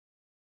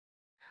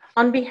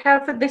On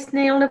behalf of the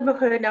SNAIL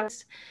Neighborhood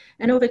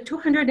and over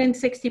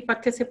 260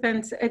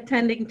 participants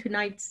attending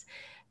tonight's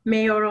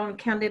mayoral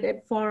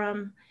candidate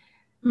forum,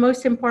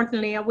 most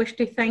importantly, I wish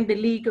to thank the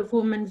League of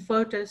Women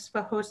Voters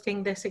for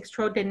hosting this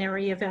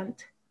extraordinary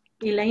event.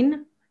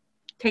 Elaine,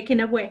 take it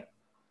away.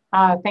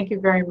 Thank you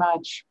very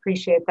much.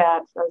 Appreciate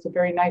that. That was a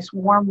very nice,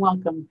 warm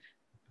welcome.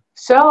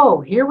 So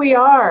here we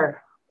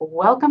are.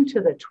 Welcome to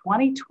the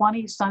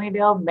 2020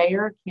 Sunnyvale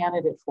Mayor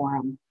Candidate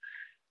Forum.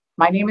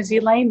 My name is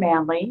Elaine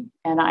Manley,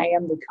 and I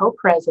am the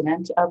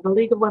co-president of the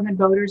League of Women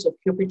Voters of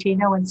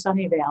Cupertino and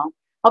Sunnyvale.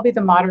 I'll be the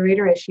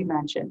moderator, as she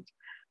mentioned.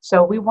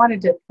 So we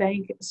wanted to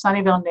thank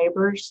Sunnyvale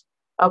neighbors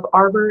of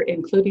Arbor,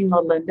 including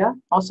Melinda,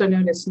 also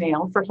known as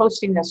SNAIL, for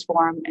hosting this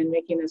forum and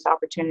making this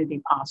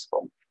opportunity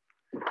possible.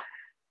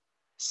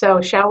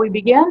 So shall we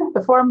begin?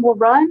 The forum will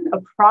run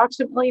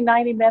approximately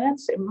 90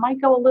 minutes. It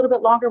might go a little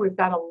bit longer. We've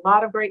got a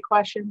lot of great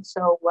questions,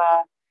 so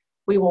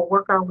we will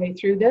work our way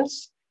through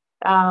this.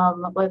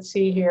 Let's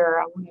see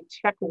here. I want to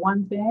check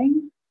one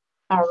thing.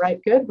 All right,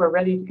 good. We're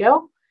ready to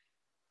go.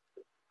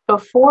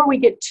 Before we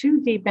get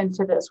too deep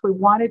into this, we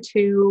wanted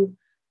to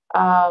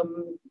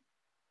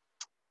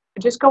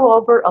just go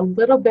over a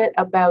little bit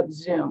about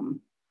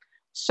Zoom.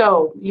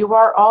 So you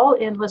are all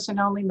in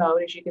listen-only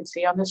mode, as you can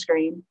see on the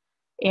screen,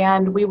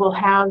 and we will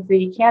have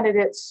the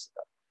candidates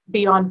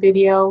be on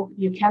video.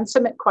 You can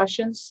submit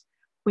questions.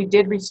 We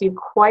did receive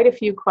quite a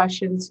few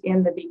questions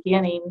in the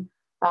beginning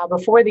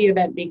before the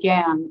event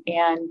began,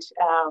 and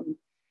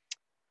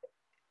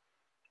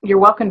you're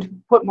welcome to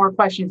put more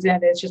questions in.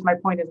 It's just my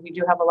point is we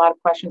do have a lot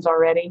of questions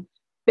already.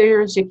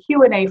 There's a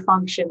Q&A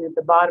function at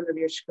the bottom of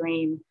your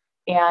screen,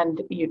 and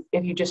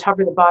if you just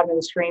hover the bottom of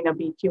the screen, there'll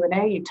be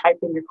Q&A. You type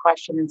in your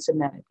question and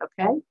submit it,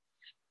 okay?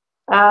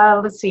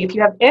 Let's see, if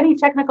you have any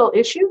technical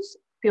issues,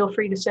 feel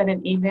free to send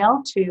an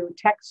email to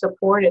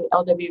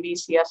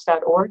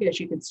techsupport@lwvcs.org, as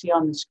you can see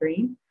on the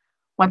screen.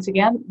 Once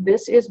again,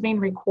 this is being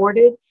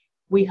recorded.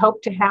 We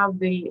hope to have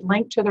the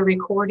link to the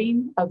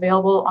recording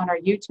available on our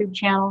YouTube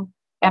channel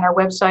and our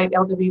website,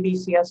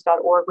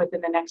 lwvcs.org, within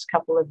the next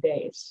couple of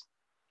days.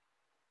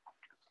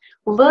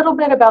 A little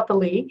bit about the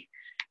League.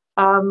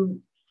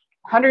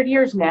 100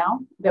 years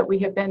now that we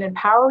have been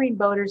empowering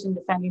voters and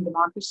defending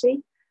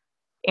democracy.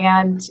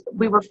 And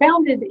we were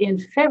founded in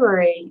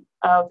February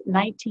of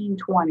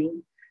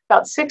 1920,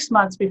 about 6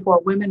 months before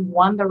women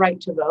won the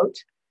right to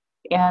vote,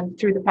 and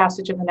through the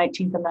passage of the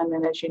 19th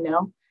Amendment, as you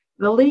know.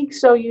 The League,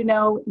 so you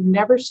know,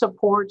 never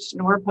supports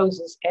nor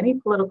opposes any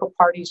political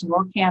parties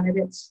nor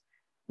candidates.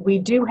 We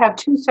do have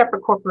two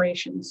separate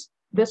corporations.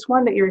 This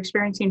one that you're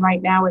experiencing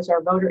right now is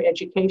our voter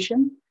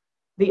education.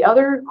 The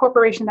other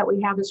corporation that we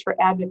have is for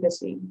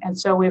advocacy. And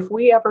so if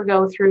we ever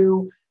go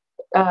through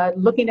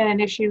looking at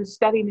an issue,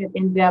 studying it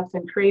in depth,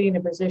 and creating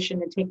a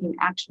position and taking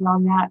action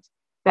on that,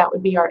 that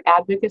would be our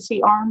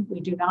advocacy arm.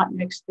 We do not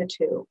mix the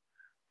two.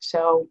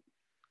 So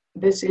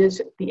this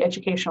is the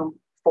educational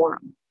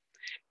forum.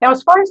 Now,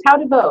 as far as how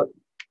to vote,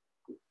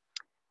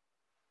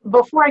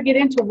 before I get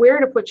into where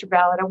to put your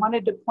ballot, I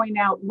wanted to point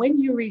out when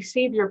you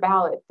receive your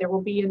ballot, there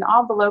will be an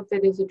envelope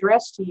that is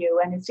addressed to you,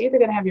 and it's either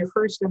going to have your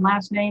first and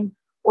last name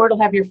or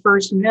it'll have your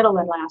first, middle,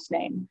 and last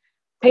name.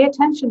 Pay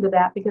attention to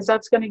that because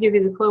that's going to give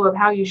you the clue of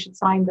how you should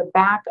sign the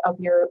back of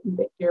your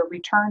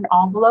return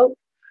envelope.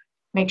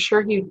 Make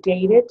sure you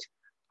date it.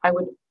 I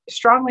would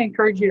strongly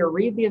encourage you to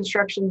read the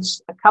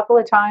instructions a couple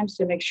of times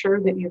to make sure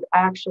that you've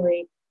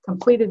actually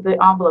completed the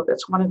envelope.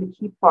 That's one of the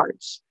key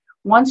parts.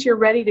 Once you're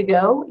ready to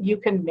go, you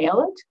can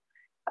mail it.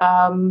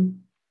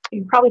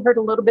 You've probably heard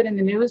a little bit in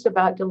the news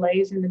about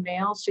delays in the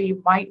mail, so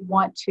you might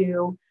want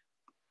to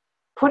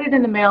put it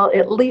in the mail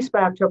at least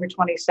by October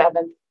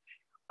 27th.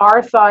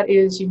 Our thought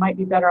is you might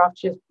be better off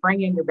just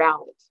bringing your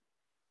ballot.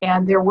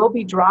 And there will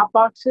be drop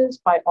boxes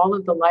by all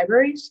of the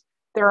libraries.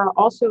 There are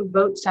also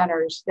vote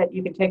centers that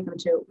you can take them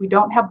to. We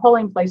don't have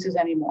polling places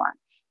anymore,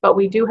 but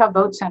we do have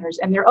vote centers,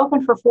 and they're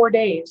open for 4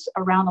 days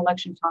around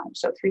election time.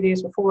 So 3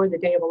 days before the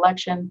day of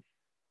election,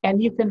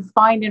 and you can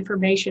find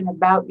information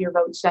about your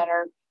vote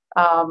center.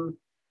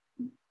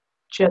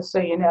 Just so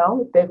you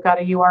know, they've got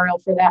a URL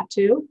for that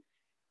too.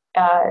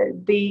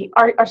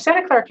 Our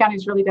Santa Clara County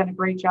has really done a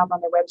great job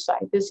on their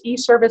website. This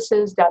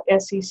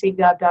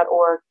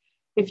eservices.sccgov.org.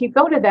 If you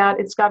go to that,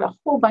 it's got a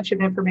whole bunch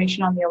of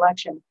information on the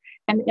election.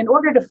 And in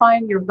order to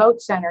find your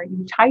vote center,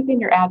 you type in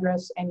your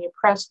address and you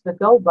press the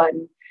go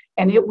button,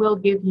 and it will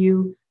give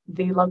you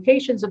the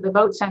locations of the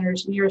vote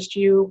centers nearest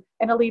you,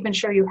 and it'll even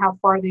show you how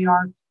far they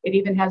are. It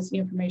even has the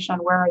information on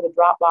where are the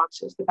drop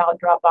boxes, the ballot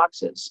drop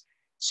boxes.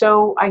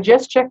 So I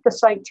just checked the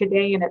site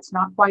today and it's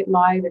not quite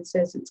live. It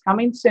says it's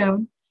coming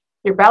soon.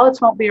 Your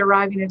ballots won't be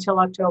arriving until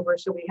October,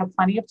 so we have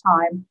plenty of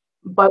time,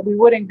 but we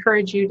would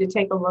encourage you to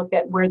take a look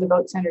at where the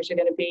vote centers are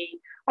going to be.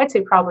 I'd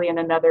say probably in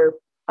another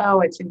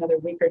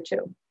week or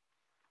two.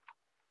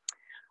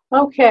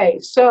 Okay,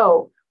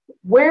 so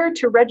where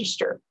to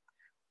register?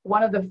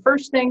 One of the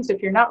first things,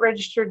 if you're not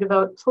registered to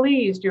vote,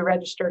 please do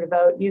register to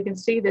vote. You can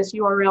see this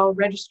URL,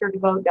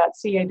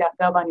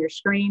 registertovote.ca.gov on your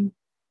screen.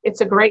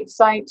 It's a great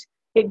site.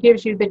 It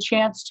gives you the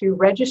chance to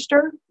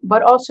register,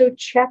 but also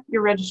check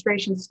your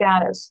registration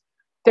status.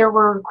 there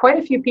were quite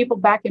a few people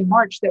back in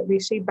March that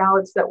received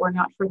ballots that were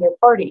not for their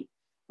party.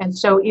 And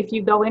so if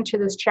you go into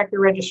this check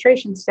your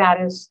registration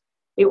status,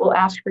 it will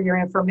ask for your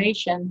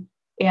information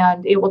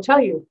and it will tell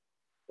you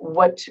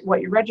what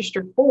you're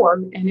registered for.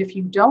 And if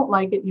you don't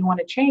like it and you want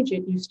to change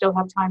it, you still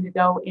have time to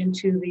go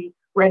into the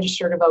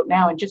register to vote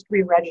now and just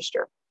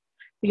re-register.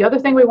 The other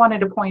thing we wanted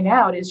to point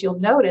out is you'll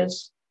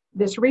notice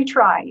this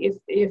retry.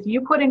 If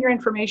you put in your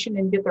information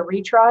and get the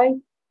retry,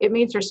 it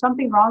means there's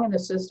something wrong in the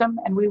system,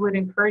 and we would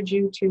encourage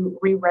you to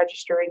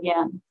re-register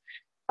again.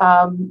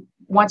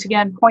 Once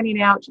again,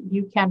 pointing out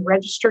you can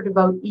register to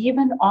vote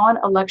even on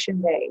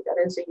election day.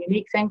 That is a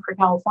unique thing for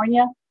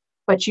California,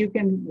 but you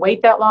can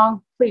wait that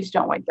long. Please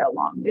don't wait that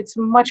long. It's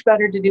much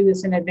better to do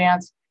this in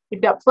advance.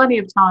 You've got plenty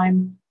of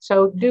time,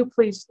 so do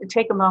please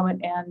take a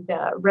moment and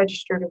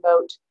register to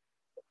vote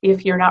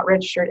if you're not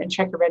registered, and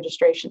check your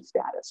registration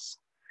status.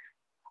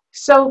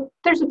 So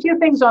there's a few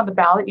things on the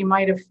ballot you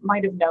might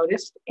have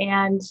noticed,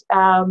 and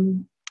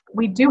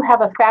we do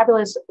have a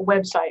fabulous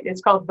website.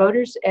 It's called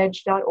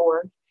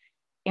votersedge.org,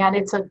 and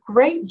it's a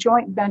great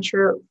joint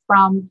venture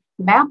from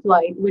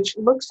MapLight, which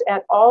looks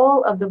at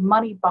all of the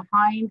money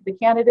behind the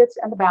candidates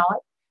and the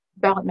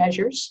ballot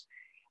measures.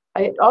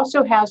 It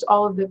also has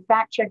all of the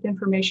fact-checked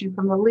information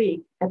from the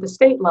league at the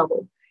state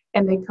level,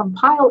 and they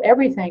compile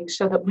everything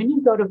so that when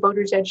you go to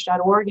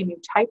votersedge.org and you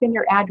type in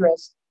your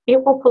address,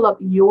 it will pull up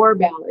your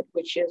ballot,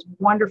 which is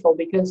wonderful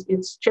because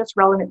it's just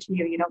relevant to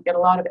you. You don't get a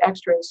lot of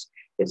extras.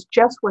 It's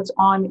just what's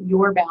on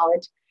your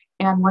ballot.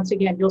 And once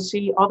again, you'll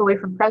see all the way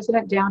from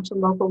president down to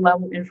local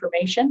level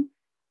information.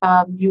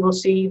 You will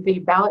see the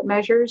ballot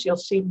measures. You'll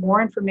see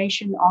more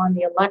information on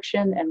the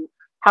election and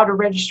how to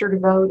register to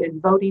vote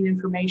and voting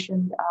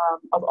information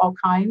of all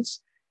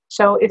kinds.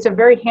 So it's a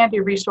very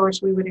handy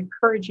resource. We would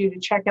encourage you to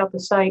check out the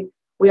site.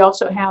 We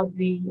also have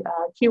the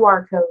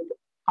QR code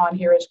on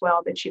here as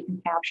well that you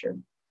can capture.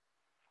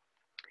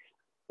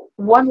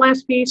 One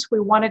last piece we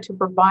wanted to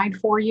provide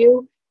for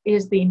you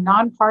is the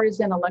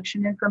nonpartisan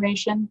election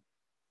information.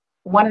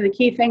 One of the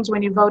key things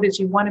when you vote is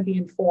you want to be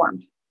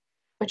informed,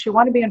 but you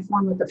want to be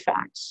informed with the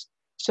facts.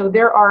 So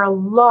there are a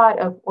lot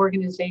of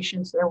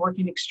organizations that are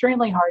working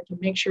extremely hard to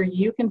make sure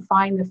you can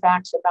find the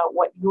facts about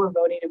what you are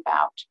voting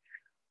about.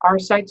 Our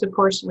sites, of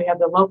course, we have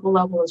the local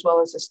level as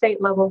well as the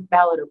state level,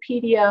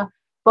 Ballotopedia,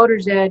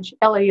 Voters Edge,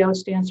 LAO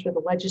stands for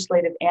the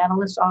Legislative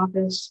Analyst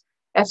Office,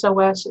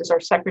 SOS is our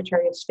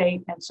Secretary of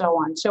State, and so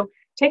on. So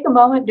take a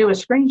moment, do a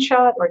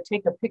screenshot or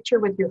take a picture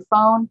with your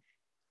phone.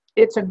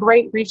 It's a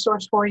great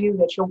resource for you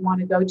that you'll want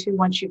to go to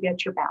once you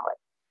get your ballot.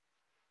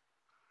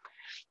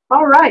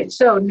 All right,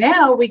 so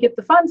now we get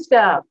the fun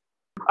stuff.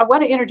 I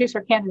want to introduce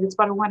our candidates,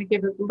 but I want to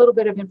give a little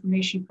bit of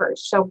information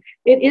first. So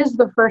it is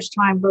the first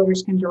time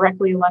voters can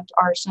directly elect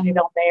our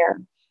Sunnyvale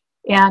mayor.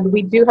 And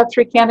we do have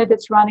 3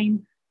 candidates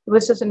running.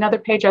 This is another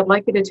page. I'd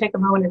like you to take a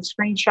moment and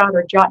screenshot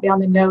or jot down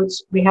the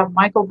notes. We have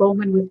Michael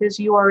Goldman with his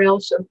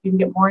URL, so you can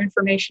get more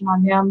information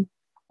on him.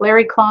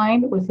 Larry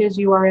Klein with his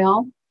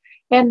URL,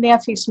 and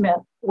Nancy Smith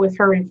with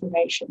her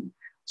information.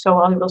 So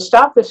I will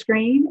stop the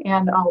screen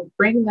and I'll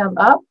bring them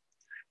up.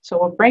 So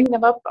we'll bring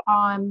them up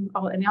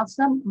I'll announce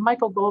them.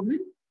 Michael Goldman,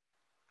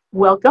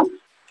 welcome.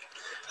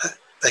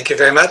 Thank you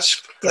very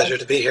much. Pleasure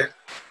to be here.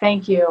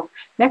 Thank you.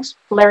 Next,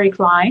 Larry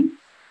Klein.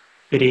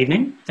 Good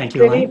evening. Thank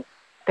you, Elaine.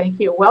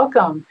 Thank you.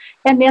 Welcome.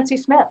 And Nancy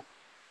Smith.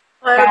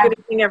 Hello. Good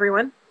evening,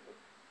 everyone.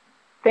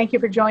 Thank you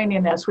for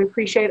joining us. We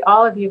appreciate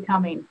all of you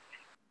coming.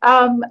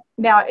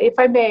 Now, if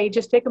I may,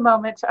 just take a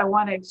moment. I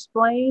want to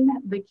explain.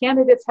 The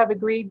candidates have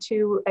agreed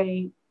to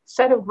a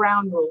set of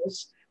ground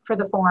rules for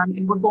the forum,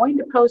 and we're going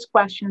to pose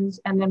questions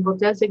and then we'll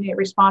designate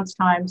response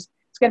times.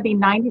 It's going to be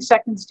 90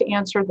 seconds to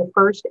answer the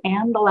first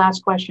and the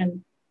last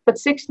question, but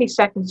 60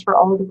 seconds for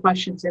all of the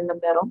questions in the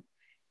middle.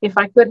 If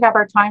I could have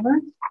our timer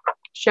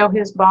show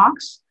his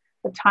box.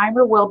 The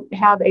timer will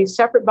have a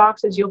separate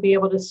box as you'll be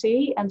able to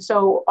see, and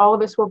so all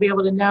of us will be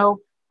able to know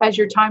as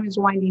your time is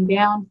winding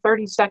down,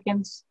 30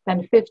 seconds,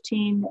 then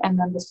 15, and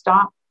then the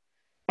stop.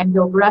 And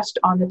you'll rest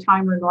on the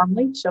timer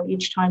normally, so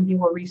each time he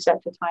will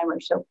reset the timer.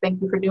 So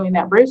thank you for doing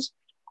that, Bruce.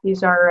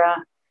 He's our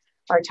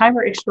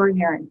timer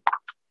extraordinary.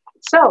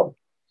 So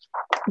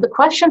the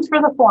questions for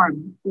the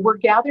forum were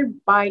gathered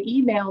by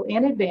email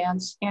in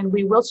advance, and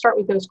we will start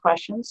with those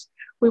questions.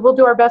 We will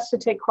do our best to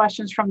take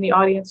questions from the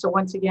audience. So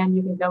once again,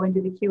 you can go into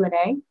the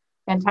Q&A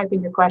and type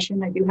in your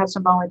question. I do have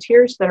some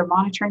volunteers that are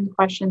monitoring the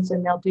questions,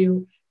 and they'll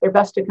do their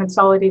best to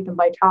consolidate them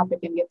by topic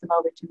and get them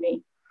over to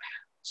me.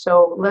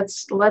 So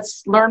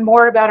let's learn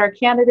more about our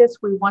candidates.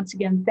 We once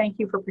again thank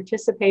you for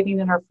participating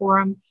in our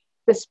forum.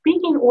 The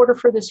speaking order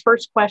for this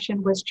first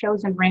question was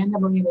chosen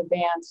randomly in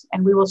advance,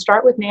 and we will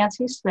start with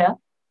Nancy Smith.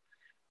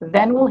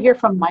 Then we'll hear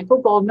from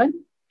Michael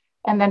Goldman,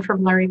 and then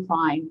from Larry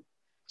Klein.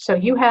 So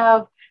you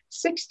have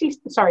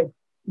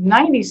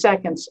 90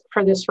 seconds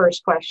for this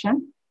first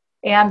question.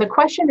 And the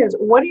question is,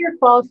 what are your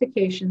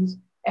qualifications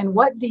and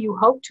what do you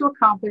hope to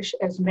accomplish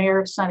as mayor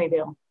of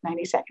Sunnyvale?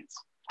 90 seconds.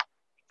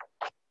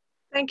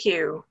 Thank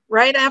you.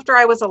 Right after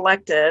I was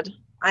elected,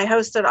 I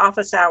hosted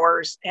office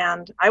hours,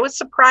 and I was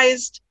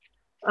surprised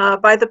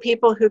by the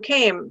people who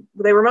came.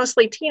 They were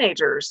mostly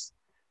teenagers.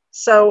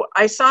 So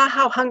I saw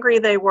how hungry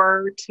they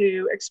were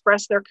to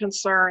express their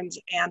concerns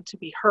and to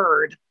be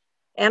heard.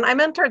 And I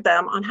mentored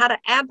them on how to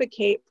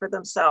advocate for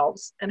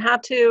themselves and how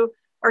to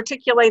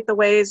articulate the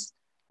ways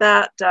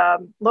that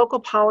local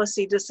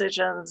policy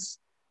decisions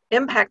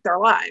impact their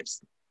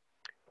lives.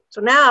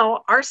 So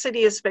now our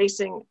city is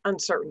facing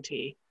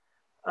uncertainty.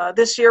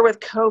 This year with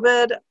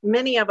COVID,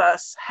 many of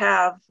us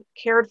have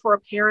cared for a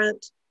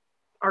parent,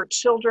 our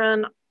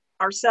children,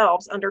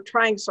 ourselves under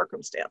trying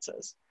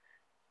circumstances.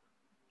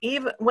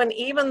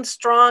 Even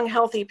strong,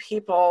 healthy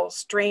people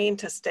strain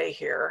to stay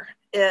here,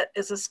 it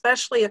is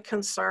especially a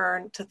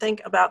concern to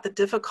think about the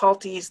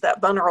difficulties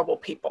that vulnerable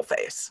people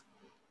face.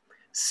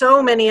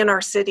 So many in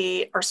our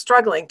city are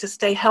struggling to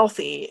stay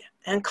healthy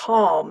and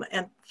calm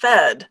and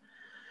fed.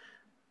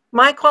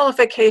 My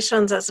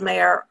qualifications as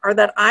mayor are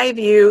that I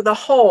view the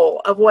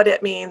whole of what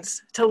it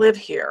means to live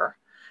here.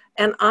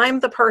 And I'm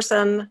the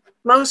person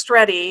most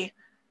ready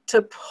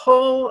to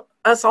pull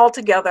us all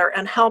together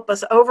and help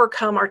us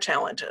overcome our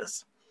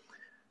challenges.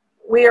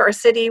 We are a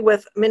city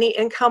with many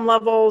income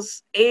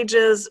levels,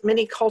 ages,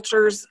 many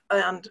cultures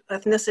and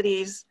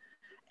ethnicities,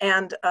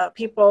 and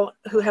people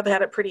who have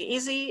had it pretty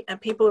easy and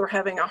people who are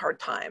having a hard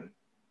time.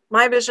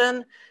 My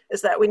vision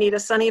is that we need a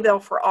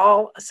Sunnyvale for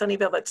all, a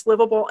Sunnyvale that's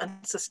livable and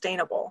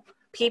sustainable.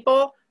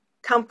 People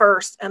come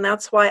first, and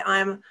that's why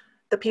I'm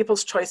the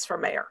people's choice for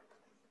mayor.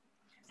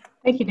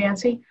 Thank you,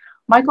 Nancy.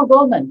 Michael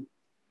Goldman.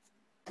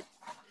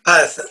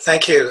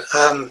 Thank you.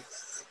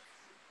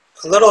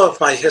 A little of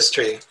my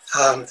history.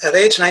 At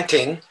age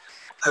 19,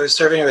 I was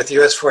serving with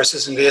U.S.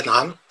 forces in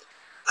Vietnam.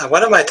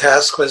 One of my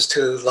tasks was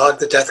to log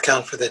the death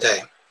count for the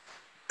day.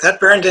 That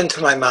burned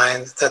into my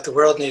mind that the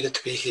world needed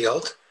to be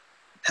healed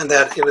and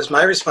that it was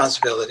my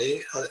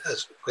responsibility,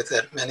 as with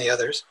many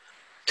others,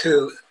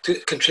 to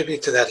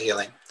contribute to that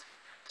healing.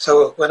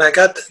 So when I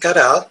got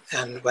out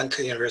and went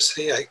to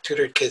university, I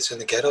tutored kids in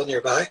the ghetto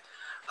nearby.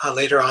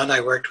 Later on, I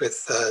worked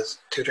with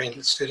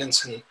tutoring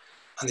students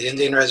on the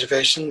Indian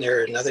reservation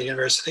near another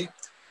university.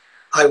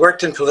 I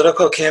worked in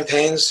political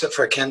campaigns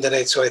for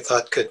candidates who I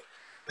thought could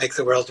make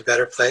the world a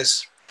better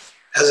place.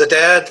 As a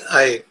dad,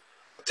 I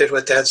did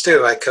what dads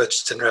do. I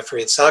coached and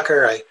refereed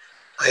soccer.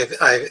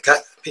 I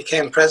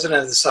became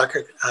president of the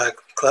soccer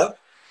club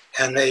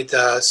and made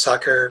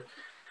soccer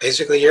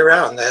basically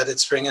year-round. They added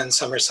spring and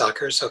summer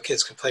soccer so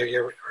kids could play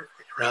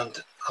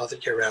year-round, all the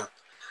year round.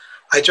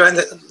 I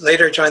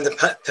later joined the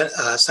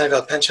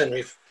Sunnyvale Pension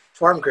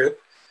Reform Group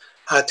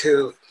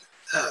to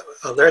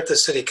alert the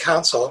city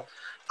council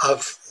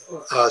of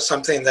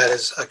something that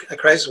is a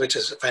crisis, which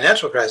is a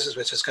financial crisis,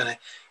 which is going to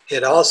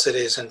hit all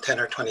cities in 10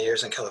 or 20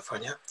 years in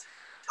California,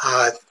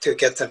 to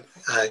get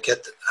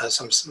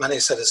some money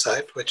set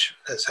aside, which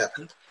has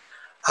happened.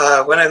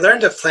 When I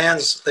learned of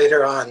plans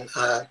later on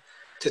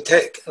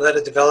to let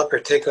a developer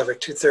take over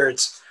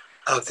 2/3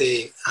 of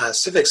the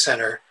Civic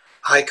Center,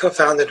 I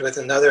co-founded with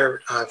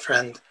another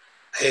friend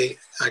a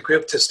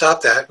group to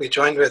stop that. We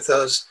joined with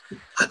those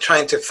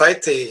trying to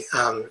fight the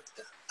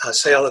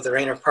sale of the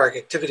Rainer Park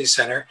Activity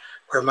Center,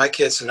 where my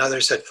kids and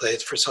others had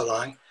played for so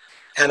long.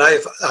 And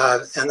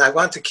I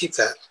want to keep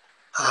that.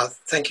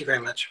 Thank you very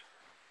much.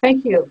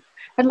 Thank you.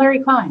 And Larry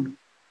Klein.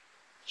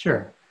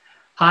 Sure.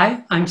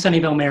 Hi, I'm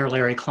Sunnyvale Mayor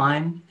Larry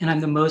Klein, and I'm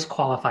the most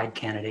qualified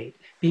candidate,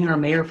 being our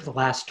mayor for the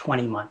last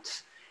 20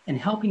 months and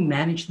helping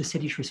manage the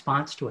city's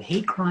response to a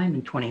hate crime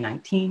in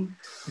 2019,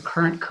 the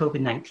current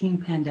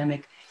COVID-19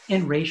 pandemic,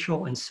 and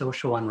racial and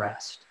social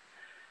unrest.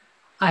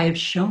 I have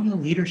shown the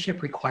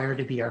leadership required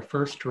to be our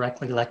first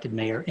directly elected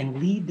mayor and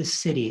lead the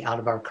city out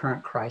of our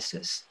current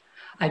crisis.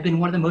 I've been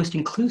one of the most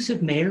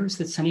inclusive mayors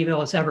that Sunnyvale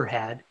has ever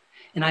had,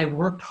 and I've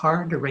worked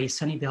hard to raise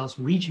Sunnyvale's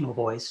regional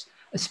voice,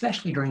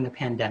 especially during the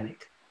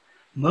pandemic.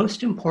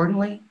 Most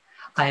importantly,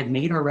 I have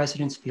made our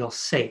residents feel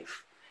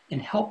safe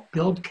and helped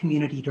build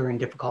community during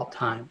difficult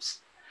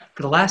times.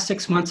 For the last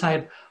 6 months, I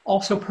have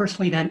also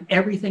personally done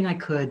everything I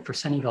could for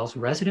Sunnyvale's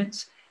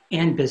residents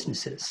and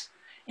businesses.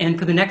 And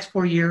for the next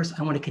 4 years,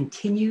 I want to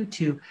continue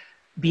to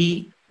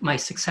be my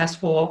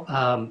successful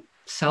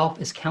self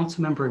as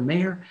council member and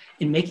mayor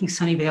in making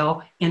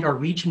Sunnyvale and our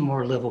region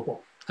more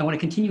livable. I want to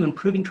continue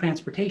improving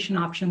transportation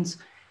options,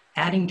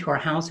 adding to our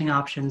housing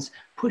options,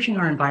 pushing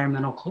our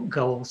environmental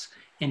goals,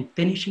 and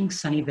finishing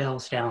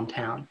Sunnyvale's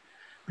downtown.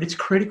 But it's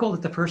critical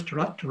that the first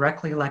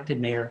directly elected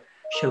mayor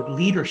showed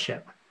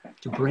leadership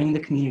to bring the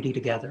community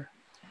together.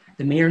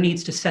 The mayor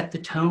needs to set the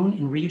tone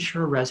and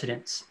reassure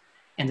residents,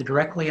 and the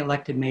directly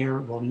elected mayor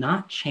will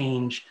not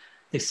change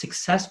the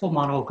successful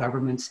model of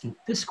governance and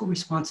fiscal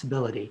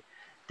responsibility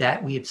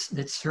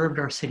that served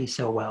our city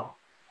so well.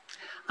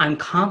 I'm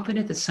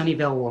confident that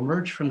Sunnyvale will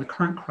emerge from the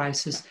current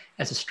crisis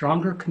as a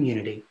stronger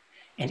community,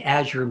 and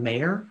as your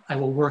mayor, I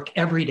will work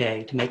every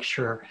day to make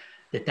sure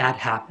that that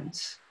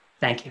happens.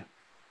 Thank you.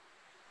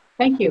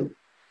 Thank you.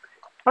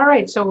 All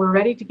right, so we're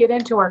ready to get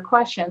into our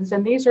questions,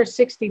 and these are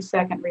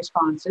 60-second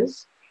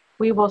responses.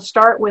 We will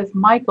start with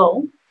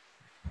Michael,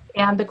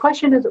 and the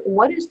question is,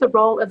 what is the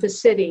role of the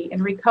city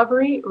in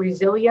recovery,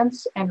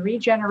 resilience, and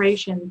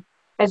regeneration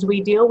as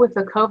we deal with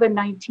the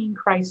COVID-19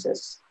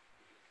 crisis?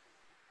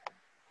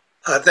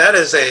 That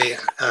is a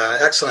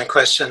excellent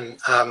question,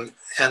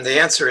 and the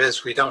answer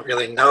is we don't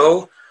really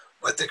know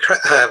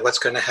what's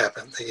going to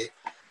happen.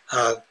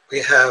 We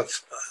have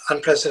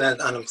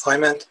unprecedented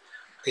unemployment.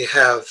 We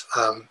have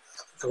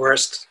the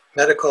worst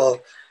medical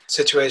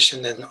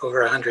situation in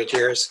over 100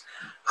 years.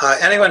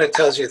 Anyone who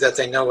tells you that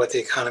they know what the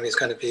economy is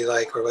going to be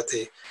like or what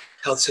the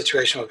health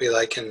situation will be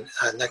like in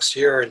next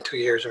year or in 2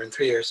 years or in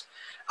 3 years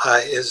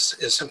is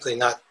simply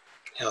not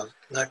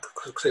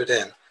clued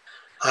in.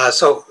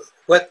 So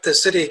what the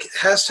city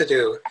has to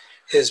do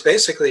is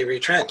basically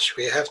retrench.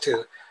 We have to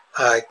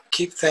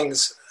keep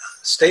things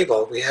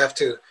stable. We have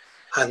to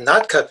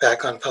not cut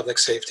back on public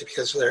safety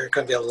because there are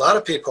going to be a lot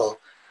of people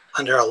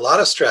under a lot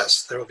of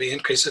stress. There will be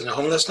increases in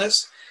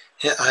homelessness,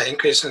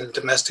 increase in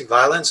domestic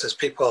violence as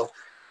people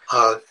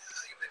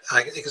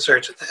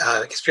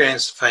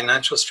experience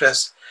financial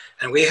stress,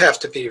 and we have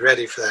to be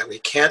ready for that. We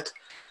can't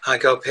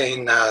go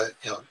paying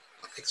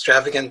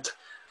extravagant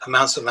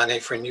amounts of money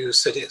for a new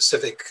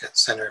civic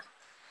center.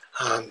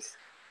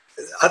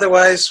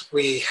 Otherwise,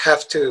 we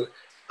have to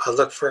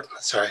look for.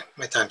 Sorry,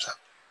 my time's up.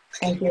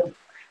 Thank you,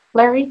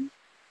 Larry.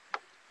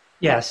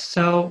 Yes,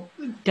 so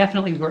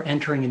definitely we're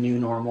entering a new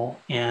normal,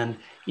 and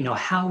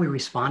how we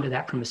respond to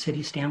that from a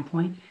city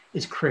standpoint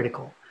is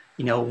critical.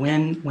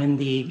 When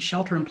the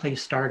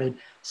shelter-in-place started,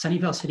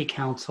 Sunnyvale City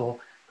Council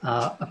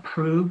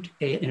approved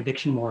an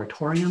eviction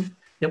moratorium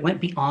that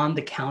went beyond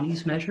the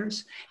county's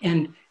measures.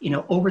 And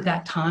over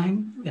that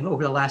time, and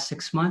over the last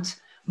 6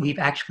 months, we've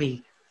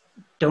actually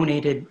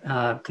donated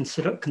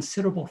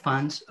considerable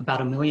funds, about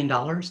 $1 million,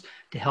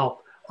 to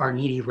help our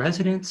needy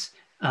residents,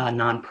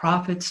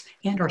 nonprofits,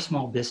 and our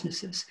small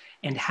businesses.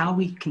 And how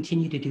we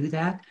continue to do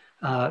that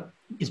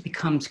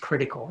becomes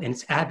critical, and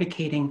it's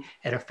advocating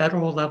at a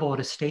federal level, at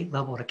a state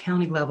level, at a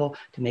county level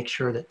to make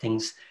sure that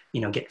things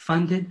get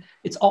funded.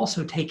 It's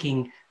also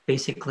taking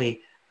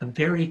basically a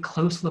very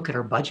close look at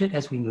our budget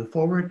as we move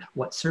forward,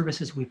 what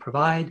services we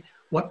provide,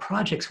 what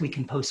projects we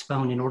can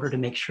postpone in order to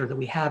make sure that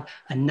we have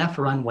enough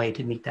runway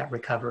to meet that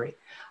recovery.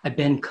 I've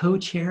been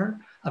co-chair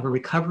of a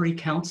recovery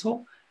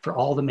council for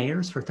all the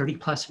mayors, for 30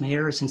 plus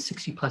mayors and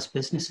 60 plus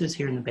businesses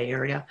here in the Bay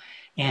Area.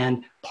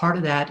 And part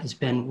of that has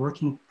been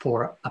working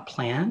for a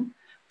plan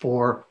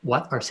for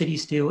what our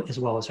cities do as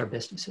well as our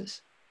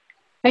businesses.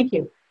 Thank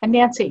you. And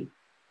Nancy.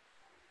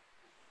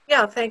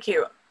 Yeah, thank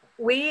you.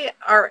 We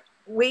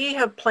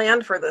have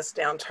planned for this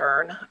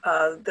downturn.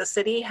 The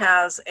city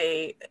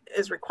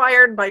is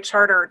required by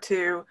charter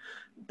to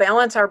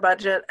balance our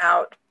budget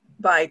out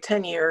by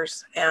 10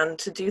 years. And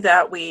to do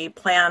that, we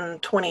plan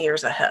 20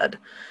 years ahead.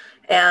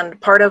 And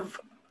part of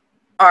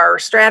our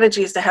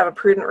strategy is to have a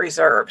prudent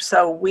reserve.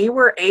 So we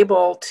were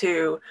able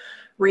to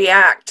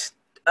react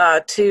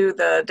to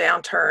the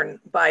downturn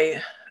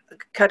by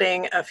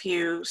cutting a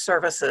few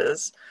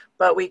services,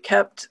 but we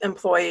kept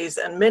employees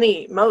and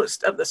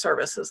most of the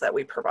services that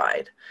we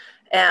provide.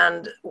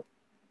 And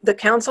the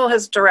council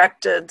has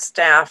directed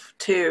staff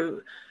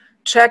to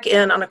check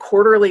in on a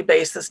quarterly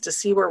basis to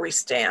see where we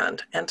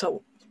stand and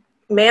to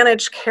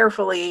manage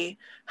carefully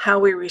how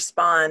we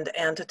respond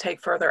and to take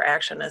further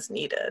action as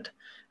needed.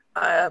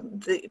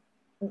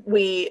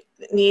 We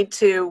need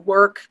to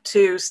work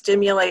to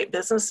stimulate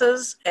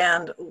businesses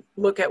and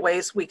look at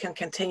ways we can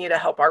continue to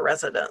help our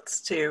residents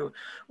to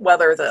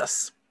weather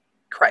this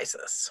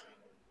crisis.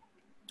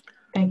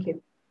 Thank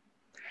you.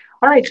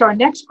 All right, so our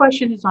next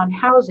question is on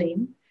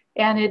housing,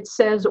 and it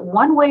says,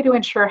 one way to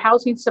ensure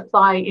housing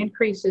supply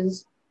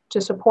increases to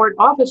support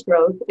office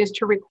growth is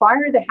to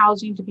require the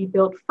housing to be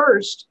built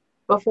first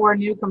before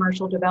new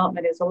commercial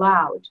development is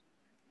allowed.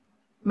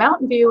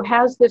 Mountain View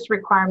has this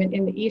requirement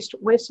in the East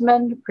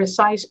Wismond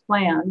Precise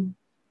Plan.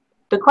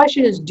 The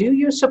question is, do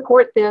you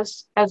support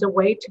this as a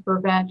way to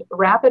prevent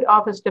rapid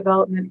office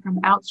development from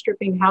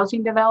outstripping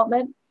housing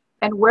development?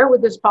 And where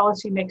would this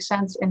policy make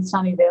sense in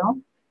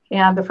Sunnyvale?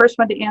 And the first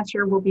one to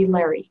answer will be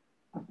Larry.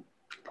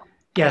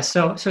 Yeah,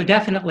 so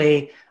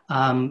definitely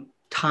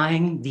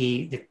tying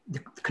the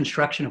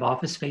construction of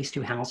office space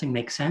to housing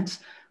makes sense.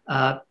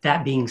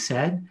 That being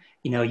said,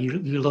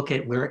 you look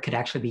at where it could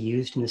actually be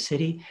used in the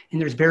city, and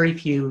there's very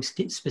few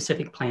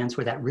specific plans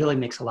where that really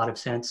makes a lot of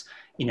sense.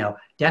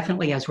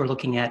 Definitely as we're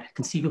looking at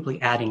conceivably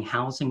adding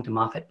housing to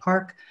Moffett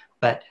Park,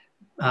 but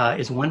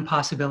is one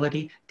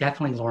possibility,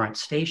 definitely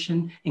Lawrence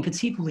Station, and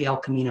conceivably El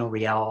Camino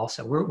Real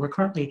also. We're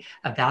currently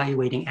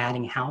evaluating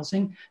adding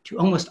housing to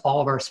almost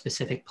all of our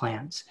specific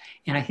plans.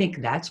 And I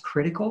think that's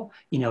critical,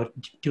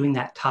 doing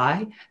that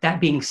tie. That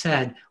being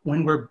said,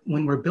 when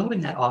we're building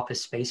that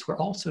office space, we're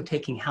also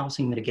taking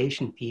housing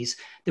mitigation fees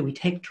that we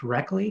take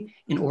directly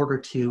in order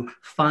to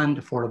fund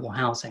affordable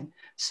housing.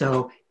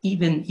 So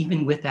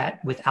even with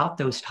that, without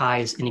those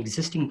ties and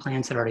existing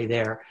plans that are already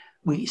there,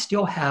 we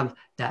still have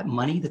that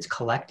money that's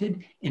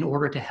collected in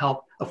order to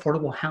help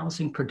affordable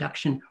housing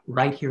production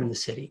right here in the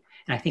city.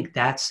 And I think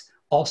that's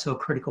also a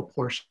critical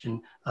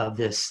portion of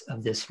this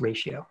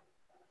ratio.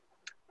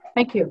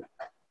 Thank you.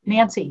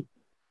 Nancy.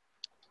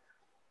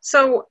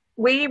 So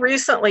we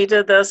recently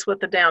did this with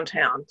the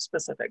downtown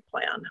specific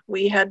plan.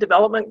 We had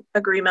development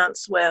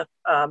agreements with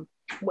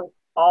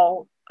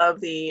all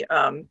of the,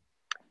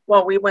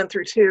 well, we went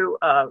through two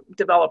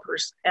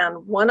developers,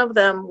 and one of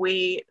them,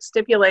 we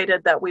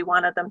stipulated that we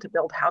wanted them to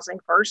build housing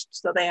first,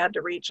 so they had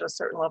to reach a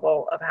certain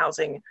level of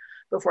housing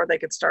before they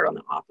could start on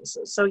the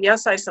offices. So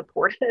yes, I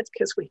support it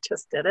because we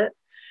just did it.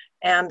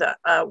 And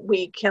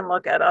we can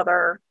look at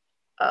other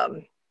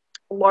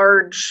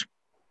large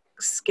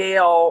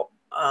scale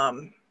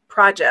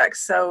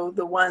projects. So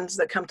the ones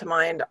that come to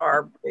mind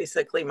are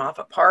basically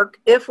Moffett Park,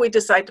 if we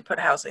decide to put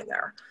housing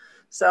there.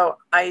 So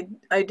I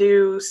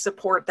do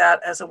support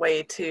that as a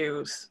way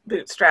to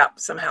bootstrap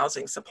some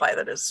housing supply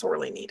that is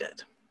sorely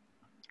needed.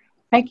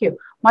 Thank you.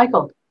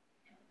 Michael.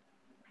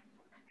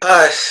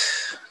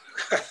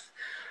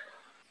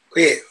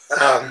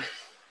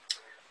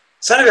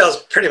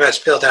 Sunnyvale's pretty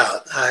much built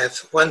out.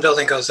 If one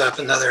building goes up,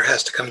 another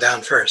has to come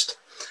down first.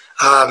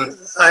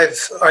 I've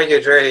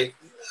argued very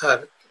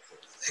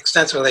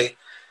extensively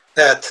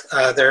that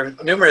there are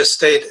numerous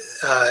state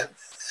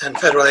and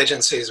federal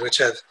agencies which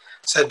have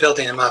said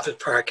building in Moffett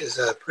Park is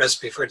a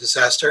recipe for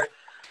disaster.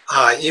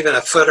 Even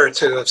a foot or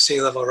two of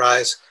sea level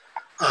rise,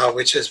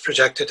 which is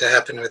projected to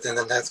happen within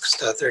the next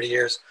 30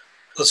 years,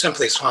 will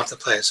simply swamp the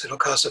place. It'll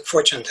cost a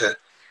fortune to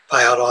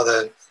buy out all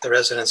the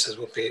residences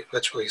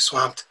which will be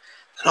swamped,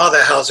 and all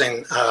the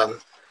housing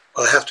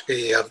will have to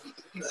be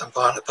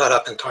bought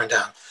up and torn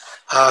down.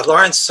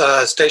 Lawrence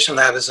Station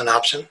Lab is an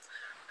option.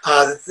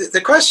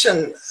 The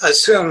question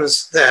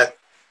assumes that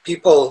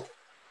people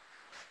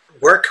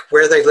work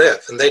where they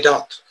live, and they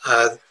don't.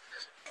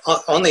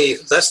 Only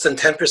less than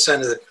 10%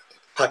 of the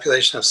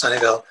population of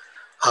Sunnyvale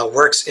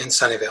works in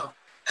Sunnyvale,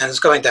 and it's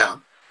going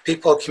down.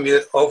 People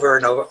commute over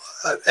and over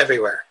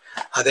everywhere.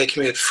 They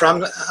commute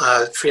from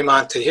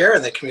Fremont to here,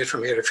 and they commute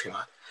from here to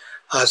Fremont.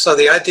 So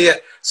the idea,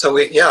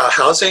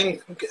 housing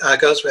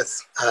goes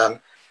with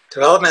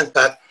development,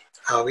 but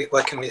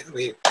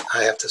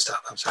I have to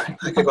stop. I'm sorry.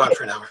 I could go on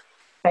for an hour.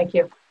 Thank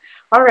you.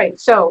 All right,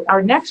 so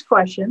our next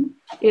question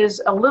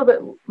is a little bit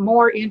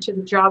more into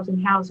the jobs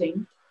and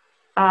housing.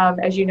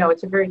 As you know,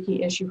 it's a very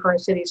key issue for our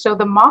city. So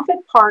the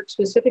Moffett Park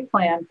specific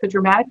plan could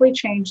dramatically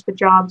change the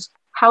jobs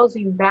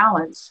housing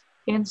balance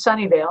in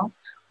Sunnyvale.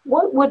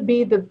 What would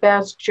be the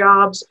best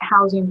jobs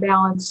housing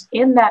balance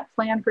in that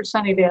plan for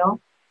Sunnyvale?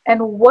 And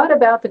what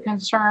about the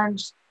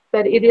concerns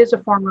that it is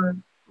a former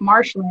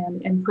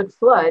marshland and could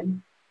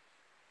flood?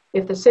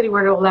 If the city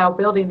were to allow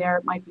building there,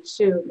 it might be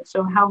sued.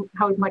 So how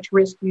much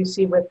risk do you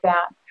see with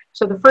that?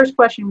 So the first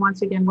question,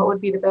 once again, what would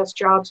be the best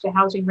jobs to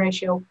housing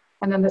ratio?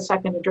 And then the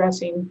second,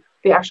 addressing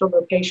the actual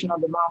location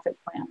of the Moffett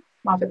plan,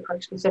 Moffett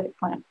Park specific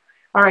plan.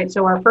 All right,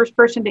 so our first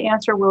person to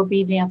answer will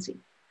be Nancy.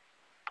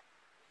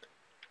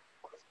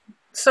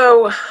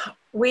 So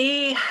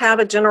we have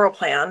a general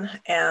plan,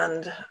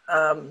 and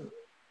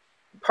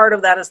part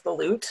of that is the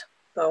LUT,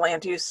 the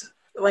land use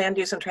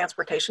and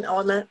transportation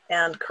element.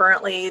 And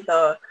currently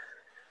the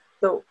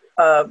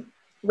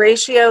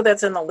ratio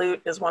that's in the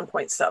LUT is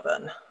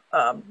 1.7.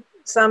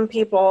 Some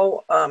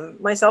people,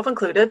 myself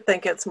included,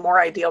 think it's more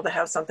ideal to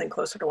have something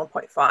closer to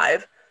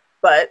 1.5,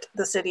 but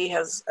the city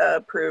has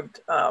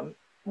approved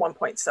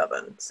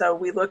 1.7. So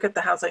we look at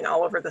the housing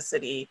all over the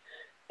city.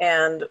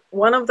 And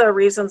one of the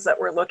reasons that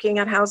we're looking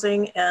at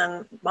housing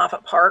in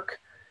Moffett Park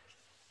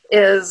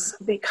is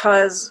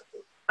because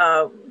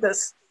the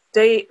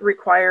state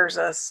requires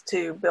us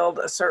to build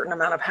a certain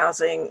amount of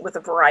housing with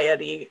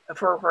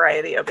for a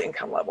variety of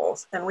income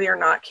levels. And we are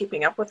not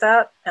keeping up with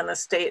that. And the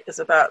state is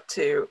about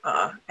to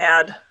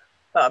add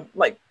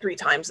like 3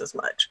 times as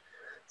much.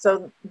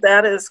 So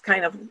that is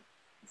kind of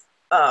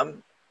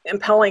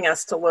impelling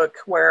us to look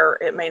where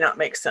it may not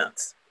make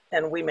sense.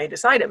 And we may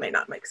decide it may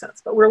not make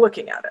sense, but we're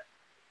looking at it.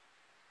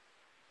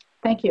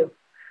 Thank you.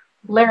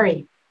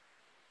 Larry.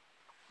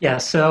 Yeah,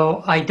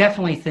 so I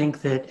definitely think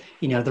that,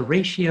 the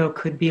ratio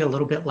could be a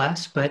little bit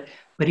less, but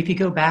if you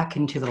go back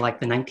into the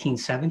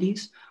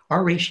 1970s,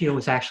 our ratio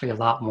was actually a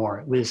lot more.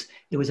 It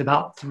was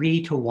about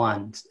 3 to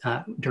 1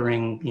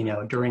 during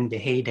the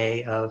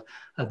heyday of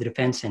the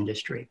defense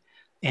industry.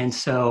 And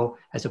so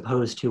as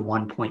opposed to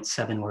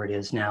 1.7 where it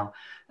is now,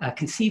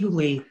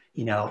 conceivably,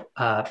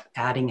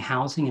 adding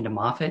housing into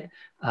Moffett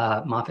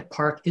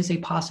Park is a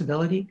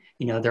possibility.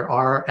 There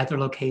are other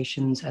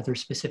locations, other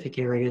specific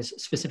areas,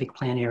 specific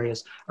plan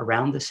areas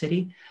around the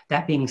city.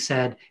 That being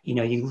said,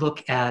 you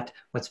look at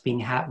what's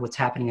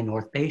happening in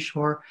North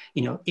Bayshore.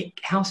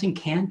 Housing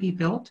can be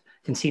built.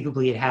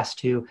 Conceivably, it has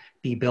to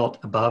be built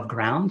above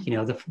ground.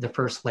 The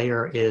first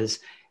layer is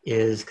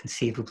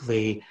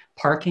conceivably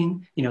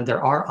parking.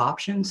 There are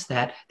options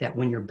that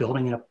when you're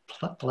building in a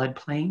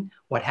floodplain,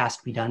 what has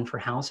to be done for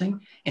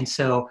housing. And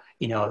so,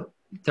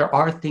 there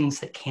are things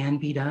that can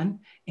be done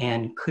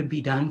and could be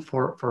done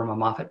from a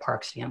Moffett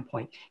Park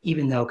standpoint,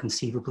 even though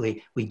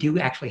conceivably we do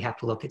actually have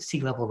to look at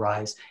sea level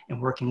rise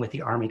and working with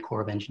the Army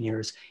Corps of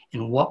Engineers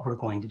and what we're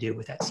going to do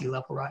with that sea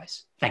level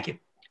rise. Thank you.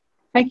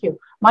 Thank you.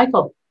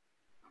 Michael.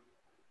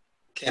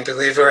 Can't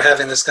believe we're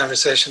having this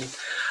conversation.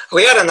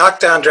 We had a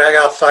knockdown,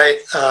 drag-out fight,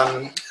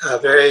 a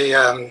very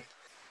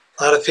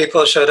A lot of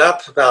people showed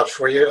up about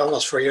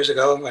almost 4 years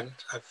ago when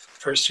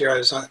first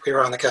year we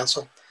were on the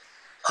council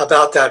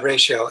about that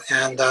ratio.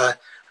 And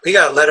we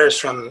got letters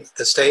from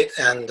the state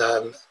and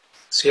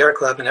Sierra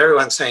Club and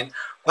everyone saying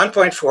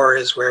 1.4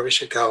 is where we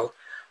should go.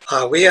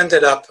 We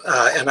ended up,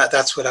 and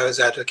that's what I was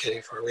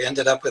advocating for, we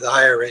ended up with a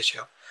higher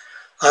ratio.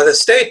 The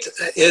state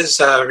is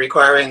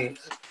requiring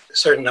a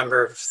certain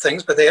number of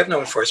things, but they have no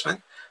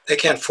enforcement. They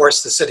can't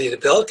force the city to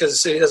build because the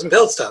city doesn't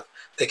build stuff.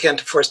 They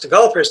can't force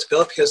developers to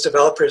build because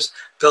developers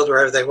build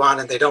wherever they want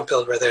and they don't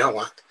build where they don't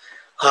want.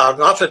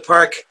 Moffett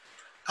Park,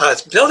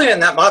 building in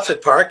that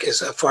Moffett Park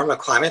is a form of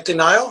climate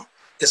denial.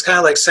 It's kind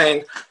of like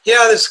saying,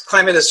 yeah, this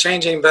climate is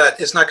changing, but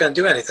it's not going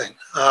to do anything.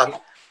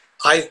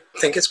 I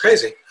think it's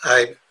crazy.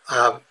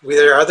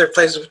 There are other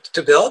places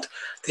to build.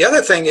 The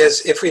other thing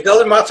is, if we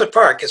build in Moffett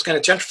Park, it's going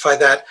to gentrify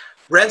that.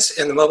 Rents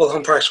in the mobile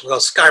home parks will go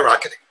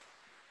skyrocketing.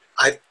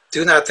 I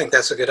do not think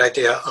that's a good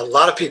idea. A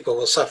lot of people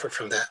will suffer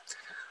from that.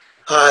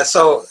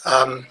 So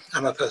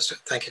I'm opposed to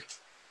it. Thank you.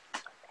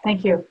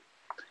 Thank you.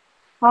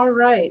 All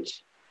right.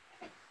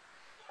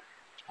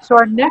 So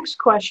our next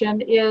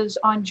question is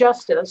on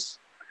justice.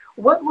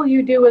 What will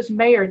you do as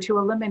mayor to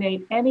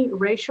eliminate any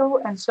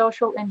racial and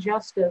social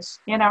injustice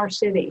in our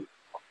city?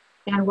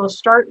 And we'll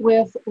start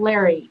with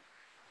Larry.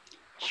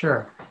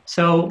 Sure.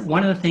 So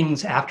one of the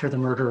things after the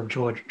murder of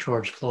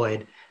George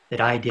Floyd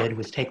that I did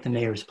was take the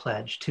mayor's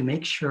pledge to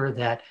make sure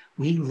that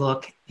we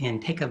look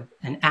and take an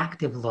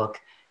active look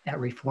at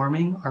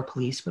reforming our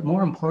police, but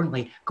more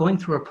importantly, going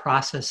through a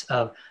process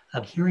of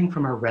hearing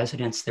from our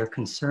residents, their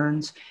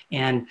concerns,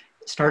 and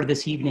started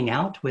this evening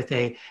out with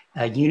a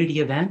unity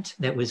event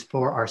that was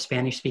for our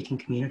Spanish-speaking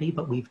community,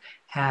 but we've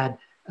had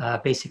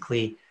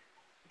basically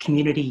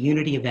community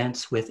unity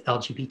events with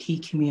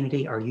LGBT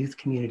community, our youth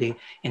community,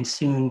 and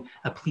soon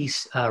a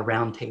police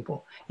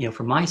roundtable. You know,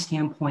 from my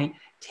standpoint,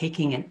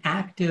 taking an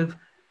active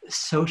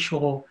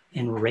social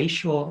and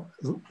racial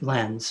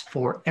lens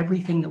for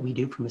everything that we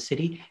do from a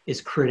city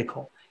is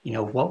critical. You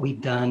know, what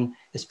we've done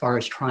as far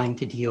as trying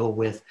to deal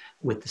with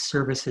the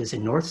services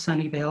in North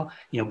Sunnyvale,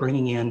 you know,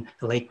 bringing in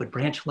the Lakewood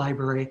Branch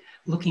Library,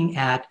 looking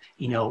at,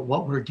 you know,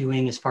 what we're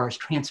doing as far as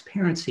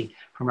transparency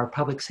from our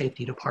public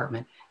safety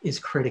department is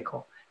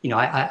critical. You know,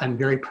 I'm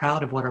very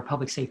proud of what our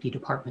public safety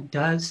department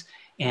does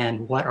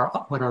and what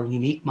our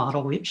unique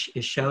model which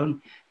is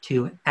shown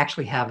to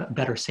actually have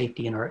better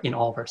safety in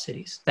all of our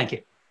cities. Thank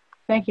you.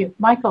 Thank you.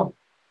 Michael.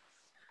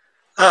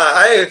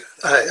 I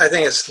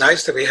think it's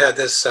nice that we had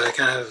this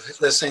kind of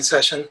listening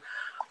session.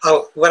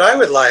 What I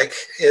would like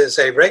is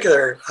a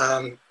regular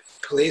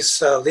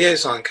police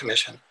liaison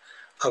commission.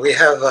 We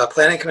have a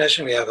planning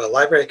commission, we have a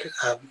library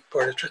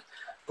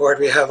board,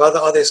 we have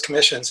all these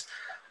commissions.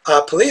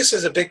 Police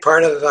is a big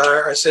part of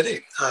our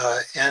city,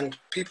 and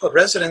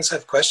residents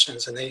have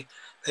questions, and they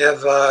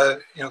have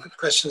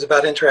questions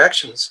about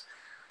interactions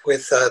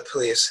with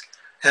police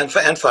and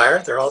fire.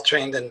 They're all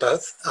trained in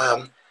both.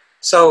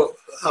 So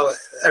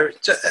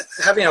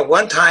having a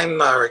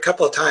one-time or a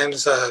couple of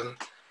times,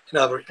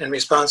 in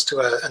response to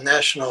a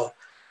national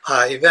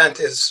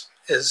event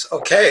is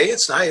okay.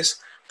 It's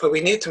nice, but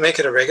we need to make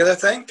it a regular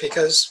thing,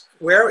 because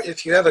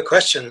if you have a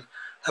question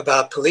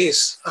about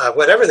police,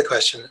 whatever the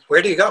question,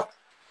 where do you go?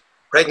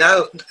 Right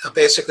now,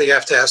 basically, you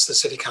have to ask the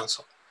city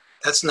council.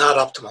 That's not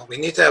optimal. We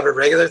need to have a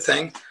regular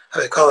thing.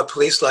 I would call it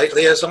police light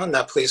liaison,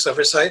 not police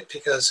oversight,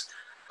 because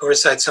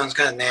oversight sounds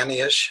kind of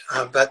nanny-ish,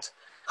 but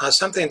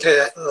something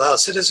to allow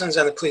citizens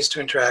and the police to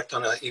interact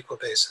on an equal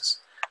basis.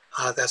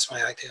 That's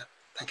my idea.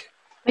 Thank you.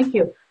 Thank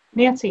you.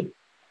 Nancy.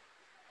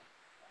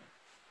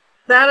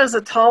 That is a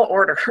tall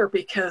order,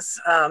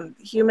 because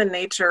human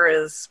nature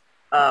is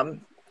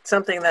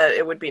something that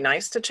it would be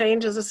nice to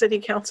change as a city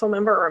council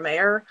member or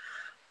mayor.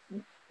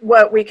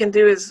 What we can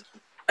do is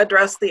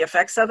address the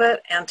effects of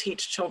it and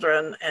teach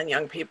children and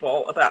young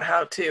people about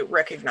how to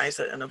recognize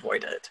it and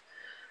avoid it.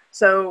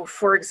 So,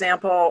 for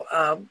example,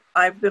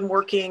 I've been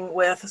working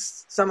with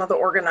some of the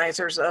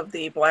organizers of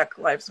the Black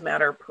Lives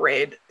Matter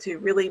parade to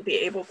really be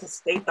able to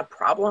state the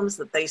problems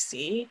that they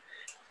see,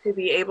 to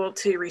be able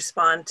to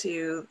respond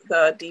to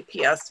the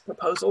DPS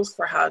proposals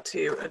for how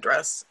to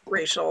address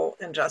racial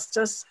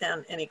injustice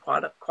and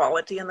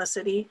inequality in the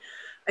city.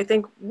 I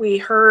think we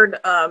heard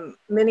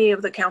many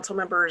of the council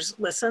members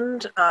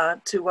listened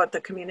to what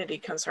the community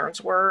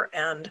concerns were,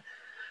 and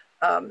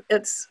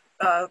it's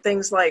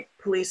things like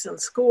police in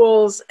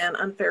schools and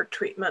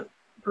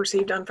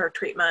perceived unfair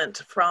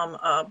treatment from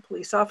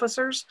police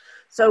officers.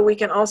 So we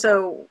can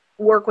also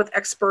work with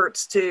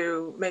experts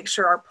to make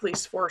sure our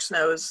police force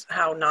knows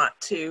how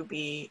not to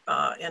be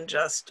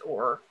unjust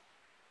or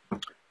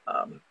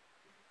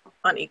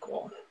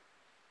unequal.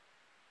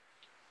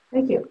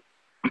 Thank you.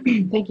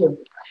 Thank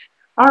you.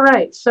 All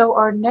right, so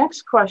our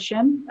next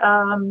question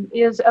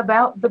is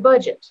about the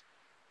budget.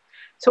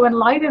 So in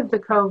light of the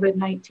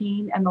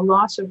COVID-19 and the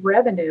loss of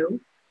revenue,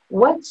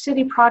 what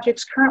city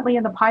projects currently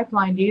in the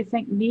pipeline do you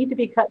think need to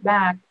be cut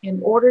back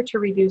in order to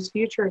reduce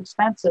future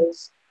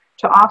expenses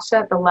to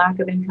offset the lack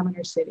of income in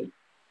your city?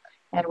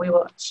 And we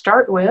will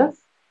start with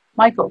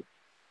Michael.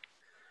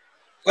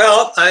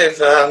 Well,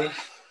 I've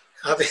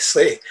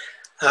obviously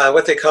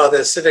what they call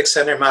the civic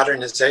center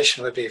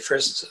modernization would be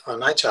first on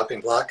my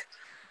chopping block.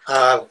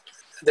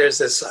 There's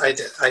this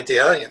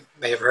idea you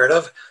may have heard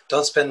of,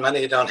 don't spend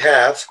money you don't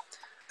have.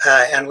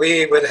 And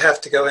we would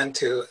have to go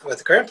into, with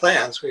the current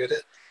plans, we would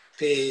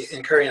be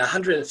incurring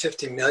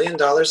 $150 million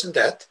in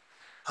debt,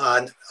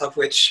 of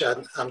which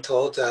I'm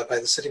told by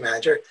the city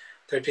manager,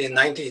 there'd be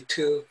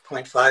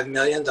 $92.5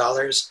 million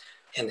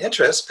in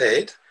interest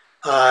paid.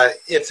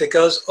 If it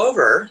goes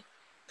over,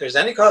 there's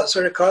any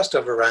sort of cost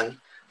overrun,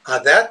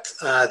 that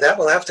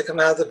will have to come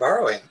out of the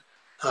borrowing.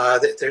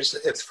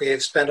 If we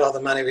spend all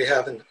the money we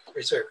have in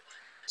reserve.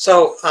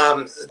 So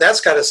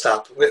that's got to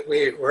stop.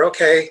 We're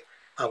okay.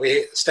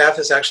 Staff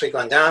has actually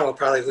gone down. We'll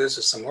probably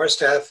lose some more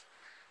staff.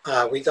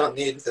 We don't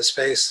need the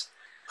space.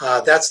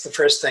 That's the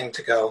first thing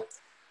to go.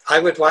 I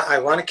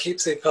want to keep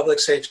the public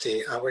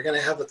safety. They're going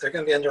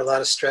to be under a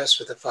lot of stress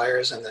with the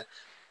fires and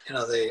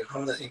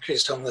the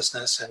increased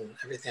homelessness and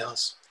everything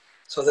else.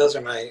 So those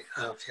are my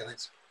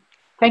feelings.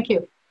 Thank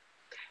you.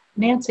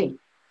 Nancy.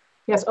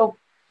 Yes. Oh,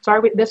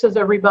 sorry. This is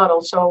a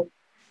rebuttal. So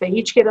they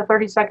each get a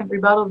 30-second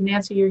rebuttal.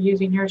 Nancy, you're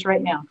using yours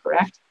right now,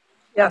 correct?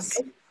 Yes.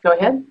 Okay. Go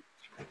ahead.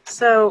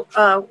 So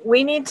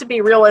we need to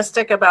be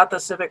realistic about the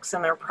Civic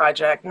Center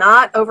project,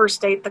 not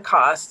overstate the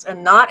costs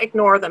and not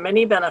ignore the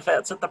many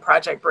benefits that the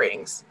project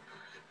brings.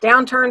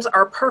 Downturns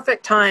are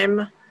perfect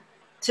time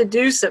to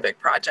do civic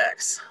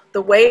projects.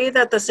 The way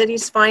that the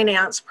city's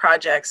finance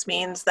projects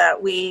means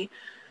that we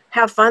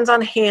have funds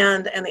on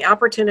hand and the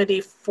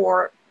opportunity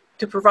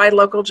to provide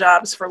local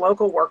jobs for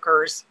local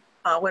workers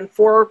when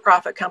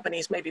for-profit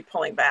companies may be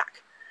pulling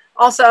back.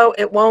 Also,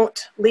 it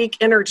won't leak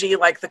energy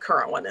like the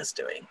current one is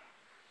doing.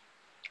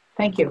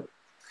 Thank you.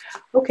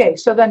 Okay,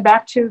 so then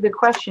back to the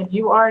question.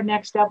 You are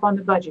next up on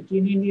the budget. Do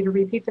you need me to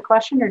repeat the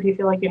question or do you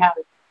feel like you have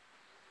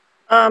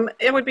it?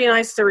 It would be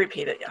nice to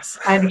repeat it, yes.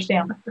 I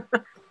understand.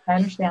 I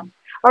understand.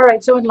 All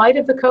right, so in light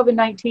of the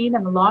COVID-19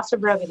 and the loss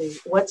of revenue,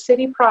 what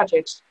city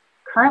projects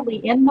currently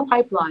in the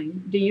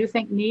pipeline do you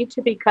think need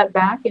to be cut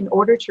back in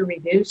order to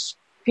reduce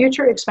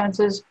future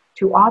expenses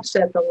to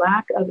offset the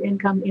lack of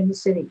income in the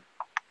city?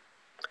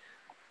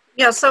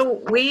 Yeah,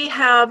 so we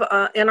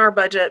have in our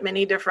budget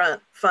many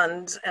different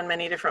funds and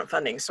many different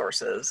funding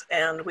sources,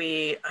 and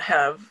we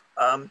have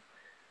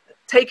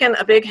taken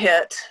a big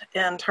hit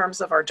in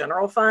terms of our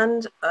general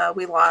fund.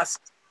 We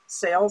lost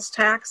sales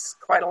tax,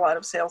 quite a lot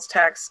of sales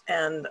tax,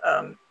 and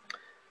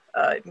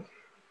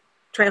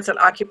transit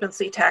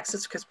occupancy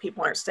taxes because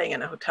people aren't staying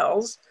in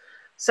hotels.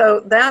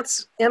 So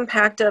that's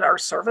impacted our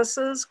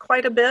services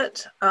quite a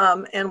bit.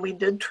 And we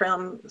did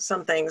trim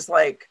some things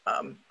like,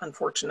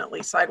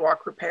 unfortunately,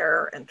 sidewalk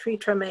repair and tree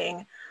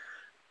trimming.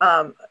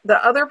 The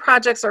other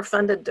projects are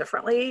funded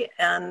differently,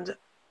 and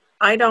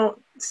I don't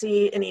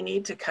see any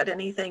need to cut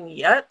anything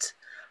yet.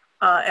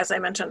 As I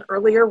mentioned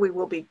earlier, we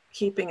will be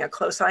keeping a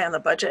close eye on the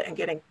budget and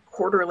getting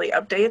quarterly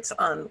updates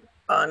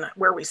on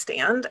where we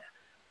stand.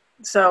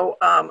 So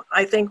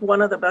I think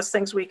one of the best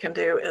things we can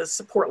do is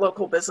support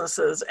local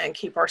businesses and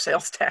keep our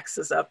sales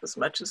taxes up as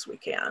much as we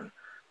can.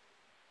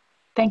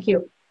 Thank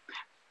you.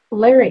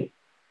 Larry.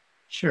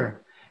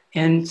 Sure.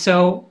 And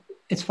so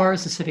as far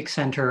as the Civic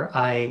Center,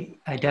 I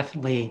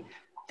definitely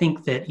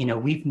think that,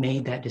 we've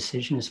made that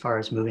decision as far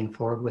as moving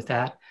forward with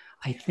that.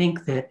 I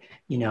think that,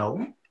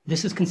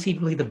 this is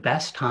conceivably the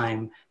best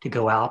time to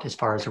go out as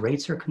far as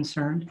rates are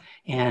concerned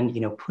and,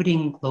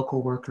 putting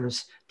local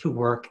workers to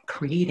work,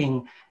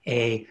 creating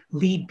a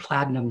LEED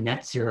Platinum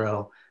Net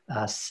Zero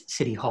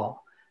City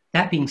Hall.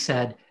 That being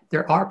said,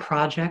 there are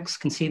projects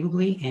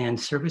conceivably and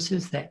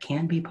services that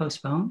can be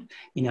postponed.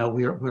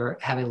 We're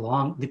having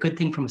the good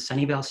thing from a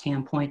Sunnyvale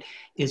standpoint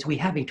is we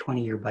have a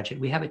 20-year budget.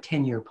 We have a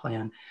 10-year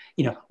plan.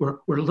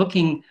 We're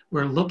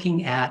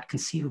looking at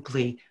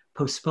conceivably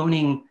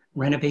postponing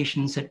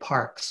renovations at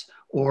parks,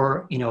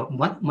 or,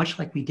 much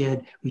like we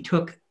did, we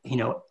took,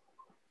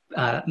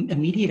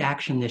 immediate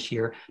action this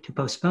year to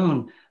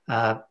postpone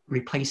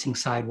replacing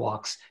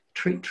sidewalks,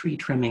 tree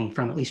trimming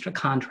from at least a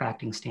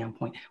contracting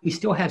standpoint. We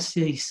still have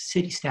city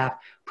staff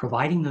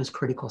providing those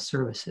critical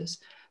services.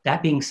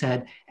 That being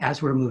said,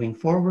 as we're moving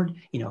forward,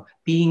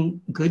 being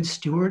good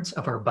stewards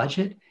of our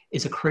budget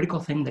is a critical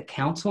thing that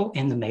council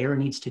and the mayor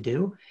needs to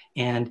do.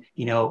 And,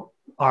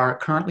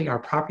 currently our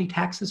property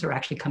taxes are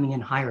actually coming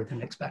in higher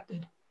than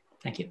expected.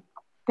 Thank you.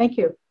 Thank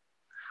you. All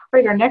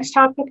right, our next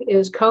topic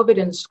is COVID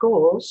in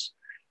schools.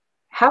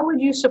 How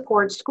would you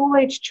support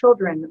school-age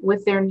children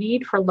with their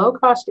need for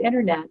low-cost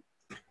internet,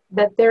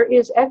 that there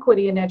is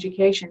equity in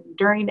education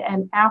during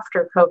and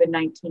after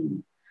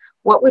COVID-19?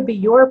 What would be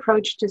your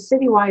approach to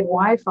citywide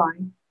Wi-Fi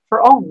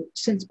for all,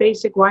 since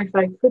basic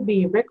Wi-Fi could be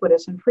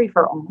ubiquitous and free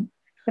for all?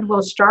 And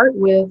we'll start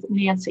with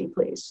Nancy,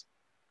 please.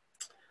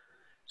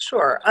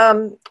 Sure.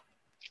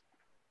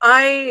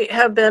 I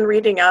have been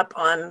reading up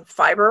on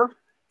fiber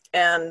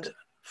and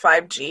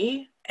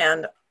 5G,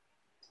 and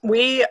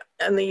we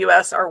in the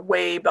US are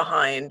way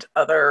behind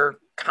other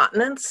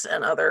continents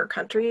and other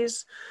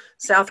countries.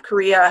 South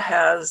Korea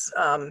has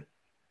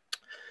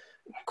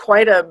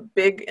quite a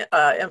big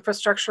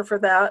infrastructure for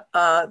that.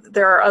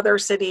 There are other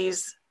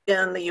cities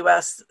in the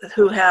US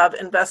who have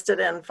invested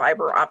in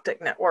fiber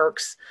optic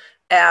networks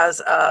as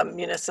a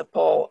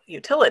municipal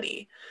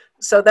utility.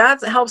 So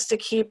that helps to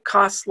keep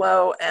costs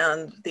low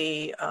and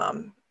the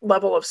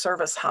level of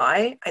service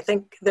high. I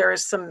think there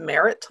is some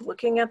merit to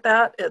looking at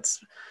that.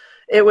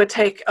 It would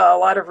take a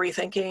lot of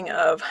rethinking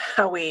of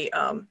how we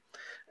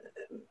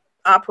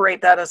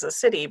operate that as a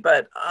city,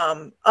 but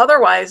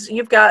otherwise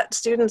you've got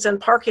students in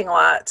parking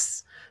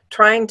lots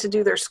trying to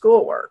do their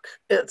schoolwork.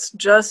 It's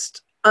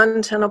just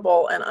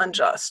untenable and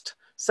unjust.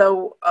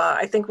 So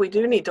I think we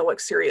do need to look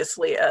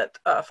seriously at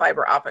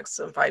fiber optics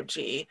and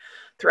 5G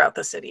throughout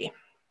the city.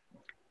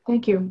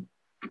 Thank you.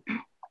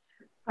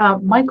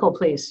 Michael,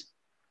 please.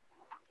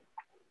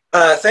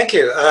 Thank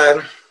you.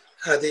 No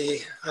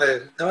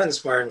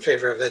one's more in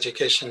favor of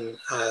education,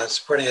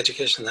 supporting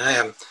education than I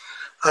am.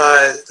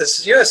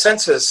 This U.S.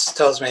 Census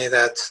tells me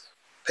that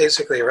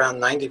basically around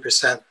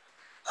 90%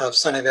 of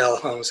Sunnyvale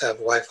homes have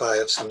Wi-Fi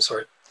of some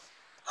sort,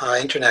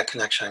 internet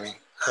connection, I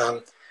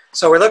mean.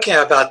 So we're looking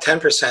at about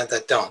 10%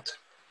 that don't.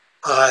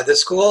 The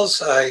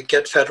schools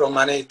get federal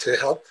money to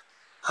help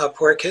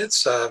poor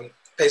kids.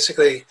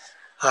 Basically,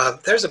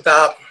 there's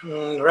about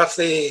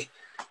roughly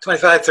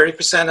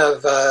 25–30%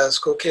 of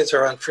school kids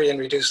are on free and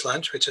reduced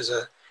lunch, which is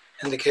an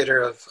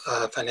indicator of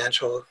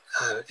financial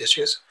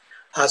issues.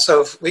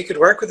 So if we could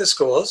work with the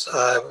schools,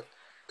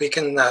 we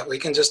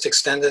can just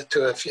extend it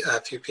to a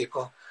few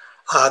people.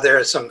 There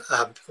are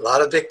a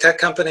lot of big tech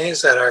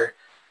companies that are,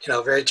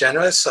 very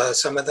generous.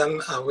 Some of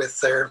them with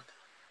their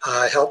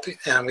help,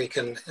 and we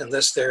can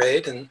enlist their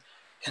aid in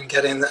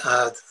getting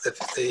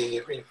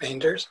the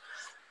remainders.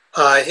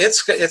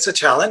 It's a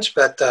challenge,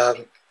 but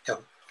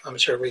I'm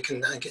sure we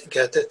can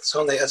get it. It's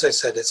only, as I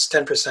said, it's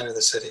 10% of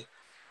the city.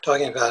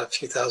 Talking about a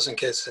few thousand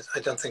kids, I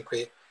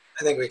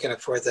think we can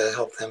afford to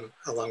help them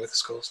along with the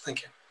schools.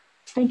 Thank you.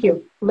 Thank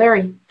you.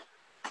 Larry.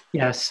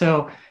 Yeah,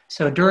 so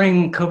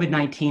during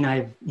COVID-19,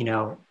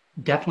 I've,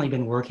 definitely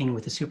been working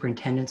with the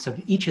superintendents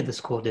of each of the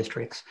school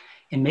districts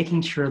and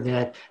making sure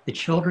that the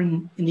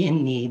children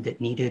in need that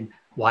needed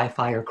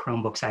Wi-Fi or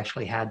Chromebooks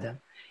actually had them.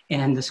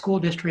 And the school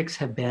districts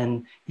have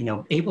been,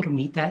 able to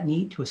meet that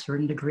need to a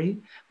certain degree,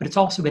 but it's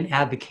also been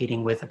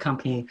advocating with a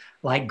company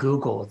like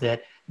Google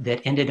that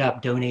ended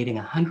up donating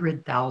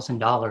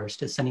 $100,000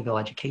 to Sunnyvale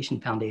Education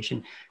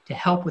Foundation to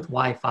help with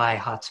Wi-Fi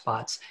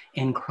hotspots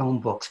and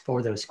Chromebooks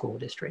for those school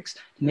districts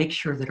to make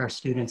sure that our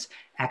students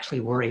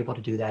actually were able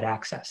to do that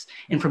access.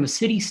 And from a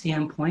city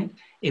standpoint,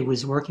 it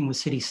was working with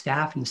city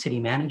staff and the city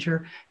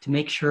manager to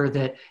make sure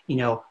that,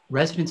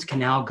 residents can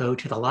now go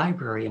to the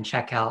library and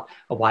check out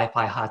a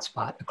Wi-Fi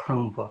hotspot, a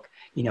Chromebook.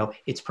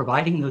 It's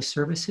providing those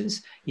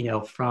services,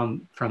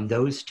 from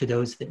those to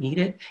those that need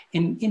it.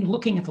 And in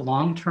looking at the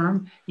long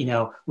term,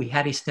 we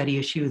had a study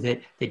issue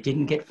that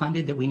didn't get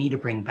funded that we need to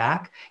bring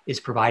back is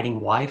providing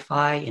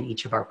Wi-Fi in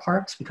each of our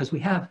parks, because we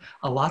have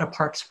a lot of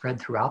parks spread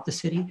throughout the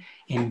city.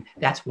 And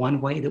that's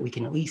one way that we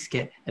can at least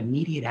get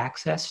immediate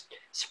access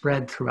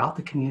spread throughout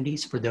the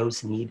communities for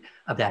those in need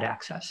of that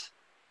access.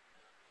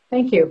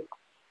 Thank you.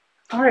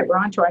 All right, we're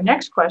on to our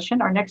next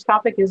question. Our next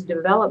topic is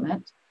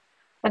development.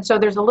 And so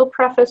there's a little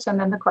preface and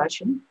then the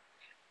question.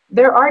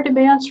 There are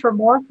demands for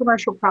more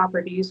commercial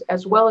properties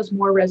as well as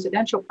more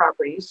residential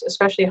properties,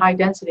 especially high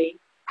density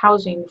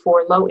housing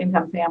for low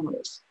income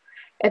families.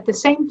 At the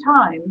same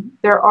time,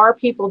 there are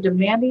people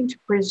demanding to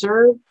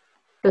preserve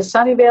the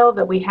Sunnyvale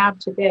that we have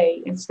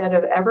today instead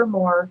of ever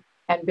more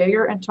and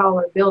bigger and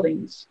taller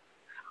buildings.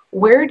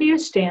 Where do you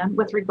stand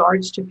with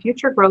regards to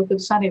future growth of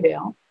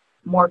Sunnyvale,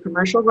 more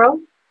commercial growth,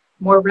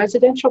 more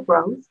residential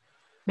growth,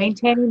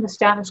 maintaining the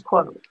status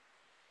quo?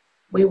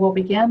 We will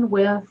begin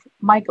with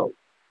Michael.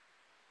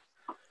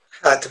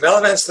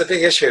 Development's the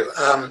big issue.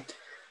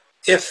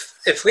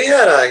 If we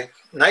had a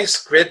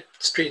nice grid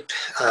street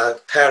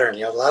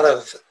pattern, a lot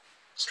of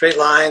straight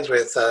lines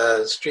with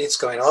streets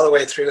going all the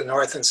way through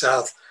north and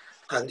south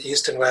on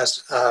east and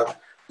west,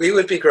 we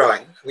would be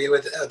growing. We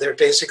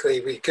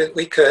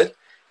could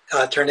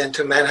turn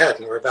into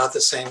Manhattan. We're about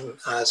the same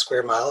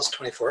square miles,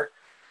 24.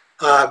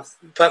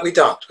 But we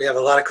don't. We have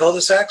a lot of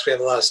cul-de-sacs. We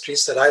have a lot of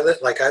streets that I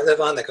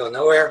live on that go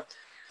nowhere.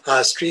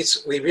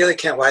 Streets, we really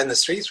can't widen the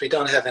streets. We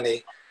don't have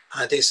any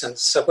decent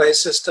subway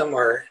system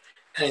or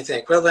anything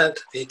equivalent.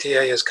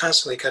 VTA is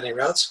constantly cutting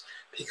routes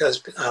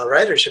because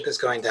ridership is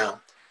going down.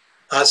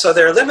 So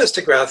there are limits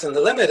to growth, and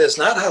the limit is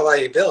not how high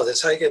you build,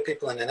 it's how you get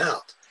people in and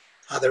out.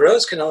 The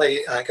roads can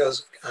only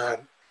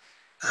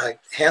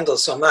handle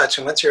so much,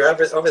 and once you're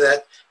over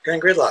that, you're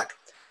in gridlock.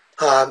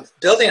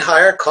 Building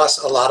higher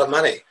costs a lot of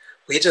money.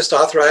 We just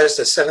authorized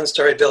a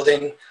 7-story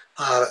building,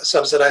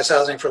 subsidized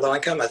housing for low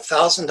income,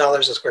 $1,000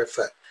 a square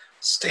foot.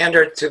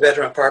 Standard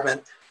 2-bedroom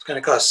apartment is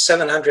going to cost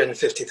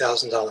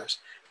 $750,000.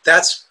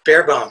 That's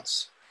bare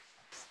bones.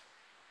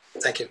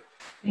 Thank you.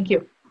 Thank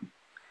you.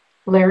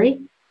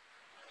 Larry?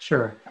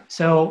 Sure.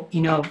 So,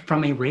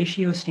 from a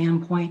ratio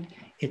standpoint,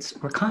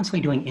 we're constantly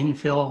doing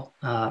infill,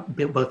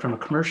 both from a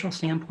commercial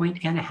standpoint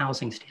and a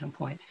housing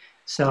standpoint.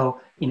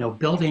 So,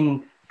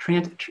 building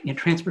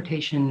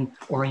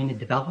transportation-oriented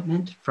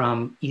development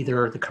from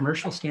either the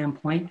commercial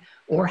standpoint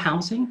or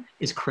housing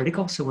is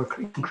critical. So we're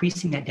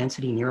increasing that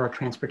density near our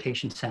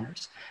transportation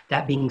centers.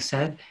 That being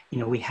said,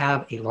 we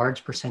have a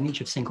large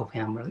percentage of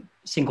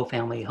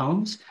single-family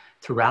homes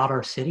throughout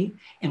our city.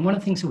 And one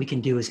of the things that we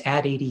can do is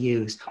add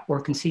ADUs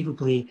or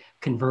conceivably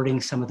converting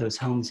some of those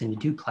homes into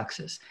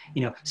duplexes.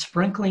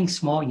 Sprinkling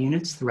small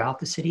units throughout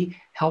the city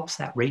helps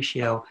that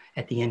ratio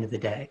at the end of the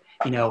day.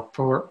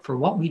 For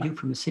what we do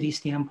from a city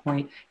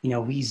standpoint,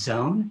 we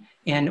zone.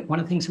 And one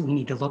of the things that we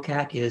need to look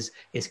at is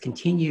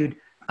continued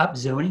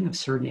upzoning of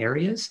certain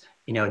areas,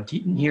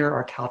 near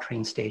our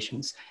Caltrain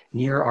stations,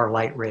 near our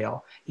light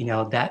rail,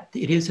 that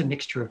it is a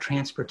mixture of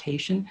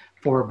transportation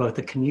for both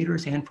the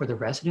commuters and for the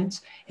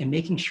residents, and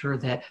making sure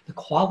that the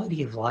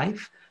quality of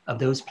life of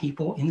those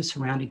people in the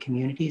surrounding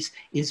communities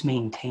is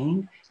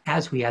maintained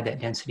as we add that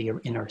density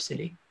in our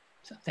city.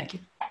 So thank you.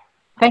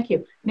 Thank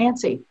you.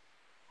 Nancy.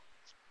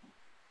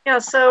 Yeah,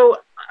 so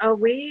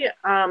we,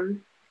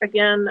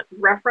 again,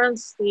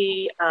 reference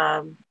the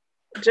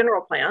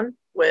general plan,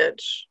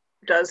 which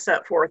does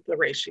set forth the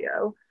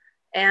ratio.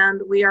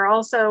 And we are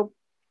also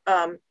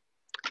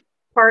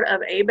part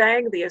of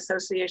ABAG, the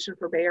Association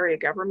for Bay Area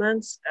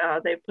Governments.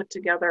 They've put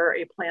together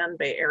a Plan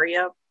Bay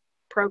Area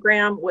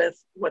program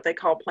with what they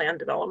call planned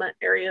development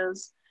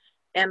areas.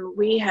 And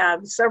we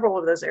have several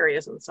of those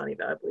areas in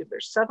Sunnyvale. I believe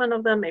there's 7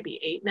 of them, maybe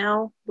 8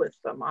 now with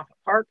Moffett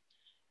Park.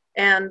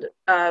 And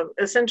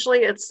essentially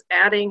it's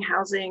adding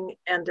housing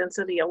and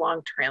density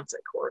along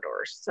transit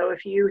corridors. So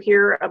if you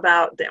hear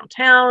about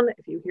downtown,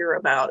 if you hear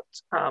about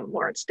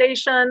Lawrence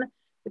Station,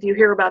 if you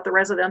hear about the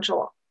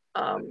residential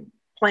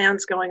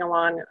plans going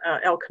along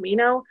El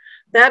Camino,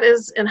 that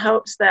is in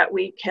hopes that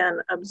we can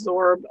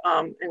absorb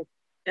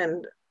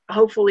and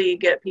hopefully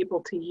get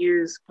people to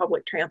use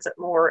public transit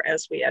more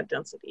as we add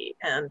density,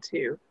 and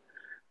to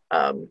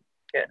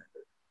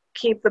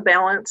keep the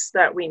balance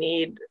that we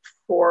need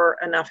for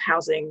enough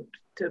housing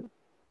to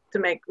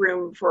make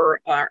room for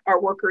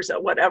our workers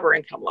at whatever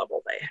income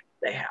level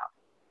they have.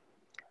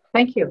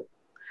 Thank you.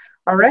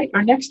 All right,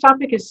 our next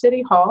topic is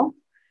City Hall.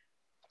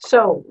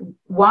 So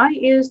why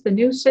is the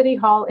new City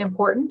Hall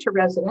important to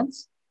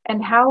residents,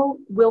 and how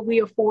will we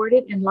afford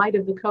it in light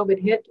of the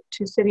COVID hit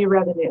to city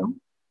revenue?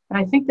 And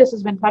I think this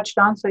has been touched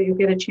on, so you'll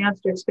get a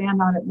chance to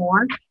expand on it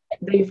more.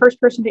 The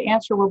first person to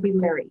answer will be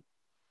Larry.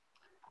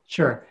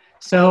 Sure.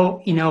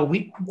 So,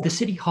 the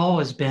City Hall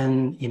has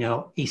been,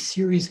 a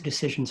series of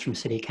decisions from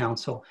City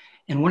Council.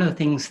 And one of the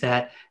things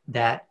that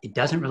it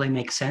doesn't really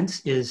make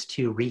sense is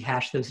to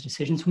rehash those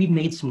decisions. We've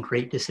made some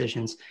great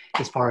decisions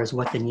as far as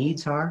what the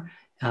needs are,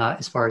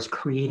 as far as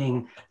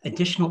creating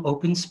additional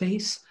open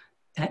space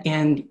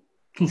and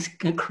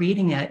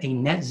creating a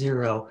net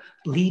zero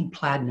LEED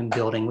platinum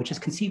building, which is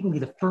conceivably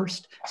the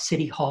first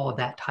City Hall of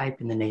that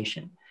type in the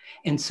nation.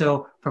 And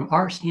so from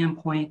our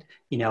standpoint,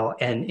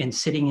 and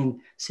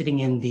sitting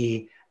in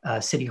the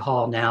City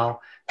Hall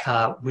now,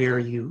 where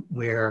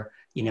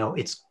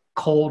it's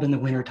cold in the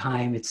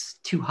wintertime, it's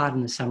too hot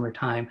in the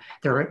summertime,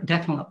 there are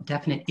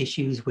definite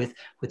issues with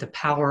the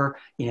power.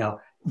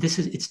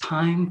 It's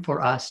time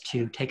for us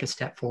to take a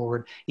step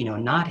forward,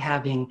 not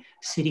having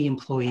city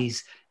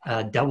employees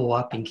double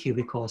up in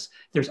cubicles.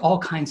 There's all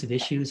kinds of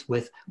issues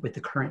with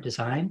the current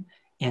design.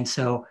 And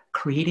so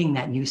creating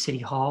that new City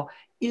Hall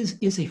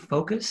is a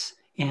focus.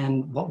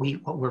 And what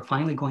we're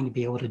finally going to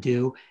be able to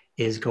do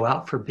is go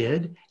out for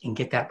bid and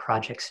get that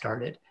project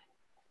started.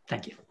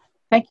 Thank you.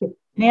 Thank you.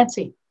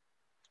 Nancy.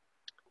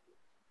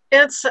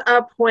 It's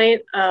a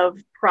point of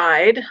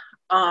pride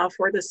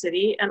for the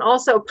city, and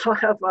also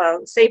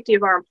of safety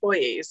of our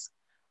employees.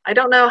 I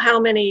don't know how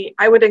many,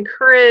 I would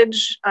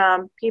encourage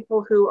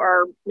people who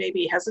are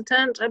maybe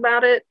hesitant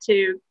about it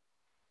to,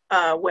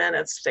 when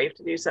it's safe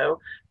to do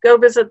so, go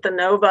visit the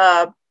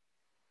Nova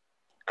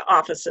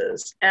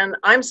offices. And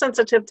I'm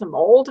sensitive to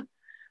mold.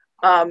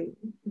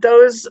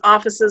 Those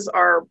offices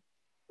are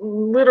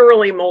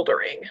literally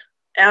moldering,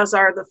 as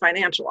are the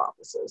financial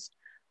offices.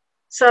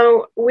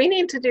 So we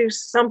need to do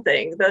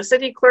something. The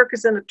city clerk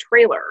is in a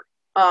trailer.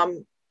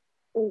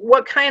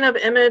 What kind of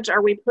image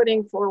are we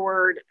putting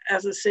forward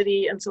as a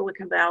city in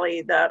Silicon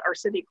Valley that our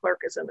city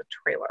clerk is in a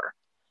trailer?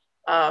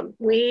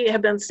 We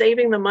have been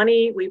saving the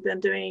money. We've been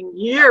doing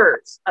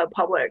years of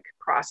public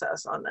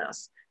process on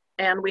this,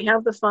 and we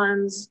have the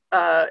funds,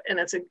 and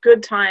it's a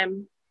good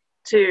time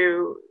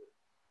to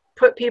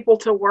put people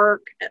to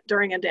work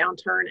during a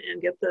downturn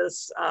and get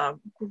this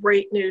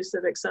great new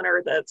civic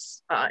center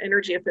that's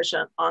energy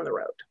efficient on the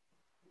road.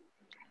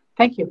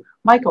 Thank you.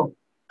 Michael.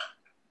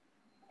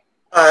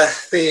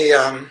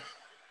 The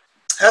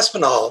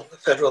Aspinall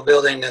Federal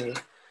Building in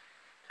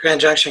Grand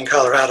Junction,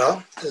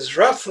 Colorado is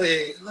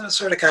roughly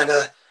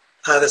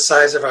the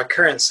size of our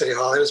current City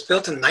Hall. It was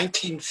built in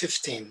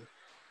 1915,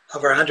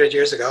 over 100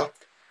 years ago.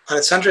 On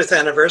its 100th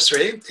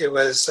anniversary, it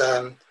was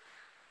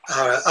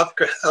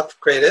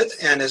upgraded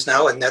and is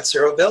now a net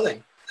zero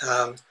building.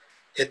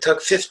 It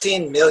took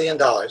 $15 million,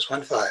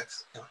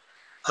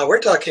 15. We're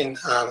talking,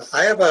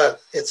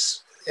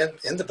 it's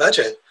in the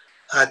budget,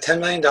 $10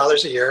 million a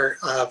year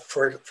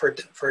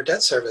for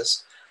debt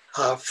service.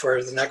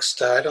 for the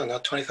next, I don't know,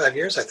 25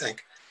 years, I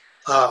think,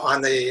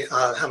 on the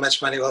how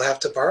much money we'll have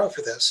to borrow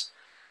for this.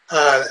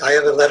 I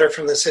have a letter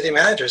from the city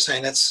manager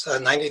saying it's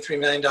 $93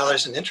 million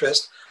in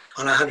interest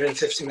on a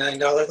 $150 million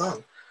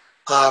loan.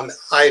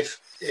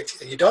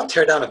 If you don't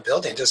tear down a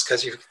building just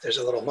because there's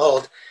a little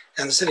mold,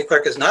 and the city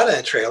clerk is not in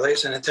a trailer,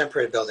 he's in a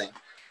temporary building.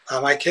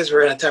 My kids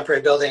were in a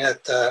temporary building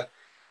at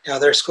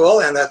their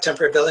school, and that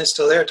temporary building is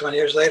still there 20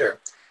 years later.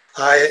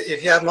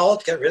 If you have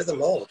mold, get rid of the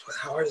mold.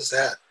 How hard is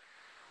that?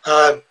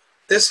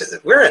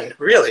 We're in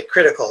really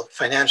critical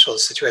financial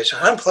situation.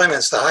 Unemployment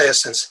is the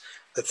highest since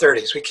the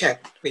 30s.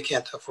 We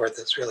can't afford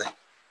this, really.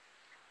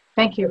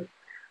 Thank you.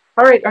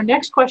 All right, our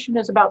next question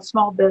is about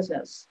small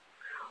business.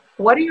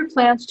 What are your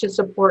plans to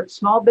support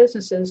small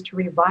businesses to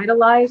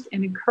revitalize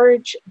and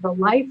encourage the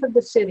life of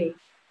the city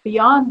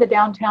beyond the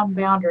downtown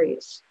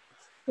boundaries?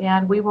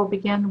 And we will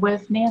begin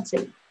with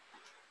Nancy.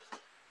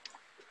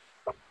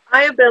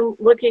 I have been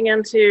looking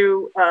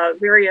into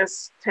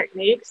various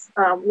techniques.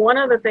 One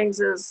of the things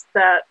is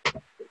that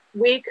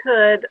we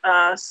could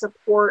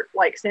support,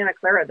 like Santa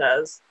Clara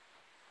does,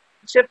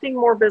 shifting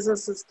more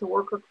businesses to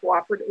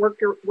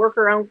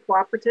worker-owned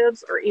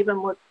cooperatives, or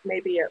even look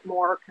maybe at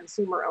more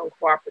consumer-owned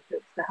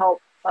cooperatives to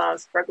help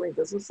struggling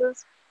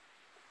businesses.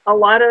 A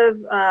lot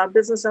of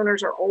business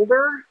owners are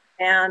older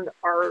and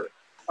are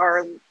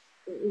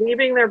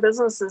leaving their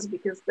businesses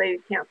because they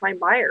can't find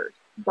buyers.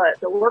 But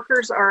the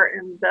workers are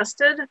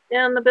invested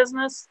in the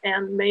business,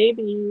 and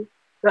maybe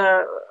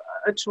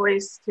a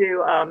choice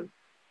to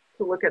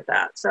look at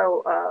that.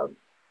 So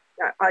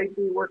I'd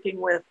be working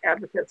with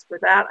advocates for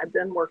that. I've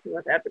been working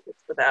with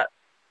advocates for that.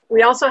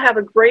 We also have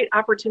a great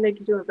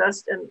opportunity to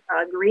invest in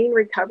green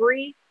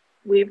recovery.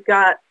 We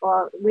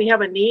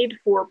have a need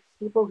for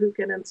people who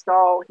can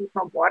install heat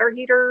pump water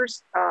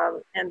heaters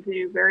and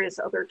do various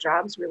other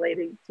jobs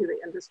relating to the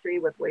industry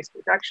with waste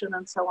reduction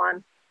and so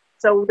on.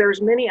 So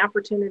there's many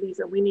opportunities,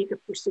 and we need to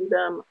pursue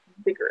them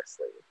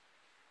vigorously.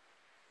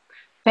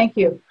 Thank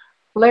you.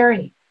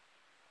 Larry.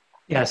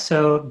 Yeah,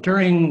 so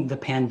during the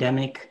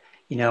pandemic,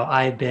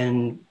 I've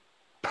been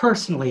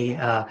personally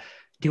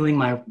doing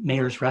my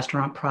mayor's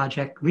restaurant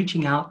project,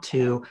 reaching out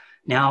to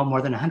now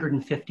more than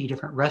 150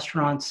 different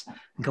restaurants,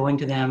 going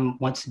to them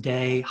once a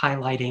day,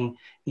 highlighting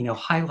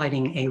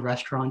a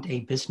restaurant,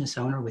 a business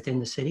owner within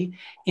the city.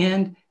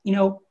 And,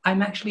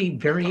 I'm actually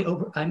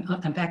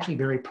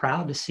very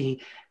proud to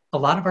see a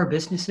lot of our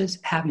businesses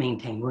have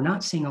maintained. We're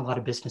not seeing a lot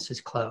of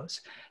businesses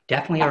close.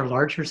 Definitely our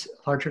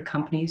larger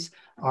companies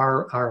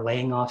are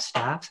laying off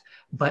staff,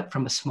 but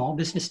from a small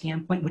business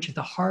standpoint, which is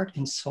the heart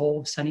and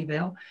soul of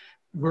Sunnyvale,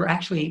 we're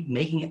actually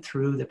making it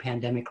through the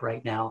pandemic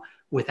right now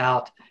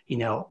without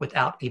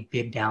a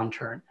big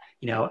downturn.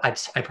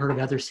 I've heard of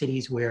other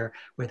cities where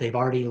they've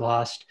already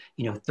lost,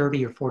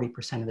 30 or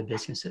 40% of the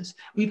businesses.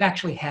 We've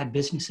actually had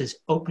businesses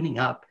opening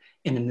up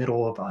in the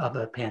middle of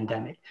a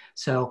pandemic.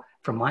 So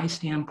from my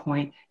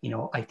standpoint,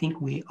 I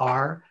think we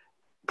are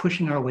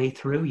pushing our way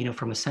through.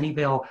 From a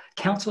Sunnyvale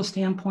Council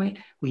standpoint,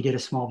 we did a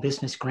small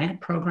business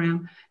grant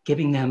program,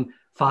 giving them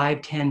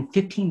 $5,000,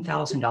 $10,000,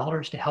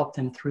 $15,000 to help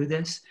them through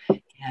this.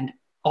 And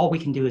all we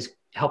can do is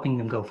helping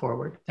them go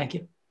forward. Thank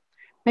you.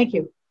 Thank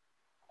you.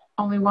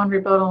 Only one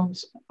rebuttal.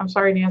 I'm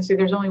sorry, Nancy,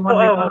 there's only one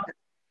rebuttal.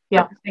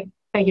 Yeah,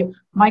 thank you.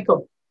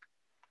 Michael.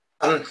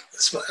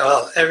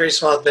 Well, every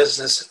small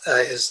business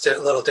is a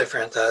little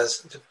different.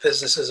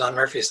 Businesses on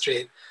Murphy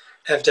Street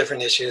have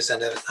different issues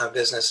than a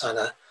business on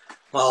a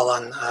mall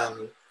on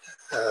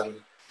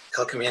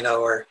El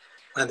Camino or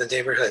one of the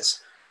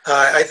neighborhoods.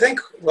 I think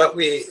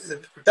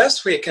the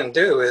best we can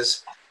do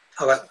is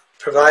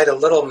provide a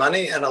little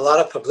money and a lot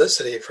of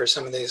publicity for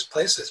some of these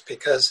places,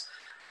 because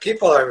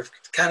people are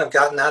kind of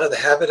gotten out of the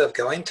habit of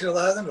going to a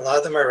lot of them. A lot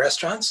of them are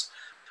restaurants.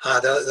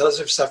 Those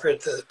have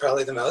suffered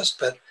probably the most,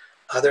 but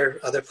other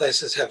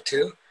places have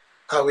too.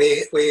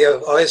 We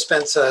have always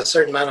spent a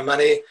certain amount of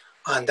money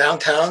on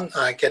downtown,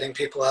 getting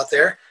people out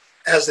there.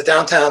 As the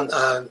downtown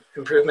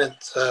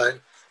improvements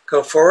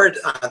go forward,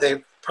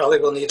 they probably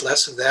will need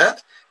less of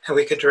that, and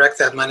we could direct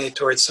that money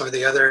towards some of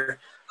the other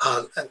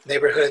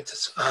neighborhood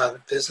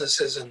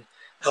businesses and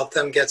help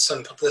them get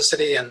some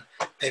publicity, and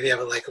maybe have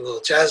a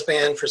little jazz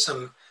band for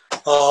some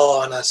mall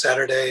on a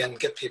Saturday, and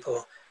get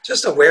people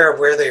just aware of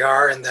where they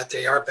are and that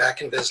they are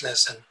back in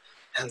business,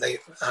 and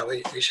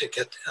we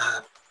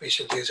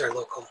should use our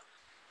local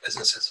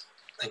businesses.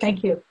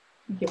 Thank you.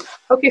 Thank you.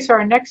 Okay, so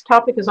our next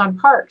topic is on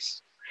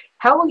parks.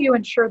 How will you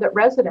ensure that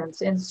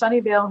residents in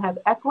Sunnyvale have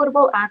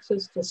equitable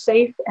access to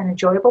safe and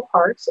enjoyable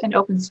parks and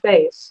open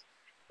space?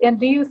 And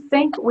do you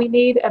think we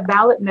need a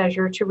ballot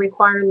measure to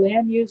require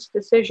land use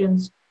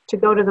decisions to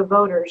go to the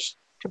voters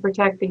to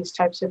protect these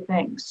types of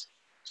things?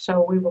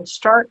 So we will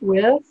start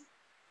with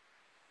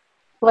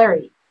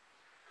Larry.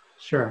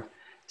 Sure.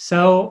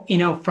 So,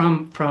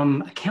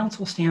 from a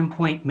council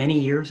standpoint, many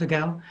years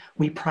ago,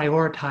 we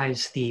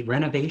prioritized the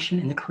renovation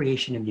and the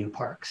creation of new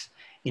parks.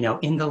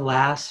 In the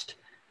last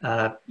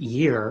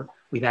year,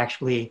 we've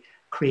actually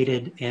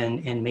created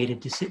and made a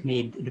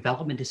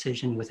development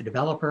decision with a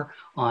developer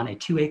on a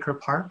 2-acre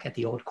park at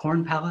the old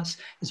Corn Palace,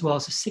 as well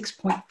as a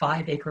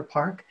 6.5-acre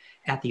park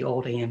at the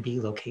old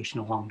AMD location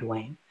along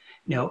Duane.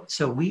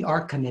 So we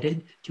are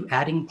committed to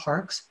adding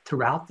parks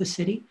throughout the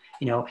city,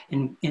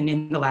 and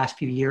in the last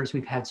few years,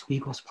 we've had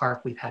Sweeagles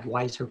Park, we've had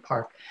Weiser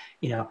Park,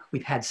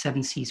 we've had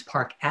Seven Seas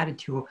Park added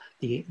to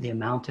the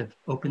amount of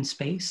open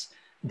space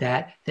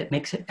that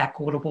makes it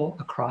equitable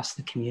across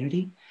the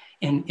community.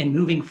 And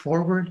moving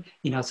forward,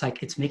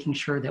 it's making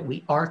sure that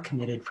we are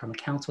committed from a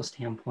council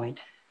standpoint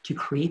to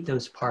create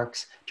those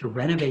parks, to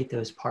renovate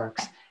those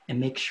parks, and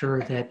make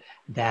sure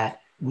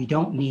that we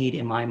don't need,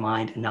 in my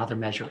mind, another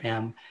Measure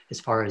M as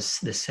far as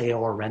the sale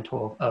or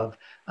rental of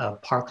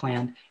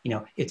parkland.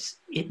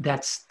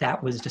 That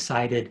was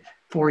decided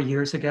 4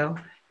 years ago,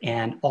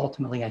 and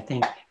ultimately, I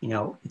think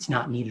it's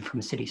not needed from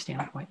a city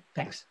standpoint.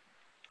 Thanks.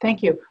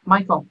 Thank you,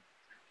 Michael.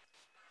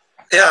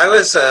 Yeah, I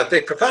was a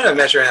big proponent of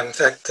Measure M. In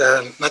fact,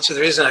 much of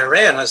the reason I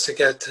ran was to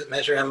get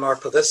Measure M more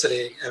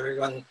publicity.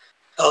 Everyone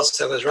else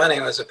that was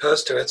running was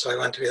opposed to it, so I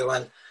wanted to be the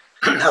one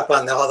up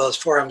on all those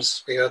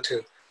forums we go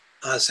to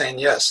saying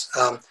yes.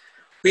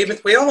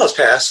 We almost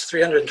passed,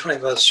 320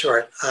 votes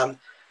short.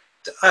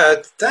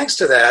 Thanks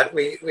to that,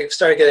 we've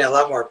started getting a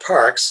lot more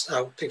parks.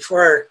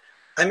 Before,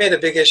 I made a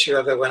big issue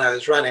of it when I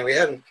was running. We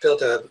hadn't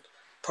built a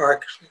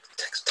park,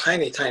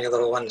 tiny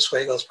little one,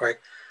 Sweeagles Park,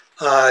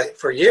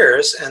 for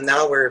years, and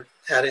now we're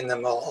adding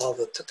them all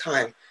the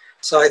time.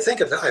 So I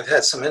think I've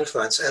had some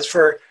influence. As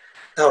for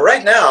now,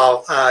 right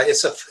now,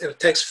 it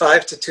takes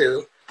 5 to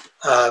 2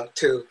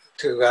 to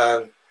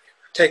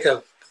take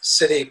a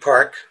city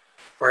park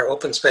or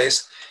open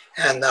space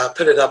and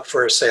put it up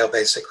for sale,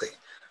 basically.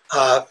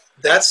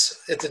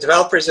 That's the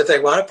developers, if they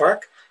want a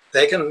park,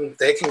 they can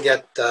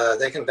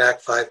back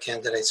 5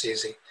 candidates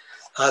easy.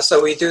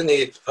 So we do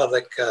need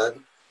public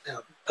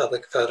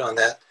vote on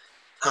that,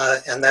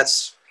 and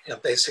that's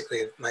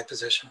basically my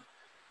position.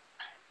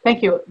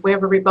 Thank you. We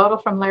have a rebuttal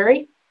from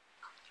Larry.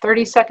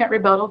 30-second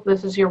rebuttal.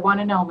 This is your one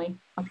and only.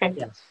 Okay.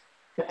 Yes.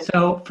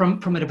 So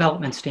from a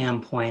development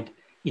standpoint,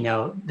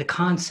 the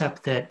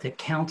concept that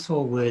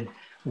council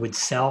would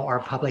sell our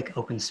public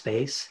open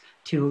space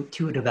to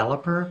a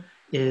developer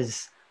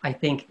is, I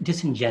think,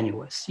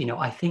 disingenuous.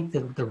 I think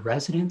that the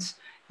residents,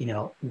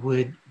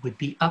 would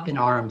be up in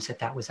arms if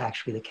that was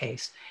actually the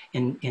case.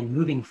 And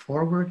moving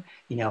forward,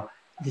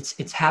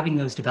 it's having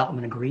those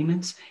development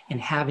agreements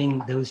and having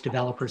those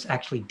developers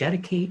actually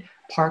dedicate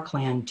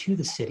parkland to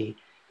the city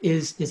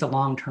is a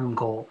long-term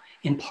goal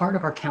and part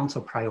of our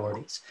council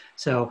priorities.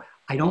 So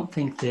I don't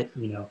think that,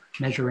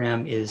 Measure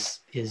M is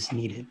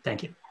needed.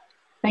 Thank you.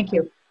 Thank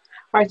you.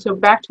 All right, so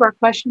back to our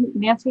question.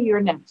 Nancy,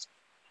 you're next.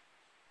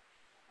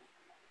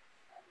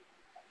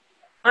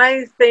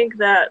 I think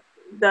that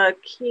the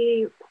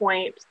key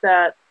point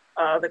that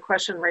the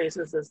question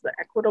raises is the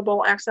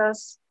equitable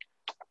access.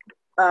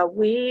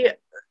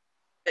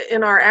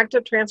 In our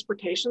active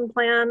transportation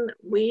plan,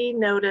 we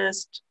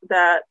noticed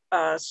that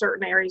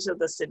certain areas of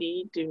the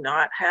city do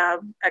not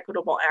have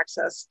equitable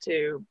access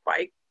to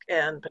bike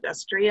and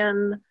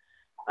pedestrian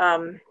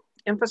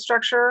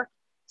infrastructure.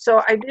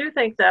 So I do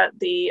think that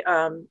the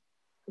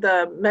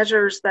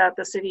measures that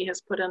the city has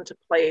put into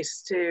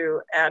place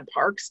to add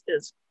parks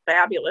is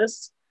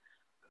fabulous.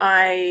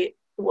 I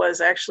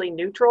was actually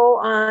neutral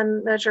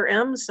on Measure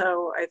M,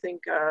 so I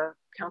think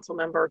Council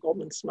Member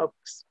Goldman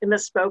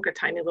misspoke a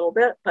tiny little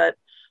bit, but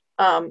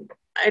I'm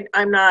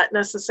not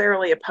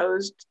necessarily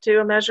opposed to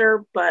a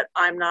measure, but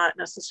I'm not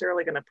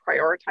necessarily going to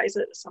prioritize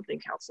it as something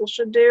council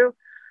should do.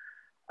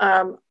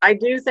 I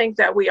do think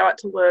that we ought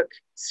to look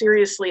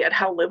seriously at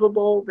how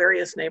livable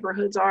various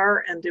neighborhoods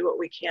are and do what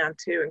we can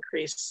to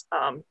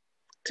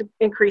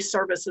increase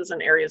services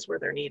in areas where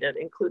they're needed,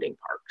 including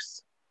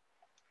parks.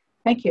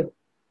 Thank you.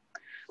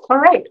 All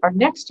right, our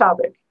next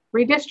topic,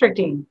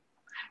 redistricting.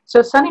 So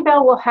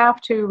Sunnyvale will have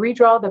to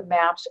redraw the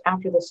maps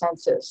after the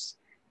census.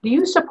 Do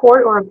you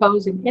support or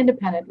oppose an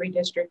independent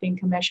redistricting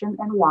commission,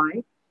 and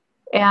why?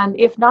 And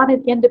if not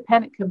an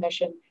independent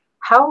commission,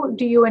 how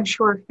do you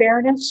ensure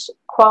fairness,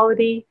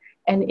 quality,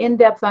 and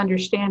in-depth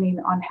understanding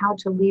on how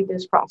to lead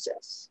this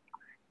process?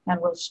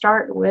 And we'll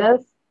start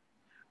with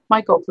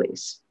Michael,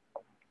 please.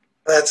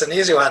 That's an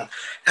easy one.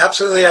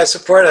 Absolutely, I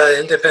support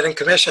an independent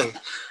commission.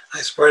 I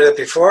supported it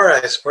before,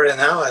 I support it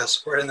now, I'll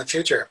support it in the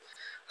future.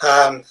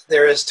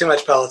 There is too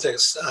much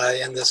politics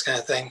in this kind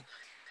of thing.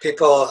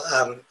 People,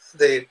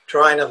 the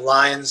drawing of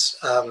lines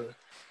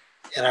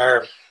in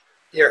our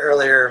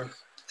earlier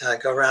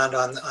go round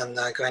on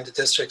going to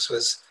districts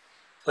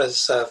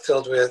was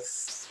filled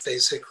with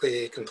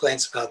basically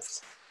complaints about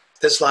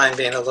this line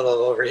being a little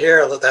over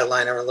here, that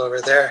line a little over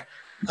there.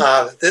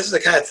 This is the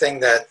kind of thing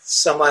that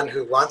someone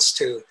who wants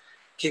to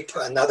keep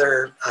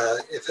another,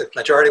 if a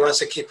majority wants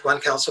to keep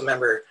one council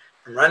member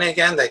from running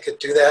again, they could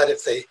do that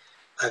if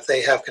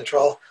they have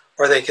control,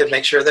 or they could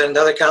make sure that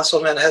another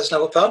councilman has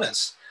no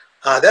opponents.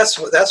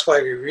 That's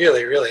why we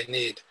really, really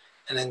need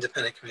an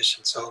independent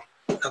commission. So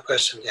no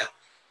question, yeah.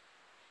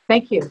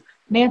 Thank you.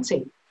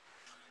 Nancy.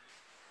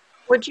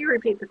 Would you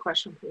repeat the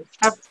question, please?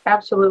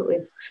 Absolutely.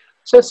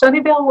 So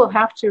Sunnyvale will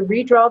have to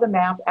redraw the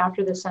map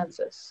after the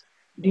census.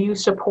 Do you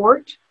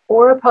support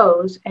or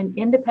oppose an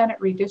independent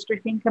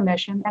redistricting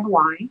commission, and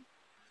why?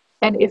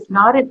 And if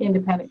not an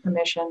independent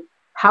commission,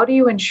 how do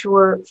you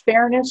ensure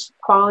fairness,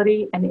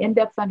 quality, and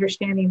in-depth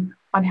understanding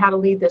on how to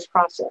lead this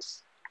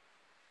process?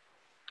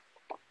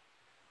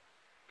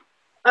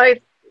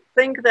 I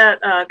think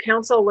that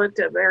council looked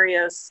at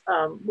various,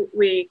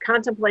 we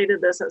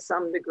contemplated this at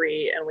some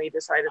degree, and we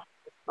decided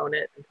to postpone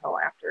it until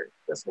after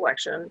this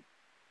election,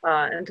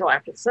 until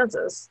after the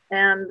census.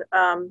 And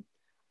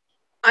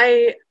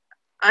I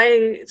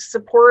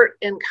support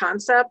in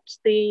concept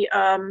the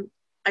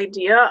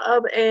idea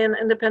of an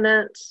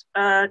independent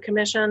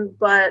commission,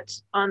 but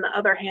on the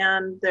other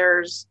hand,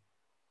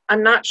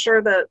 I'm not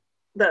sure that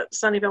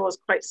Sunnyvale was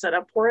quite set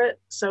up for it.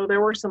 So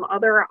there were some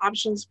other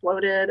options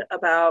floated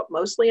about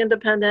mostly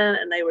independent,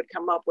 and they would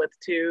come up with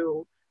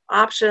 2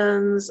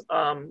 options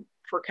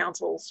for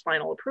council's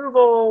final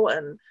approval.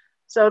 And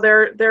so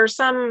there's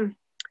some,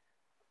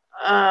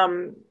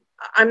 I'm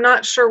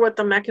not sure what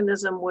the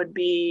mechanism would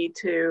be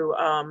to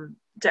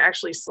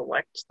actually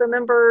select the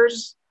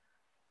members.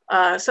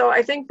 So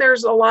I think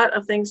there's a lot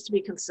of things to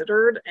be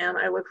considered, and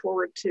I look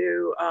forward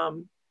to,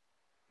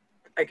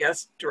 I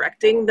guess,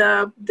 directing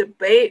the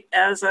debate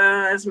as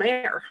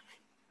mayor.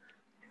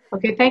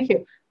 Okay, thank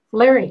you.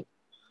 Larry.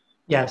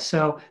 Yeah,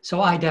 so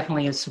I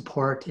definitely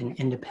support an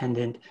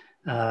independent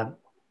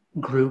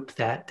group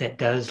that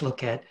does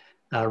look at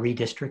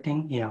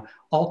redistricting. You know,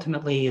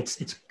 ultimately,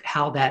 it's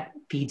how that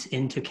feeds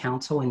into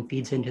council and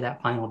feeds into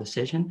that final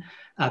decision.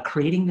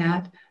 Creating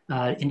that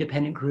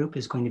independent group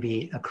is going to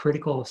be a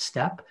critical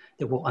step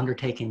that we'll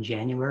undertake in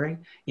January.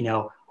 You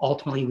know,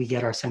 ultimately we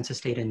get our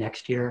census data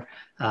next year,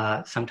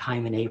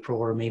 sometime in April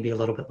or maybe a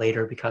little bit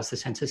later because the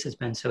census has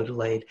been so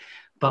delayed.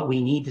 But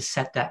we need to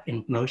set that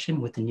in motion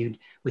with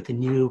the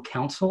new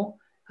council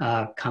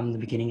come the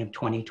beginning of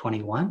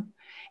 2021.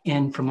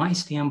 And from my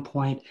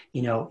standpoint,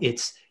 you know,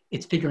 it's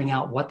figuring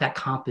out what that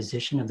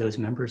composition of those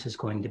members is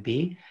going to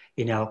be,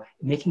 you know,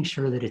 making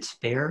sure that it's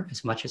fair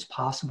as much as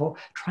possible,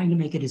 trying to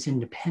make it as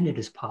independent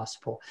as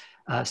possible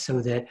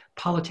so that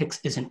politics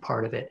isn't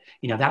part of it.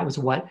 You know, that was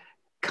what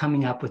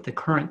coming up with the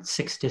current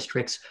 6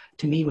 districts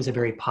to me was a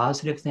very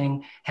positive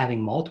thing,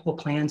 having multiple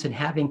plans and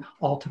having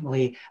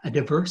ultimately a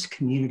diverse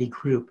community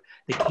group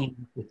that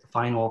came with the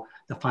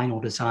final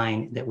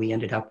design that we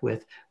ended up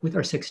with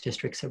our 6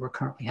 districts that we're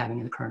currently having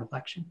in the current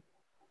election.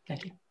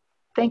 Thank you.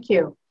 Thank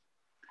you.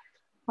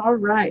 All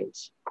right.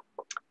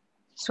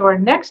 So our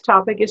next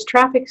topic is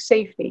traffic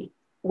safety.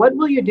 What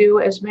will you do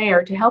as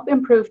mayor to help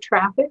improve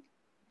traffic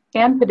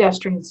and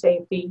pedestrian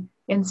safety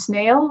in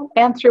SNAIL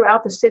and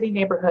throughout the city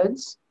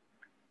neighborhoods?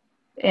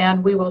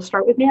 And we will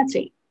start with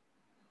Nancy.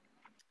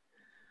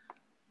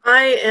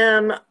 I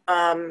am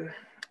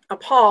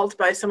appalled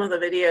by some of the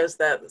videos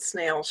that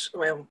SNAIL,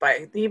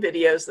 by the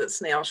videos that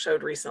SNAIL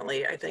showed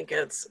recently. I think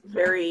it's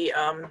very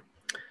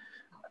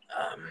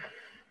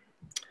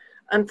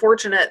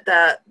unfortunate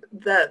that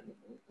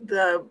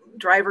the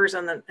drivers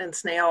in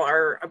SNAIL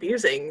are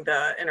abusing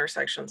the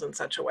intersections in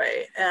such a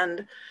way.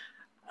 And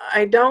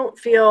I don't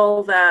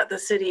feel that the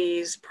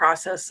city's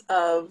process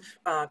of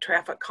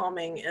traffic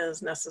calming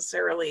is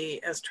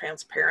necessarily as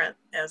transparent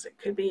as it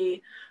could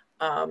be.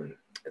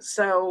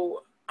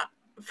 So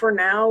for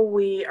now,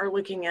 we are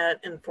looking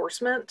at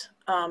enforcement.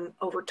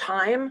 Over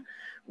time,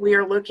 we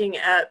are looking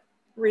at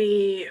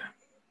rebuilding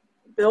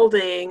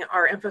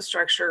our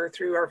infrastructure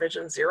through our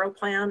Vision Zero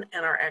plan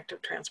and our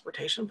active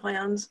transportation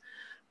plans.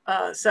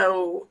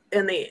 So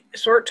in the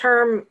short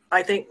term,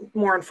 I think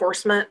more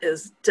enforcement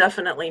is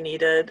definitely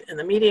needed. In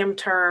the medium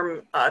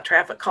term,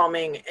 traffic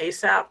calming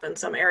ASAP in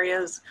some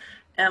areas.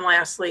 And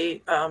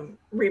lastly,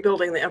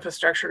 rebuilding the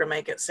infrastructure to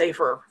make it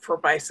safer for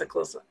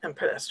bicyclists and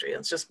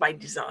pedestrians, just by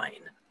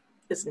design,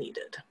 is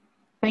needed.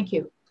 Thank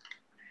you.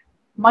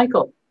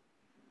 Michael.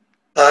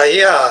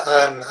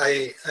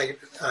 I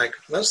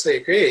mostly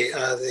agree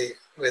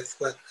with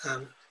what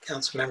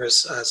Councilmember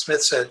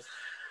Smith said.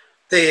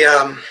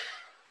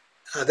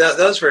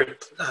 Those were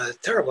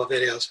terrible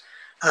videos.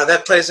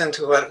 That plays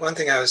into one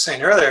thing I was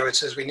saying earlier,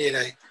 which is we need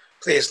a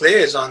police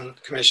liaison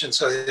commission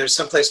so there's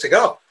some place to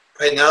go.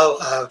 Right now,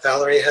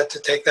 Valerie had to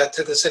take that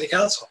to the city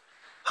council.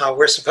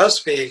 We're supposed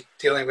to be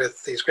dealing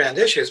with these grand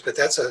issues, but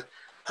that's a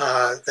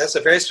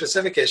very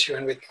specific issue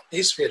and it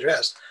needs to be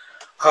addressed.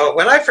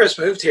 When I first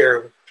moved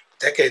here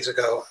decades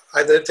ago,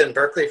 I lived in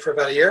Berkeley for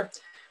about a year.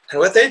 And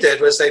what they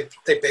did was they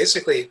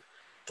basically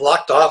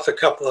blocked off a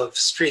couple of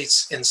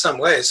streets in some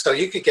ways. So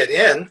you could get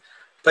in,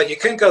 but you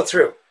couldn't go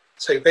through.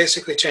 So you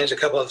basically changed a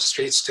couple of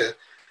streets to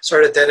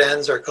sort of dead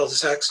ends or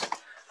cul-de-sacs.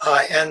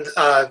 And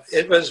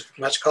it was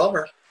much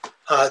calmer.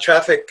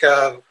 Traffic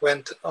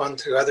went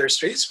onto other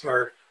streets,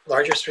 more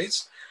larger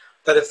streets.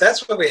 But if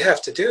that's what we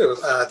have to do,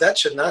 that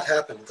should not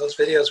happen. Those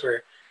videos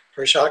were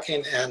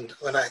shocking. And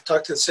when I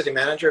talked to the city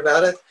manager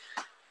about it,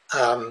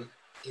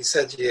 he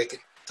said you could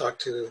talk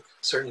to a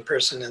certain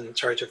person in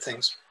charge of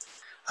things.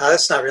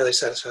 That's not really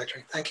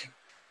satisfactory. Thank you.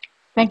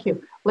 Thank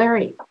you.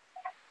 Larry.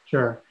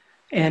 Sure.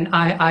 And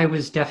I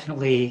was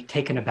definitely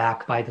taken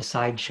aback by the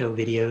sideshow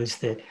videos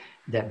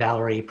that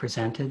Valerie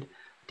presented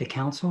to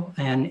council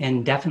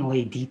and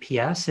definitely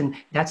DPS. And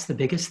that's the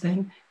biggest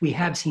thing. We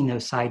have seen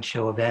those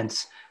sideshow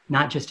events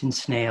not just in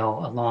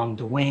SNAIL, along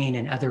Duane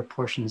and other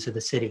portions of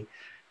the city.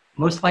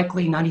 Most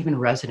likely not even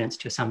residents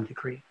to some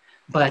degree.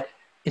 But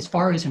as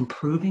far as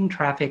improving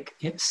traffic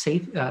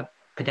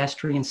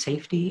pedestrian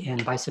safety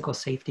and bicycle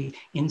safety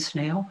in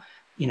SNAIL,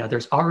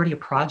 there's already a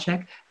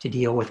project to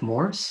deal with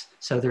Morse.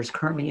 So there's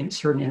currently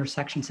certain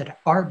intersections that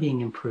are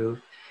being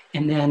improved.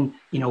 And then,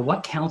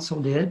 what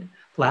council did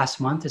last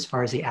month as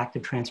far as the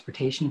active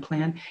transportation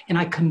plan. And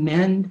I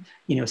commend,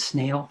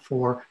 SNAIL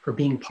for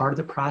being part of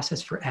the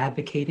process, for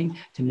advocating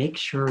to make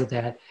sure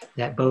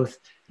that both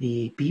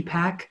the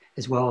BPAC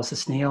as well as the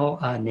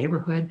SNAIL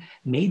neighborhood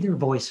made their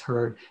voice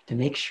heard to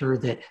make sure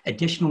that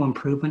additional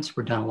improvements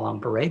were done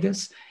along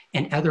Borregas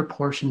and other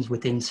portions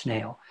within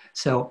SNAIL.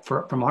 So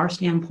from our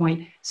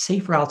standpoint,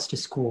 safe routes to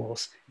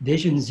schools,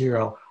 Vision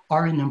Zero,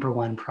 are a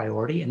 #1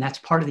 priority, and that's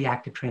part of the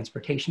active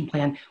transportation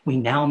plan. We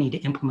now need to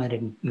implement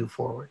it and move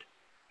forward.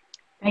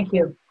 Thank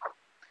you.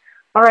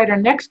 All right, our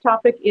next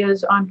topic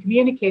is on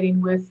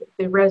communicating with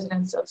the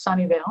residents of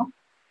Sunnyvale.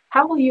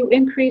 How will you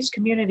increase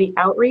community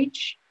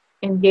outreach,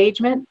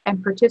 engagement,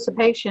 and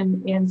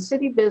participation in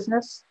city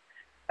business,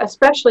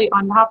 especially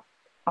on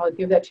I'll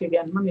give that to you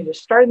again. Let me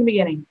just start in the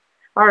beginning.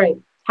 All right.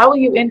 How will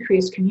you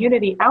increase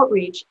community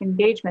outreach,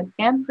 engagement,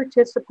 and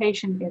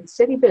participation in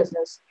city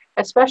business,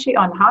 especially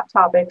on hot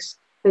topics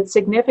that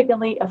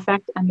significantly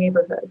affect a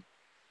neighborhood?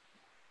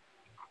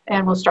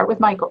 And we'll start with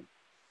Michael.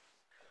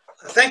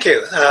 Thank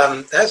you.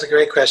 That's a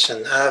great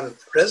question.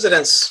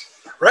 Residents,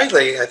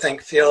 rightly, I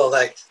think, feel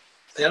like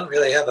they don't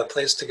really have a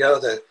place to go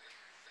to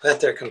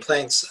vent their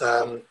complaints.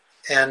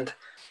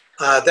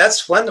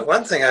 That's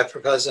one thing I've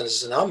proposed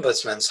as an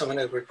ombudsman, someone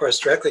who reports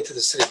directly to the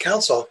city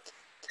council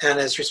and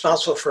is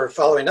responsible for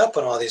following up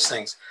on all these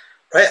things.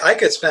 Right? I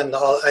could spend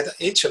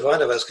each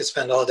one of us could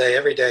spend all day,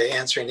 every day,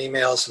 answering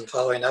emails and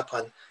following up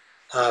on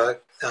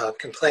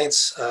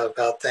complaints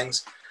about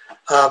things.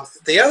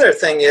 The other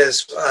thing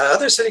is,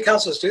 other city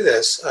councils do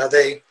this.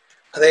 They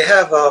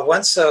have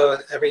once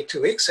every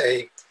 2 weeks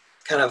a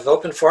kind of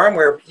open forum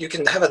where you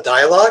can have a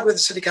dialogue with the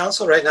city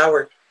council. Right now,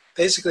 we're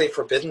basically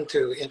forbidden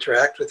to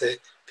interact with the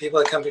people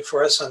that come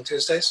before us on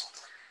Tuesdays.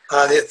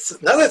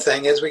 Another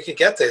thing is we could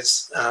get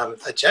these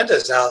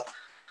agendas out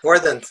more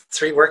than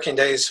 3 working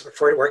days or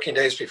 4 working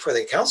days before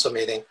the council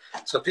meeting.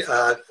 So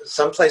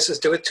some places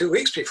do it 2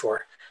 weeks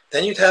before.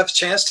 Then you'd have a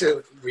chance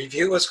to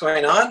review what's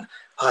going on,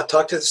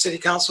 talk to the city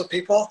council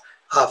people,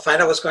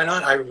 find out what's going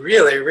on. I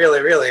really,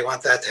 really, really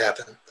want that to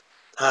happen.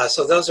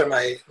 So those are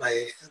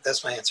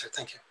that's my answer.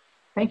 Thank you.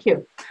 Thank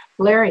you.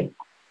 Larry.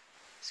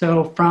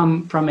 So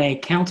from a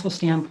council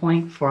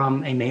standpoint,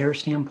 from a mayor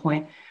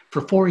standpoint,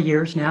 for 4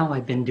 years now,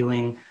 I've been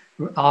doing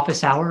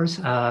office hours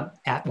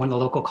at one of the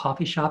local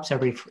coffee shops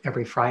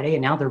every Friday,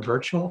 and now they're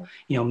virtual,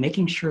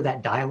 making sure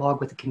that dialogue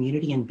with the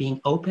community and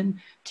being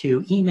open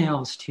to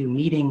emails, to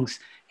meetings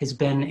has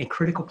been a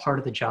critical part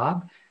of the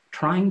job,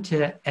 trying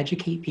to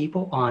educate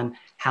people on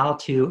how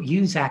to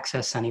use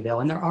Access Sunnyvale.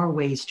 And there are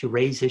ways to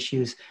raise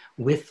issues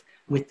with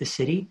the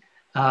city.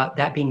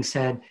 That being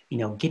said,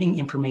 getting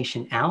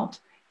information out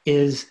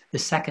is the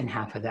second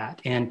half of that.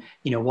 And,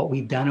 what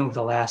we've done over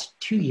the last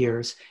 2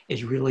 years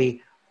is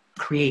really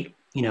create,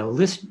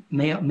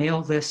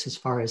 mail lists as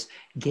far as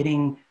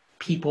getting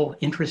people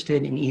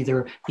interested in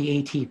either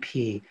the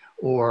ATP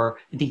or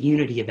the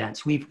Unity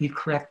events. We've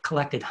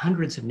collected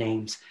hundreds of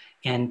names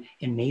and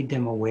made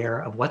them aware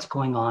of what's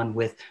going on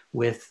with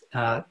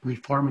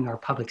reforming our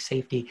public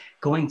safety,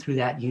 going through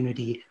that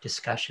Unity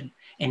discussion.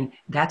 And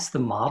that's the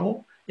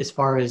model as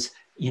far as,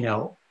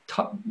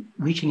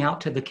 reaching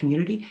out to the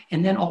community.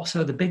 And then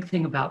also the big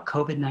thing about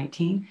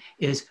COVID-19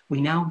 is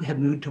we now have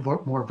moved to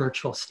a more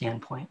virtual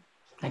standpoint.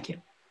 Thank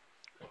you.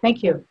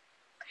 Thank you.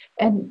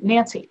 And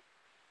Nancy.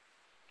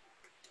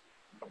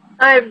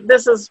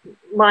 This is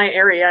my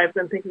area. I've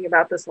been thinking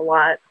about this a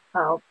lot.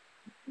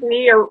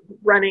 We are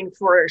running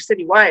for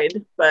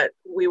citywide, but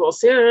we will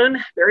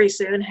very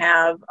soon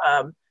have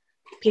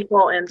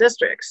people in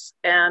districts.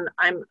 And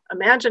I'm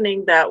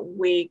imagining that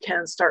we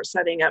can start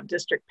setting up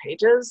district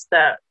pages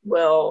that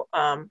will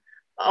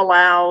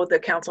allow the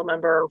council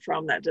member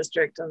from that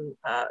district and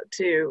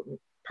to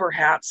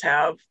perhaps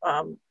have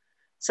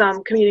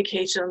some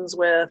communications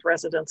with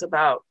residents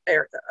about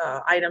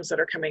items that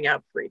are coming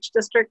up for each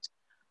district.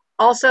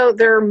 Also,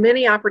 there are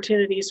many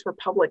opportunities for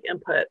public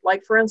input.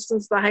 Like, for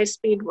instance, the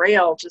high-speed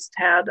rail just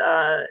had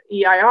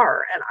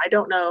EIR, and I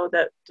don't know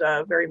that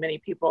very many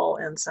people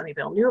in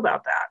Sunnyvale knew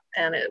about that,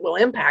 and it will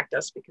impact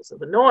us because of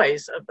the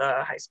noise of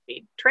the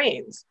high-speed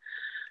trains.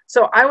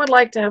 So I would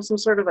like to have some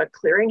sort of a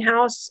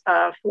clearinghouse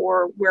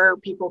for where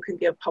people can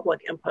give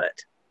public input.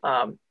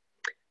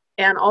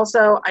 And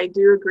also, I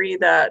do agree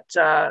that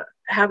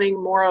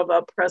having more of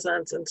a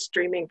presence and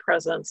streaming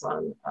presence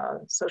on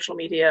social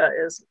media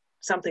is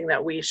something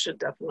that we should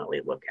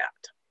definitely look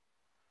at.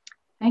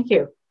 Thank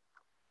you.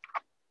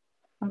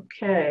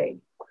 Okay.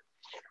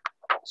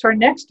 So our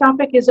next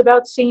topic is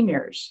about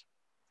seniors.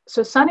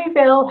 So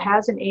Sunnyvale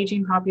has an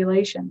aging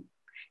population.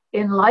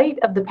 In light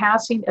of the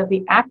passing of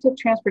the active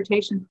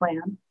transportation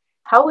plan,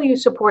 how will you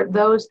support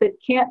those that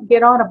can't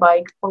get on a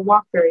bike or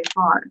walk very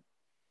far?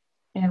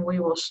 And we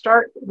will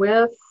start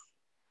with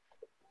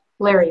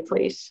Larry,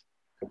 please.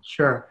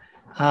 Sure.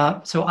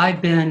 So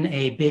I've been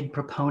a big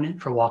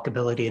proponent for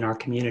walkability in our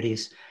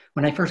communities.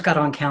 When I first got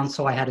on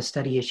council, I had a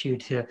study issue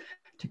to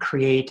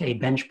create a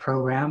bench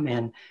program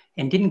and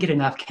didn't get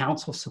enough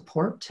council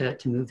support to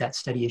move that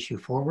study issue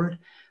forward.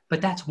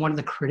 But that's one of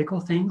the critical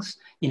things.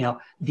 You know,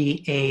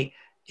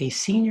 a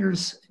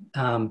senior's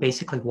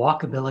basically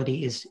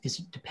walkability is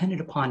dependent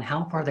upon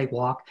how far they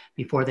walk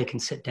before they can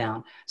sit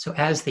down. So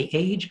as they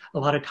age, a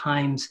lot of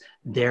times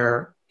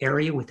their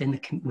area within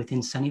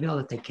Sunnyvale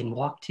that they can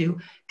walk to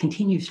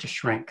continues to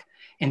shrink.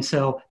 And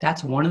so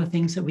that's one of the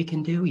things that we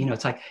can do. You know,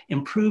 it's like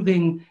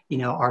improving, you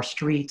know, our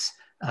streets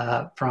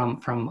from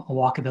a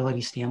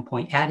walkability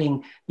standpoint,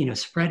 adding, you know,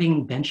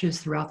 spreading benches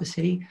throughout the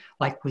city,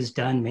 like was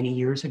done many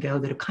years ago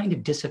that have kind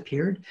of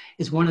disappeared,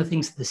 is one of the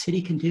things that the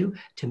city can do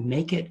to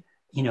make it,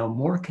 you know,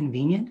 more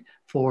convenient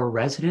for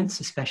residents,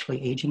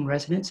 especially aging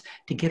residents,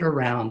 to get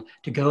around,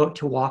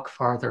 to walk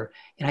farther.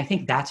 And I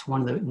think that's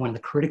one of the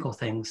critical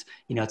things.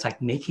 You know, it's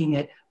like making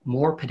it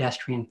more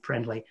pedestrian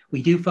friendly.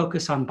 We do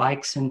focus on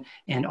bikes and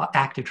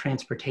active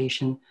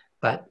transportation,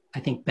 but I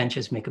think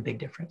benches make a big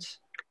difference.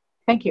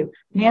 Thank you.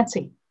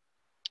 Nancy.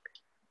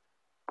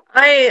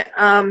 I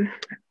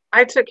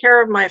took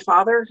care of my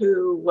father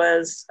who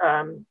was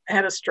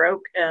had a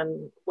stroke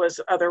and was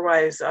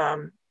otherwise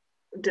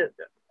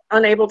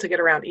unable to get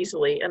around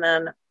easily. And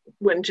then,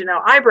 wouldn't you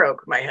know, I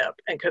broke my hip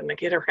and couldn't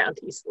get around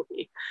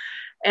easily.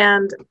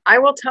 And I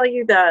will tell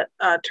you that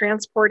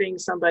transporting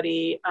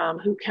somebody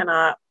who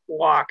cannot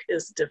walk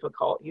is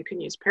difficult. You can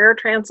use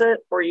paratransit,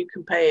 or you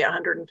can pay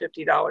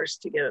 $150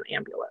 to get an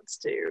ambulance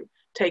to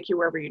take you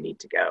wherever you need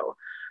to go.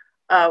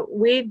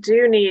 We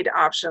do need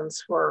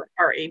options for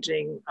our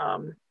aging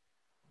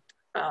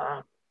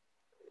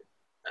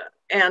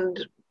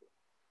and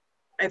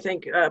I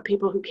think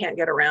people who can't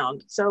get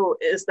around. So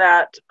is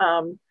that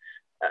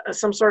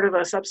some sort of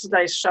a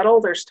subsidized shuttle?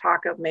 There's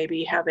talk of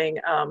maybe having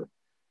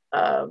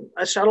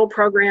a shuttle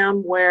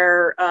program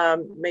where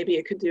maybe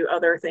it could do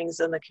other things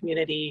in the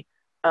community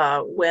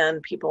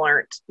when people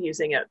aren't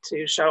using it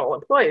to shuttle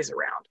employees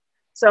around.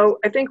 So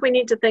I think we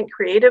need to think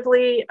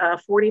creatively.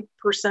 40%,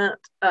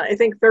 I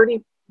think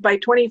by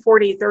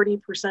 2040,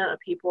 30% of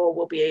people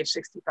will be age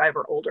 65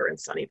 or older in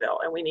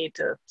Sunnyvale, and we need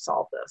to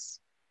solve this.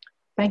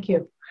 Thank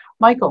you.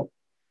 Michael.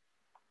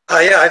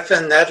 Yeah, I've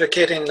been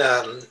advocating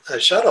a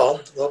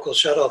shuttle, local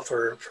shuttle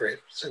before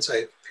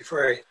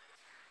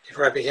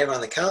I became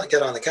on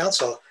the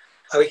council.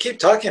 We keep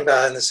talking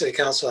about it in the city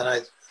council,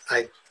 and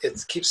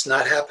it keeps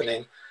not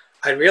happening.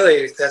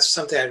 That's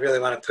something I really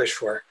want to push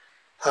for.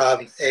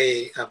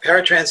 A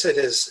paratransit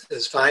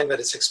is fine, but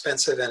it's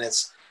expensive, and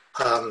it's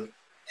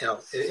you know,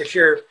 if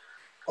you're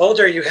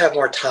older, you have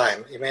more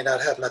time. You may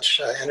not have much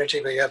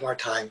energy, but you have more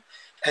time,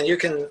 and you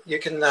can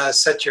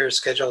set your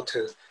schedule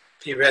to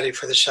be ready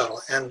for the shuttle.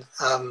 And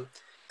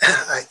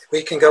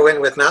we can go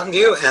in with Mountain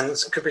View and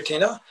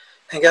Cupertino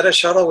and get a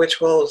shuttle which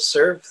will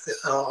serve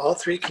all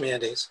three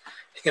communities.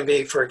 It can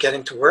be for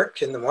getting to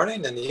work in the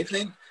morning and the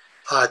evening,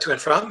 to and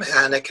from,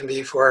 and it can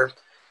be for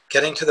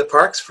getting to the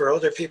parks for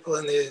older people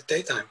in the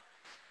daytime.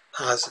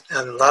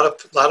 And a lot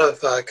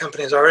of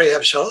companies already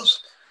have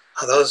shuttles.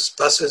 Those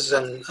buses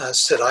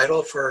sit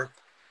idle for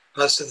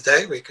most of the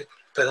day. We could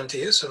put them to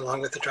use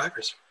along with the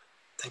drivers.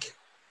 Thank you.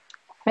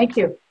 Thank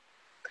you.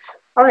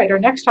 All right, our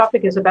next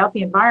topic is about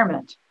the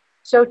environment.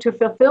 So to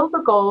fulfill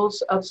the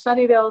goals of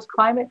Sunnyvale's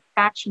Climate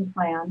Action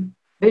Plan,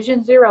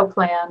 Vision Zero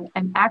Plan,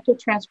 and Active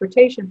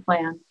Transportation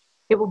Plan,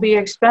 it will be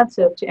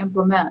expensive to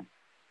implement.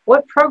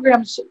 What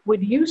programs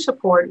would you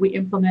support we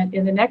implement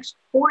in the next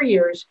 4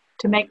 years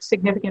to make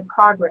significant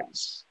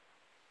progress?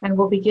 And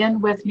we'll begin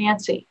with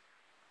Nancy.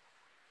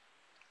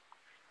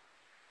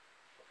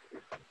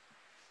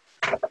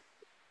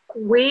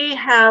 We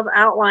have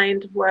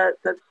outlined what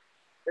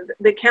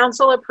the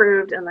council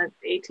approved and the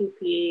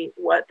ATP,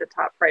 what the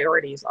top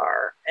priorities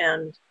are.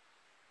 And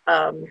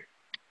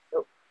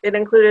it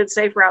included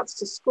safe routes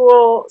to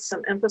school,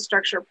 some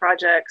infrastructure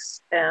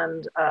projects,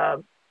 and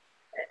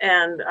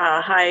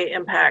high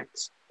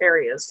impact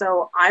areas.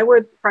 So I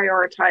would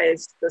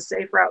prioritize the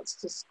safe routes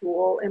to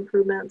school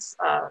improvements,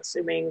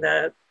 assuming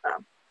that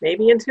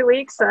maybe in 2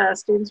 weeks,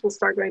 students will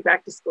start going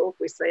back to school if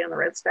we stay on the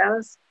red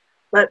status.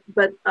 But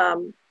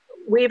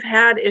we've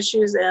had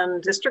issues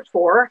in District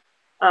 4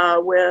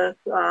 with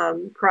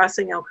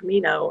crossing El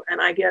Camino,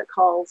 and I get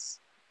calls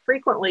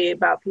frequently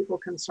about people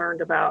concerned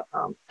about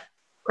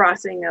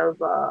crossing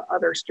of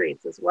other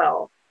streets as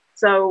well.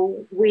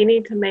 So we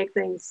need to make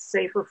things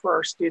safer for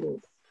our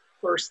students,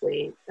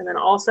 firstly, and then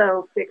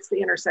also fix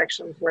the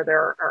intersections where there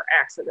are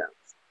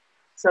accidents.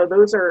 So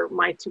those are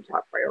my two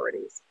top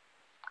priorities.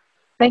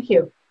 Thank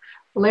you.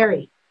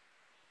 Larry.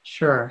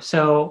 Sure.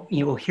 So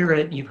you will hear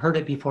it, you've heard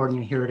it before and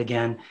you hear it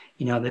again.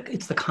 You know,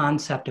 it's the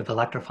concept of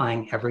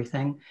electrifying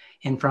everything.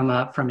 And from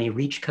a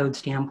reach code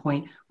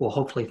standpoint, we'll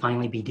hopefully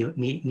finally be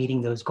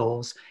meeting those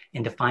goals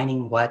and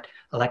defining what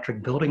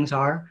electric buildings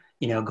are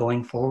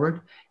going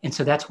forward. And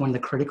so that's one of the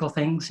critical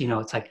things,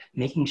 it's like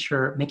making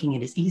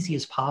it as easy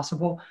as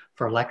possible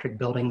for electric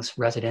buildings,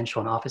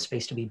 residential and office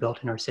space to be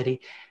built in our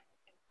city,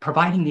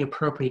 providing the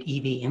appropriate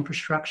EV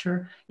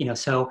infrastructure,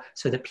 so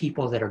that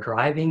people that are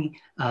driving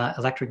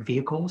electric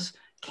vehicles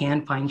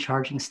can find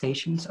charging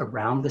stations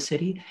around the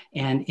city.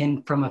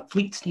 And from a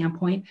fleet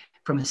standpoint,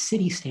 from a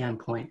city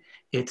standpoint,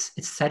 it's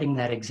setting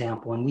that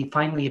example. And we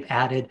finally have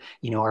added,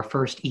 our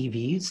first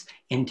EVs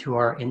into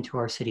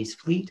our city's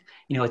fleet.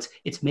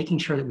 It's making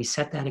sure that we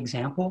set that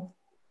example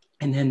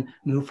and then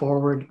move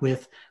forward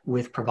with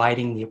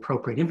providing the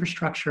appropriate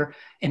infrastructure.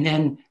 And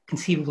then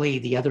conceivably,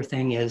 the other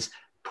thing is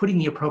putting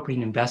the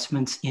appropriate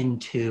investments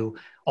into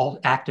all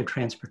active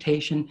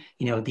transportation.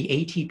 The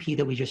ATP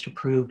that we just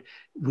approved,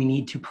 we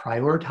need to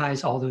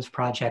prioritize all those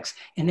projects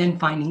and then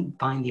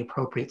find the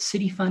appropriate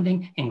city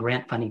funding and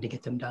grant funding to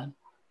get them done.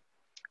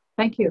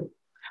 Thank you.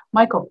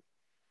 Michael.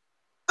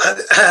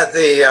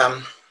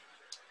 The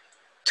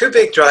two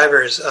big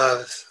drivers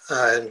of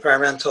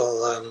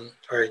environmental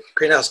or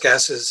greenhouse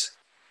gases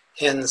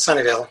in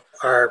Sunnyvale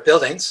are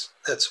buildings.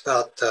 That's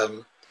about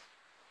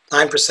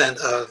 9%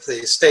 of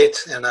the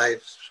state, and I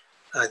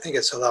think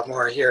it's a lot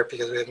more here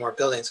because we have more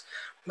buildings.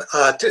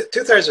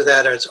 Two-thirds of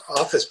that are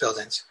office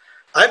buildings.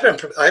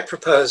 I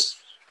proposed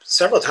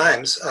several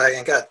times,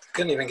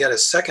 couldn't even get a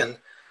second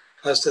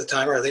most of the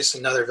time, or at least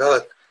another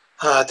vote,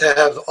 to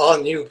have all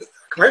new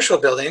commercial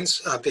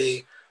buildings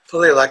be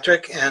fully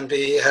electric and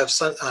have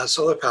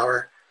solar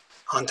power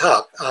on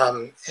top,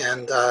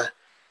 and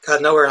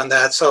got nowhere on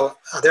that. So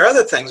there are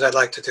other things I'd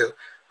like to do.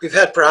 We've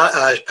had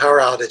power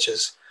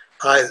outages.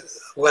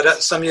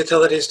 What some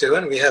utilities do,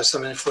 and we have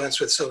some influence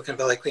with Silicon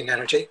Valley Clean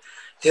Energy,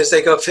 is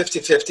they go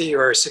 50-50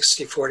 or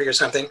 60-40 or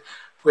something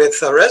with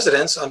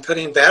residents on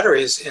putting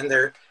batteries in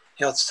their,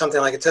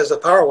 something like a Tesla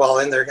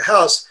Powerwall in their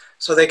house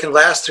so they can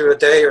last through a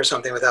day or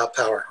something without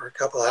power, or a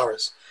couple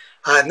hours.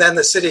 And then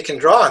the city can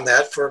draw on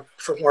that for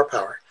more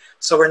power.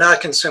 So we're not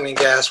consuming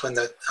gas when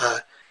the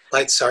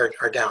lights are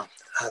down.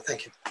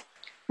 Thank you.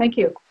 Thank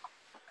you.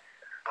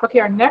 Okay,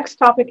 our next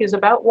topic is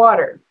about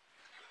water.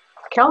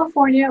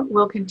 California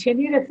will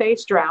continue to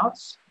face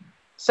droughts.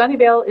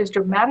 Sunnyvale is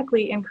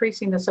dramatically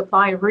increasing the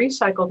supply of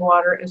recycled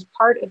water as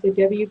part of the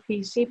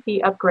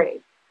WPCP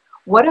upgrade.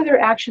 What other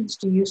actions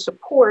do you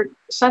support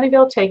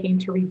Sunnyvale taking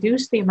to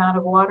reduce the amount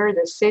of water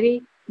the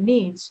city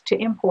needs to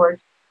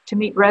import to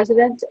meet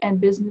resident and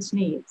business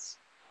needs?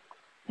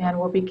 And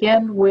we'll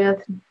begin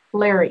with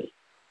Larry.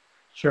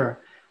 Sure.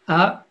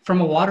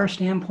 From a water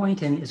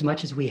standpoint, and as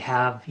much as we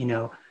have,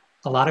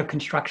 a lot of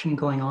construction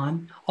going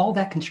on, all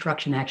that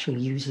construction actually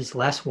uses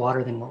less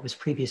water than what was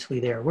previously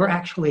there. We're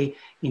actually,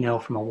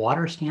 from a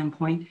water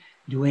standpoint,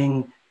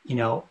 doing,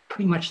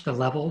 pretty much the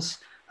levels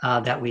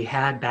that we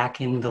had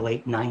back in the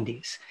late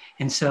 90s.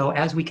 And so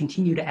as we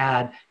continue to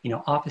add,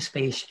 office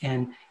space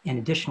and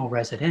additional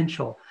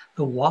residential,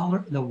 the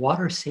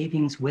water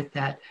savings with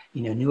that,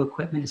 new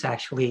equipment is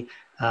actually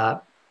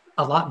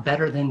a lot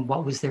better than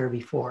what was there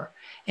before.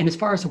 And as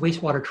far as the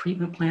wastewater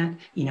treatment plant,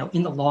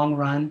 in the long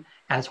run,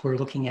 as we're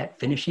looking at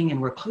finishing, and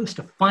we're close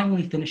to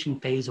finally finishing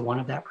phase 1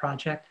 of that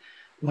project,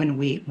 when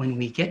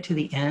we get to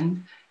the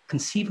end,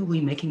 conceivably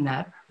making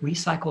that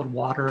recycled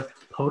water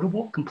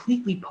potable,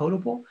 completely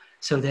potable,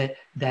 so that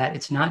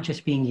it's not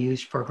just being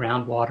used for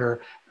groundwater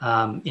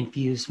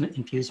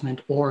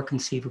infusement, or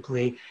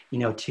conceivably,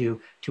 to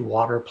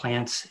water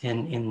plants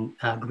in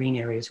green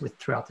areas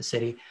throughout the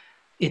city.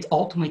 It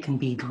ultimately can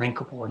be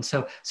drinkable. And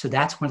so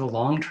that's one of the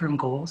long-term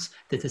goals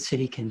that the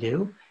city can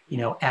do,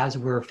 as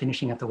we're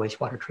finishing up the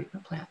wastewater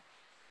treatment plant.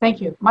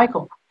 Thank you.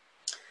 Michael.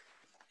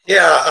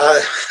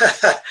 Yeah,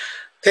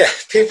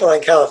 people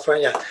in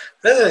California,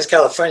 residents in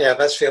California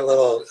must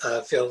feel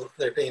feel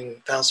they're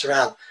being bounced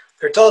around.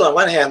 They're told on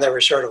one hand that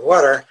we're short of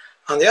water.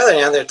 On the other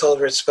hand, they're told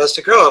we're supposed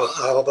to grow a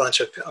whole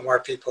bunch of more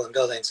people and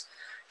buildings.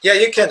 Yeah,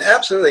 you can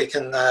absolutely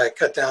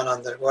cut down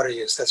on the water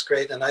use. That's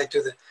great, and I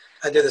do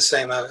the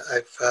same.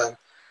 I've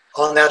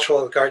all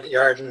natural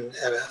yard and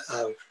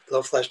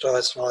low flush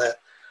toilets and all that.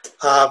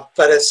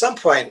 But at some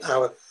point,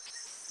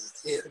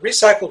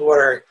 recycled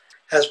water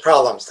has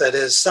problems. That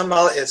is,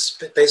 it's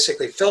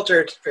basically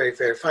filtered very,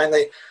 very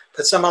finely,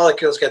 but some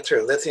molecules get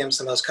through. Lithium's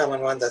the most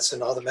common one. That's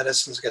in all the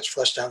medicines, gets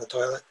flushed down the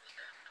toilet.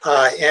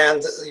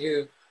 And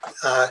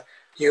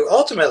you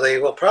ultimately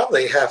will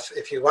probably have,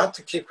 if you want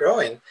to keep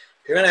growing,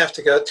 you're going to have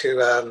to go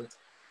to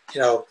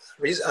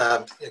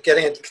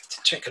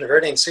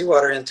converting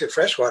seawater into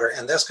fresh water,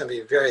 and that's going to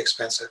be very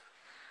expensive.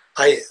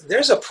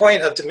 There's a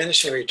point of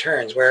diminishing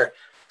returns where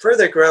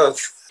further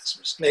growth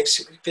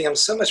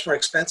becomes so much more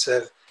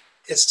expensive,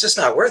 it's just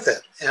not worth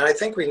it. And I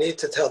think we need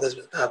to tell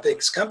the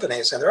big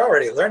companies, and they're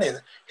already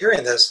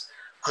hearing this,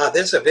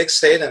 there's a big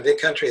state and a big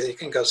country that you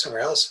can go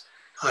somewhere else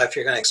if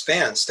you're going to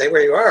expand. Stay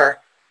where you are,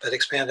 but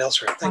expand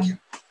elsewhere. Thank you.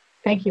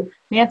 Thank you.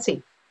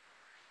 Nancy.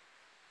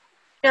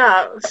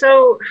 Yeah,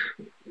 so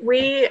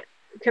we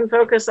can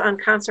focus on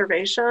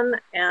conservation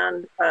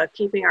and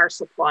keeping our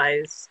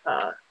supplies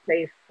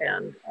safe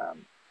and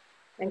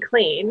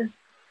clean.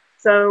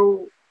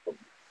 So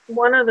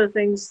one of the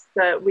things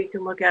that we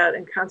can look at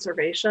in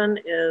conservation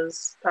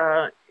is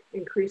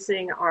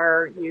increasing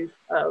our use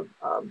of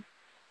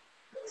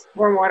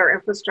stormwater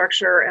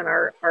infrastructure and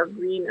our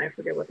green, I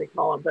forget what they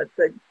call them, but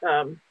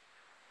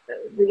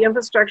the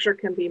infrastructure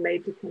can be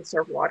made to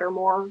conserve water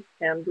more,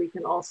 and we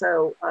can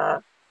also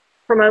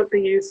promote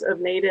the use of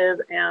native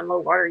and low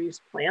water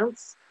use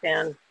plants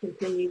and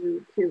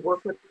continue to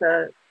work with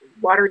the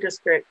water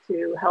district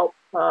to help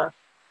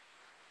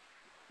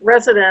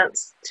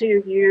residents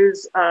to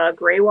use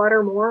gray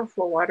water more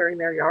for watering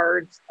their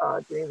yards,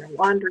 doing their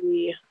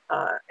laundry,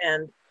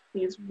 and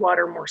use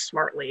water more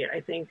smartly.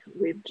 I think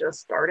we've just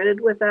started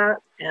with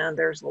that, and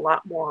there's a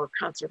lot more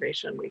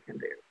conservation we can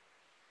do.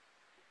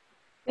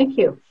 Thank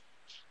you.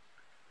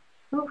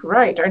 All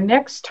right, our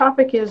next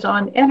topic is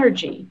on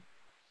energy.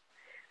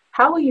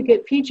 How will you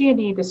get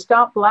PG&E to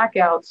stop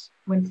blackouts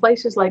when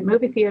places like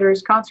movie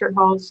theaters, concert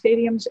halls,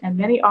 stadiums, and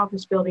many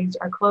office buildings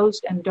are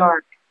closed and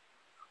dark?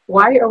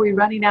 Why are we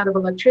running out of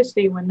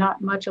electricity when not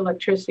much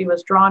electricity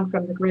was drawn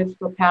from the grid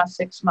for the past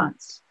 6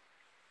 months?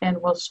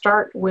 And we'll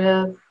start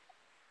with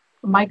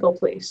Michael,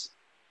 please.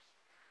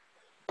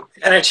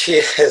 Energy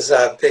is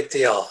a big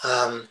deal.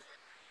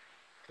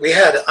 We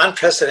had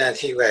unprecedented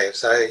heat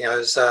waves. It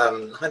was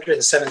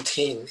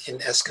 117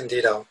 in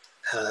Escondido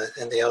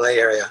in the LA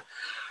area.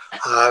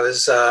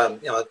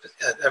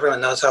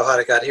 Everyone knows how hot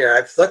it got here.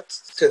 I've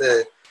looked to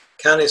the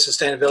county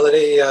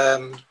sustainability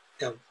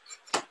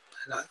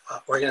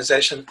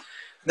organization.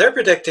 They're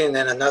predicting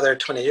in another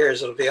 20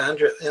 years it'll be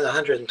 100 in the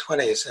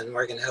 120s in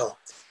Morgan Hill.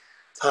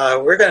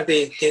 We're going to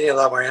be needing a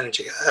lot more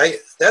energy.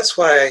 That's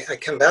why I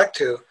come back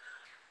to,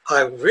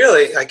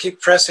 I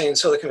keep pressing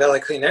Silicon Valley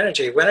Clean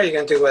Energy. When are you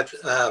going to do what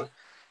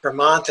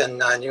Vermont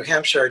and New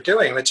Hampshire are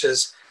doing, which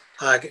is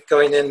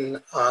going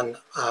in on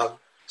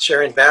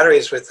sharing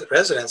batteries with the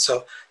residents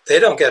so they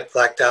don't get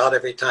blacked out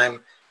every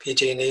time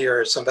PG&E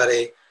or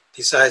somebody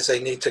decides they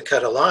need to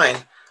cut a line.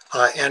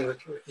 And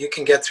you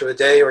can get through a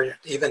day or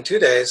even 2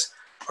 days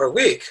or a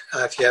week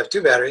if you have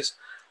 2 batteries.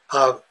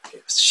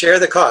 Share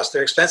the cost.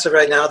 They're expensive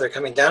right now. They're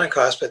coming down in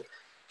cost, but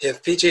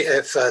if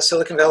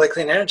Silicon Valley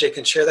Clean Energy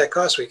can share that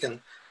cost, we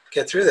can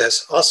get through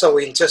this. Also,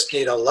 we just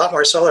need a lot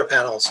more solar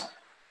panels,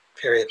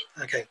 period.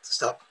 Okay,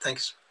 stop.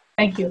 Thanks.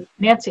 Thank you.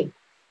 Nancy.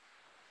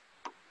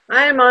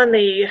 I'm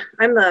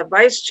the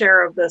vice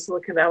chair of the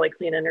Silicon Valley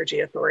Clean Energy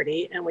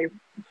Authority, and we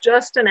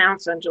just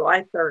announced on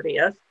July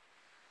 30th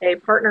a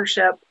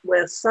partnership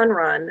with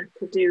Sunrun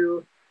to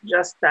do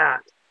just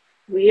that.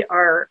 We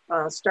are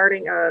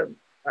starting a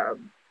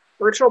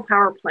virtual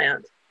power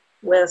plant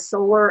with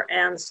solar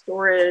and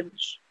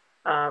storage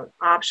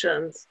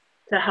options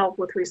to help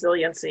with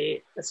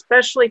resiliency,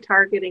 especially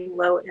targeting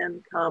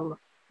low-income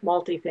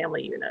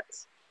multifamily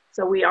units.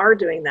 So we are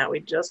doing that. We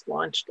just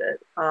launched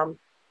it.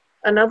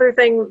 Another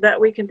thing that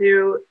we can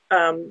do,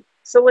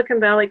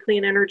 Silicon Valley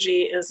Clean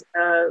Energy is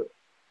a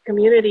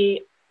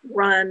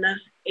community-run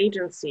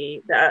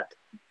agency that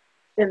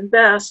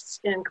invests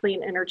in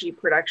clean energy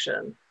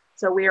production.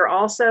 So we are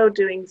also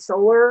doing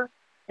solar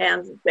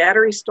and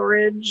battery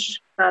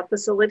storage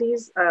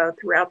facilities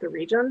throughout the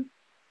region,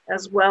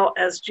 as well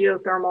as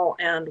geothermal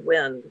and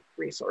wind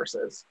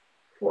resources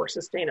for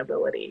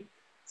sustainability.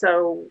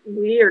 So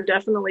we are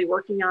definitely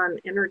working on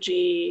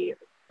energy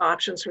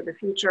options for the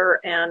future,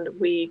 and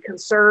we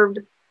conserved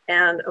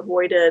and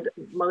avoided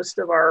most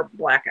of our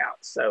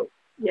blackouts. So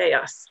yay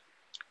us.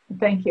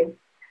 Thank you.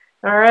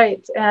 All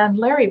right, and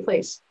Larry,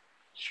 please.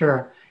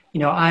 Sure.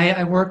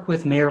 I work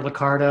with Mayor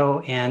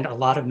Liccardo and a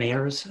lot of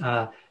mayors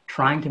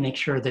trying to make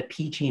sure that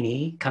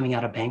PG&E coming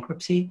out of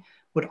bankruptcy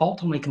would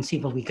ultimately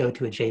conceivably go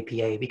to a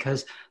JPA,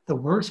 because the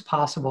worst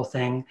possible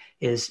thing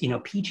is,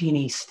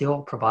 PG&E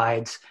still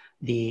provides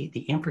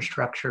the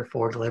infrastructure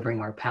for delivering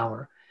our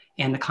power.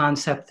 And the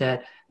concept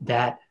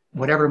that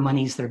whatever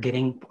monies they're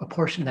getting, a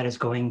portion of that is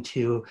going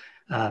to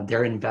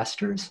their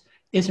investors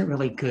isn't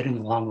really good in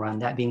the long run.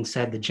 That being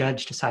said, the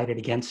judge decided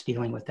against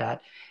dealing with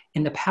that.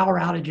 And the power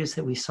outages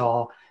that we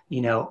saw,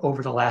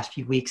 over the last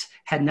few weeks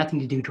had nothing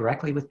to do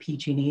directly with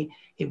PG&E.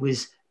 It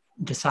was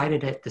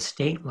decided at the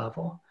state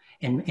level.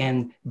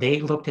 And they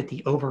looked at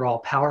the overall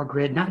power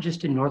grid, not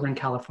just in Northern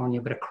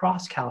California, but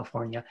across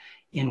California,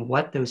 in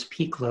what those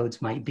peak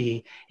loads might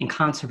be. And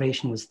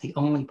conservation was the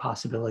only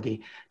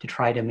possibility to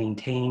try to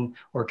maintain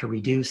or to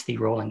reduce the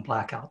rolling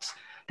blackouts.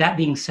 That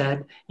being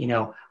said,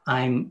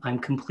 I'm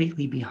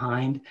completely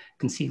behind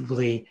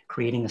conceivably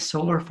creating a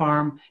solar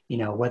farm,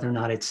 whether or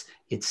not it's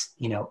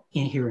in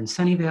here in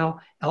Sunnyvale,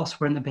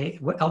 elsewhere in the Bay,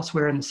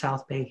 elsewhere in the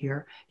South Bay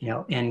here,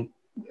 and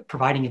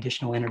providing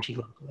additional energy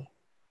locally.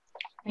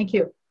 Thank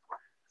you.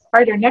 All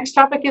right, our next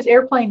topic is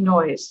airplane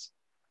noise.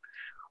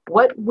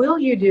 What will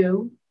you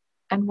do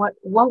and what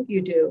won't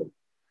you do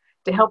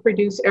to help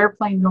reduce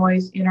airplane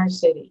noise in our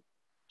city?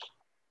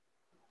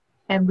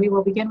 And we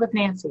will begin with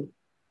Nancy.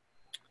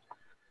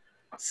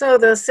 So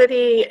the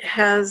city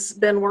has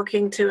been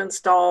working to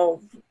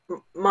install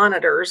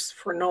monitors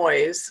for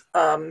noise,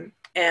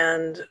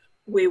 and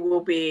we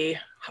will be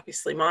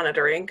obviously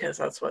monitoring because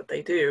that's what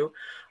they do.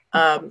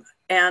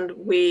 And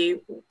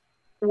we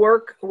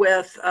work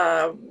with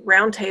a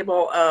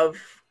roundtable of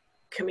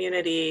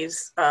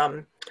communities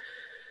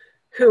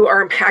who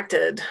are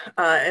impacted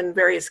in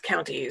various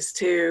counties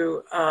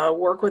to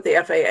work with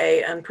the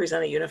FAA and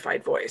present a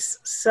unified voice.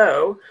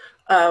 So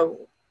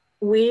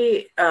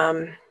we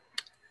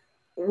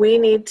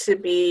need to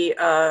be,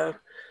 I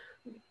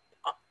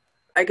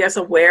guess,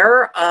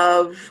 aware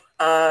of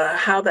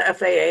how the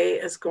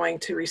FAA is going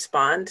to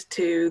respond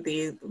to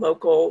the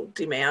local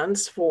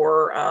demands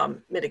for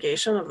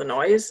mitigation of the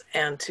noise,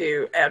 and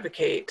to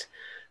advocate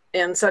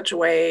in such a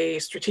way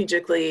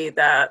strategically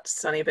that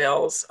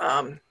Sunnyvale's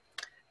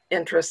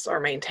interests are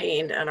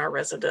maintained and our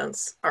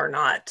residents are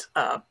not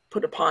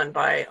put upon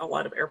by a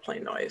lot of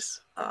airplane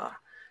noise,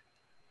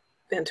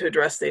 and to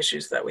address the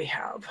issues that we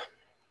have.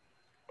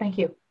 Thank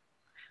you.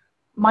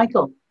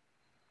 Michael.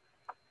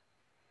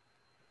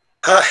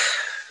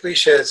 We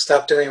should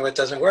stop doing what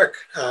doesn't work.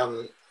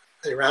 The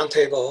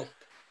roundtable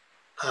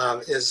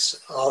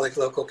is all the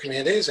local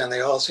communities, and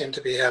they all seem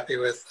to be happy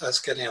with us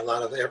getting a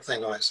lot of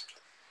airplane noise.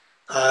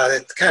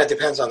 It kind of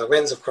depends on the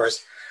winds, of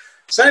course.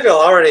 Sunnyvale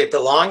already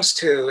belongs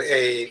to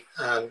a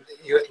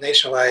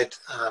nationwide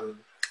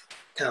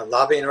kind of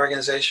lobbying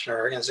organization, or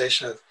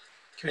organization of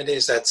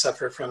communities that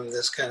suffer from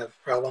this kind of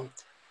problem.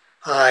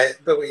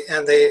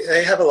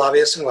 They have a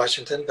lobbyist in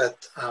Washington,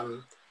 but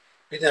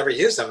we never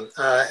use them.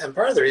 And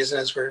part of the reason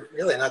is we're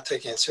really not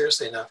taking it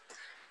seriously enough.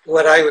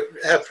 What I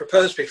have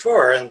proposed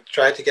before and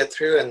tried to get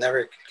through and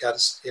never got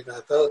us even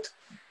a vote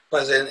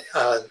was an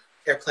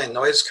airplane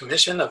noise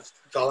commission of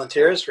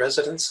volunteers,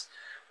 residents,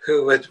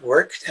 who would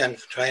work and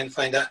try and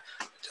find out,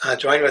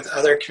 join with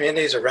other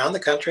communities around the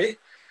country,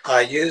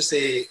 use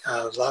the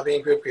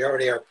lobbying group we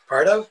already are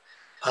part of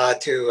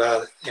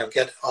to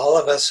get all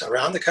of us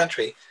around the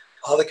country,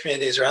 all the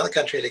communities around the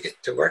country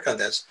to work on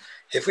this.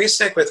 If we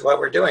stick with what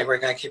we're doing, we're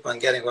going to keep on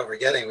getting what we're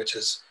getting, which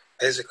is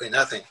basically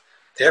nothing.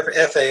 The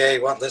FAA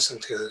won't listen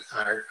to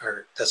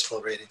our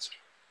decibel ratings.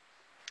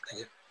 Thank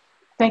you.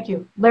 Thank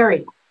you.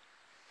 Larry.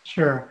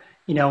 Sure.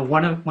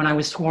 When I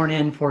was sworn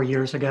in 4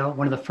 years ago,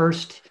 one of the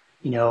first,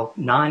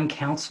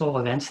 non-council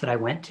events that I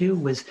went to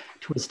was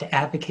to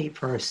advocate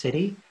for our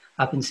city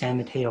up in San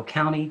Mateo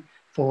County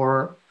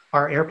for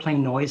our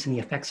airplane noise and the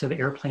effects of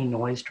airplane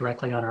noise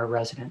directly on our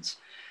residents.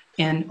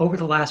 And over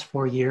the last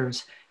 4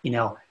 years,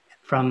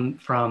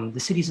 from the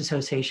Cities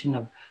Association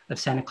of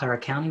Santa Clara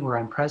County, where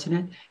I'm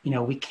president,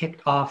 we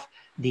kicked off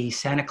the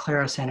Santa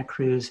Clara, Santa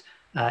Cruz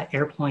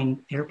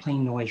airplane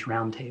noise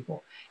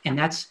roundtable. And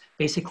that's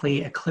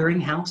basically a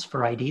clearinghouse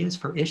for ideas,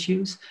 for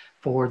issues,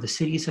 for the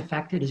cities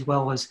affected, as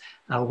well as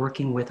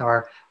working with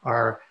our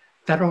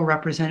federal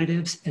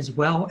representatives, as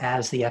well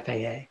as the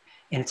FAA.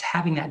 And it's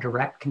having that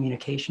direct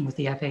communication with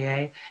the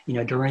FAA.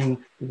 During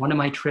one of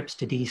my trips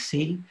to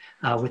DC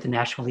with the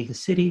National League of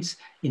Cities,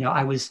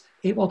 I was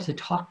able to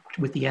talk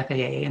with the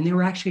FAA, and they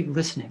were actually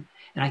listening.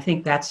 And I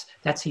think that's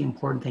the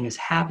important thing, is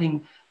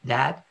having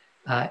that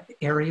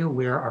area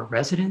where our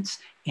residents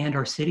and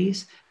our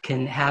cities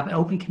can have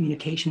open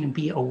communication and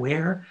be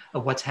aware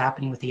of what's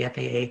happening with the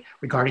FAA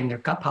regarding their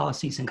gut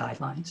policies and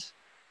guidelines.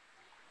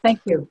 Thank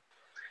you.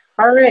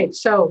 All right,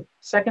 so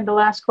second to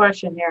last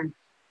question here.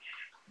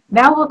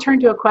 Now we'll turn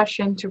to a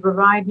question to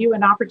provide you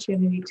an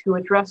opportunity to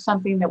address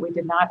something that we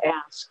did not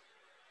ask.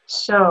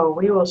 So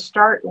we will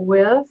start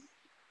with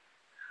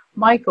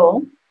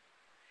Michael.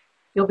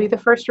 You'll be the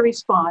first to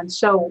respond.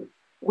 So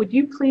would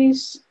you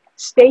please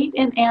state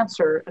and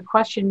answer a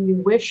question you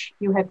wish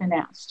you had been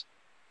asked?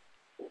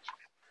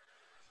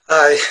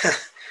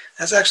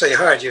 That's actually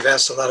hard. You've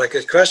asked a lot of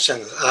good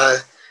questions.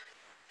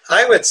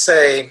 I would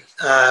say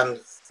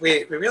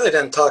we really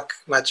didn't talk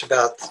much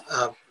about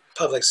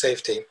public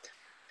safety.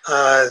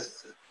 Other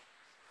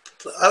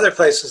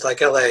places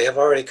like LA have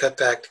already cut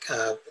back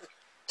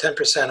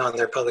 10% on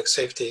their public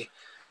safety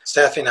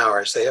staffing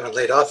hours. They haven't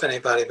laid off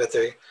anybody, but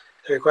they're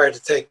required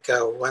to take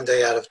 1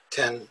 day out of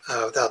 10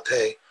 without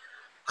pay.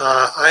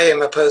 I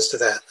am opposed to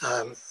that.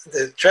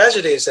 The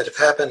tragedies that have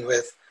happened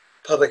with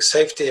public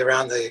safety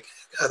around the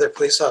other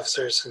police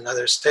officers in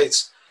other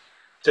states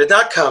did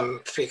not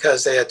come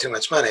because they had too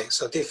much money.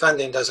 So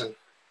defunding doesn't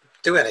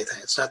do anything.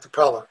 It's not the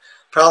problem.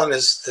 The problem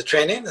is the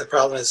training, the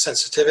problem is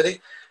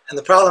sensitivity, and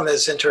the problem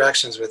is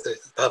interactions with the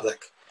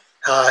public.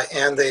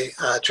 And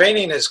the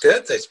training is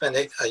good. They spend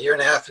a year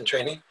and a half in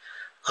training.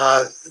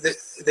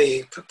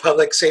 The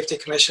Public Safety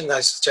Commission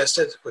I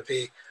suggested would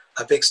be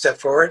a big step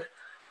forward.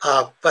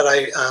 But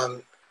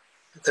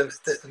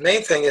the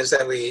main thing is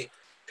that we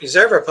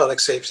preserve our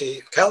public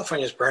safety.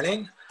 California is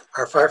burning.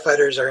 Our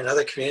firefighters are in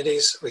other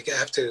communities. We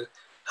have to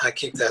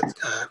keep that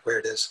where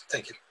it is.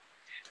 Thank you.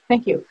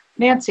 Thank you.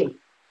 Nancy.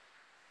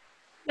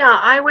 Yeah,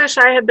 I wish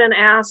I had been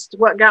asked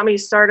what got me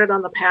started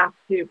on the path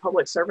to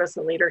public service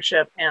and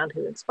leadership and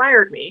who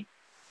inspired me.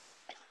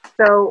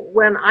 So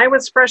when I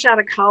was fresh out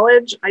of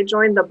college, I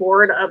joined the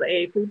board of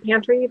a food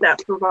pantry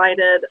that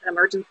provided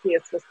emergency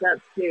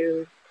assistance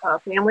to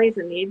families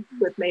in need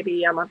with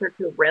maybe a month or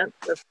two of rent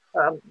with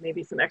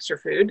maybe some extra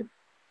food.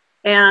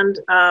 And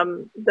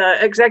the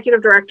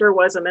executive director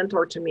was a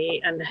mentor to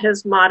me, and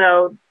his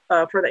motto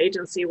for the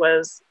agency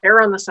was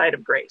err on the side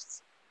of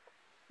grace.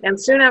 And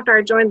soon after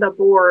I joined the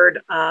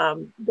board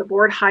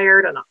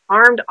hired an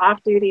armed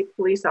off-duty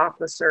police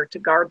officer to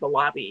guard the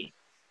lobby.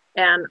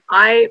 And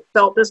I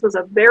felt this was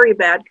a very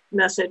bad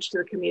message to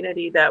the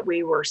community that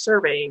we were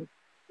serving,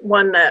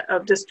 one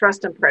of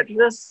distrust and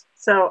prejudice.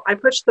 So I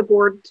pushed the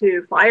board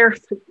to fire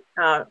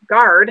the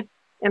guard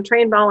and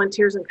train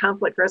volunteers in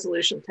conflict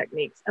resolution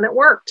techniques. And it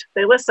worked.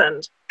 They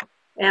listened.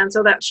 And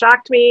so that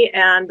shocked me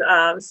and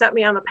set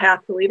me on the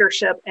path to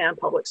leadership and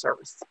public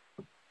service.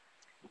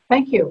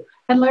 Thank you.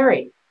 And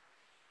Larry?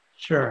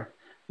 Sure.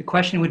 The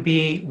question would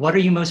be, what are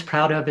you most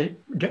proud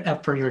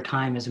of for your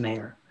time as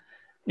mayor?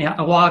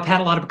 Now, while I've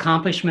had a lot of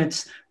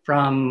accomplishments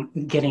from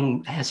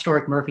getting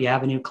historic Murphy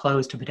Avenue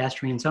closed to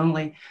pedestrians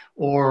only,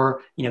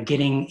 or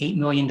getting $8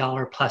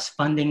 million plus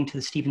funding to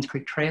the Stevens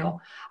Creek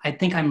Trail, I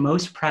think I'm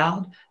most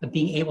proud of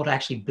being able to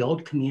actually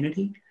build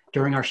community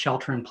during our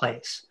shelter in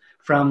place.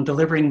 From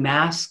delivering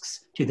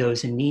masks to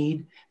those in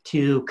need,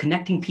 to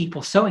connecting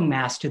people sewing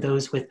masks to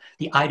those with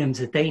the items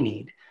that they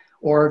need,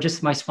 or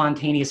just my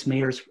spontaneous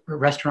mayor's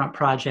restaurant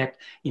project,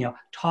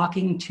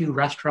 talking to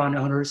restaurant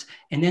owners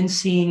and then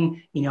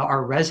seeing,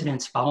 our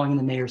residents following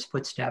the mayor's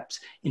footsteps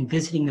and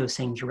visiting those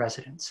same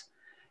residents.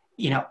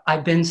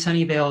 I've been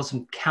Sunnyvale's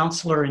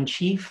counselor in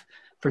chief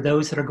for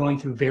those that are going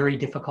through very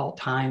difficult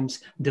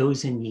times,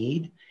 those in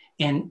need.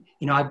 And,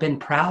 I've been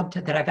proud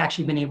that I've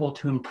actually been able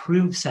to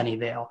improve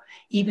Sunnyvale,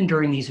 even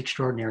during these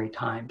extraordinary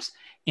times.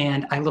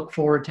 And I look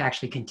forward to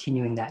actually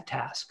continuing that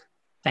task.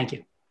 Thank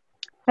you.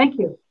 Thank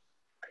you.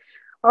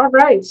 All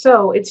right,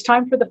 so it's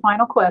time for the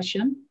final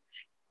question.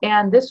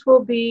 And this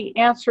will be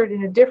answered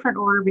in a different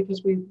order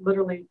because we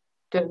literally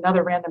did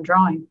another random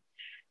drawing.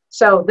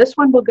 So this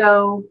one will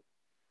go,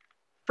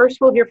 first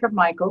we'll hear from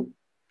Michael,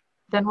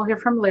 then we'll hear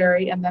from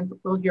Larry, and then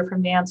we'll hear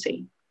from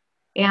Nancy.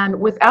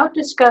 And without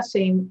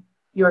discussing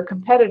your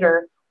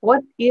competitor,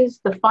 what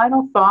is the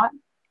final thought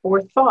or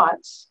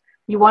thoughts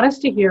you want us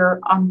to hear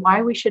on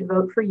why we should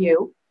vote for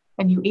you?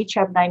 And you each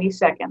have 90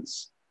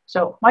 seconds.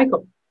 So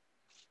Michael.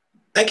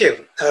 Thank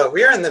you.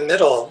 We are in the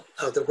middle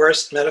of the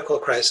worst medical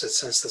crisis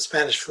since the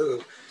Spanish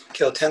flu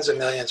killed tens of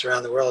millions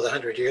around the world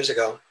 100 years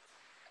ago.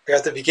 We are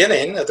at the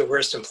beginning of the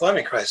worst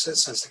employment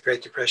crisis since the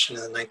Great Depression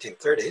in the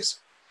 1930s.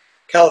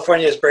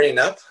 California is burning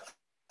up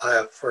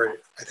for,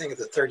 I think,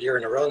 the third year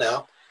in a row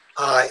now.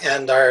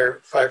 And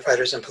our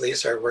firefighters and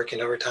police are working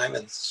overtime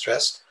and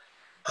stressed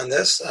on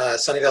this.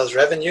 Sunnyvale's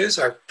revenues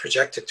are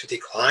projected to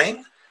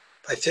decline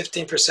by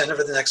 15%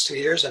 over the next 2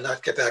 years and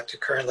not get back to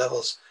current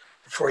levels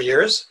for 4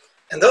 years.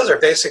 And those are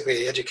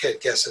basically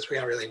educated guesses. We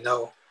don't really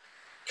know.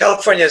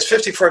 California has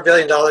 $54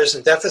 billion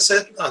in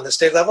deficit on the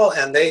state level,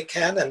 and they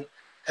can and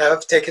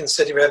have taken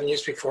city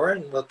revenues before,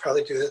 and will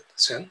probably do it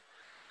soon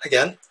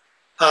again.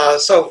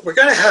 So we're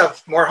going to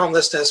have more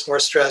homelessness, more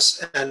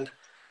stress, and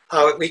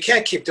we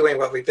can't keep doing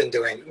what we've been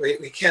doing.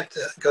 We can't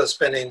go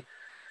spending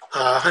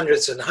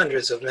hundreds and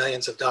hundreds of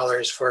millions of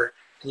dollars for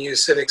a new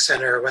civic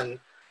center when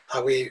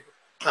we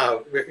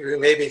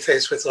may be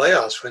faced with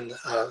layoffs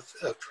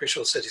of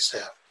crucial city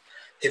staff.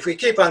 If we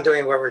keep on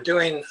doing what we're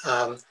doing,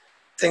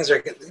 things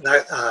are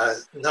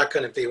not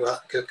going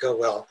to go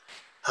well.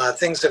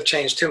 Things have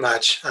changed too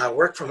much.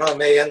 Work from home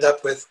may end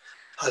up with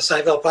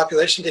Sunnyvale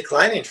population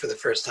declining for the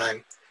first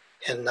time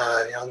in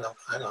I don't know,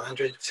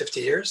 150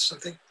 years,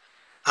 something.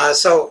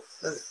 So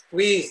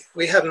we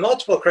have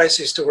multiple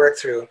crises to work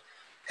through,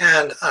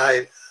 and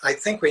I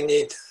think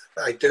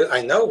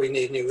I know we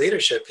need new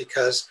leadership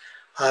because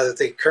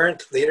the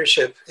current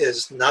leadership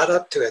is not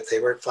up to it. They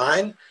were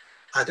fine,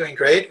 doing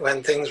great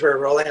when things were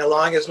rolling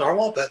along as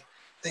normal, but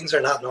things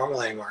are not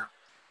normal anymore.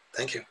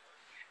 Thank you.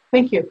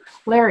 Thank you.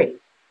 Larry.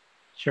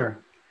 Sure.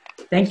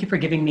 Thank you for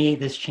giving me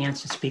this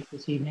chance to speak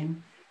this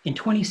evening. In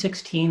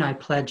 2016, I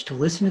pledged to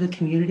listen to the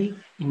community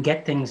and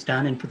get things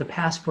done. And for the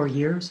past 4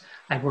 years,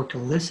 I've worked to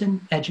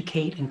listen,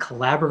 educate, and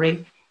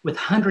collaborate with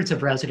hundreds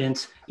of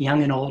residents,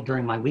 young and old,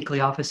 during my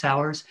weekly office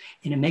hours,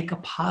 and to make a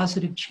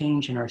positive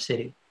change in our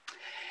city.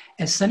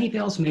 As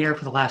Sunnyvale's mayor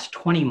for the last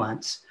 20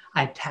 months,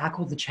 I've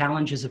tackled the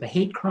challenges of a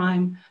hate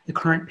crime, the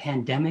current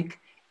pandemic,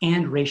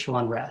 and racial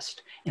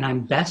unrest. And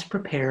I'm best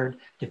prepared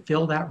to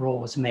fill that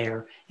role as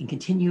mayor and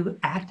continue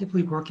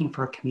actively working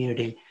for our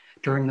community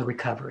during the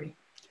recovery.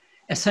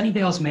 As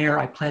Sunnyvale's mayor,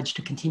 I pledge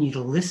to continue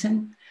to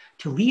listen,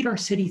 to lead our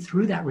city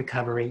through that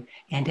recovery,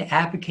 and to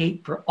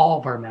advocate for all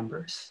of our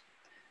members.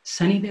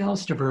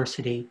 Sunnyvale's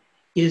diversity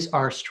is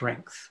our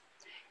strength.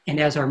 And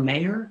as our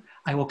mayor,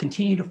 I will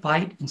continue to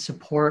fight and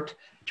support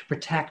to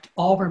protect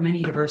all of our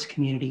many diverse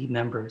community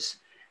members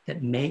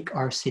that make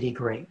our city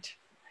great.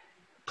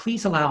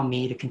 Please allow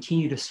me to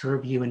continue to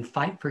serve you and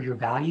fight for your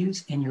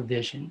values and your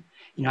vision.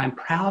 I'm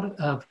proud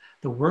of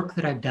the work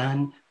that I've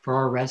done for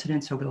our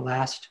residents over the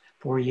last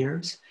 4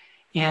 years.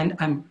 And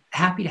I'm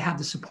happy to have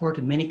the support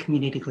of many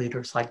community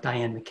leaders like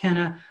Diane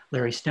McKenna,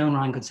 Larry Stone,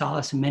 Ron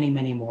Gonzalez, and many,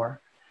 many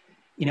more.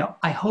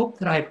 I hope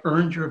that I've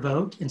earned your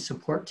vote and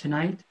support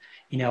tonight.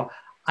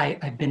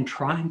 I've been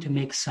trying to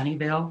make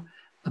Sunnyvale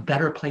a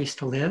better place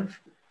to live.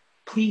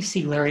 Please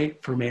see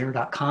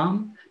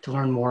LarryForMayor.com to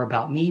learn more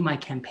about me, my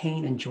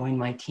campaign, and join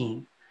my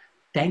team.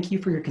 Thank you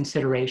for your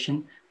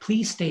consideration.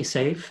 Please stay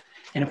safe.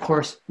 And of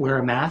course, wear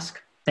a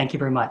mask. Thank you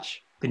very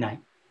much. Good night.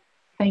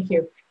 Thank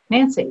you.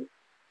 Nancy.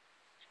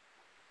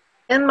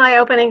 In my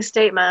opening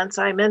statements,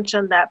 I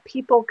mentioned that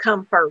people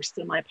come first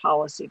in my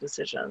policy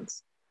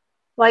decisions.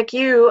 Like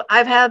you,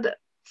 I've had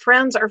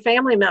friends or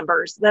family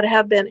members that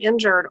have been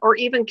injured or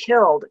even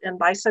killed in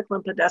bicycle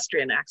and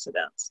pedestrian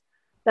accidents.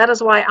 That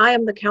is why I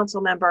am the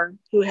council member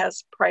who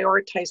has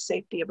prioritized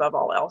safety above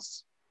all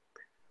else.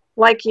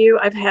 Like you,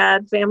 I've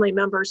had family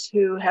members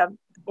who have,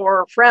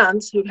 or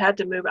friends who've had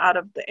to move out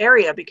of the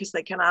area because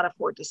they cannot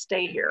afford to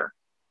stay here.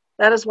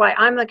 That is why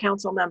I'm the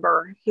council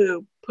member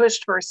who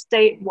pushed for a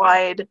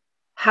statewide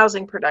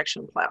housing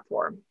production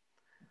platform.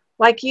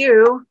 Like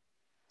you,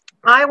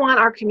 I want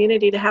our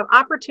community to have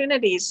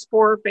opportunities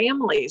for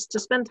families to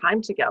spend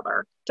time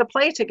together, to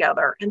play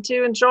together, and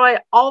to enjoy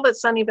all that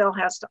Sunnyvale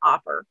has to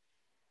offer.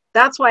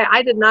 That's why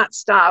I did not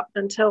stop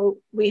until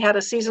we had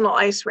a seasonal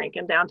ice rink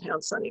in downtown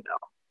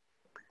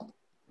Sunnyvale.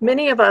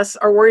 Many of us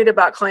are worried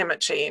about climate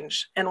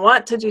change and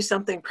want to do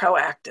something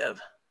proactive.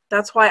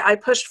 That's why I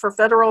pushed for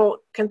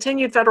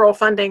continued federal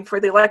funding for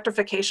the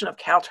electrification of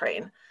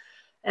Caltrain.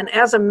 And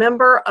as a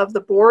member of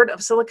the board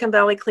of Silicon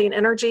Valley Clean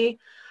Energy,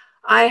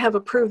 I have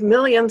approved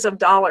millions of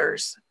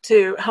dollars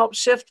to help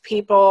shift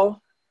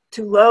people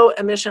to low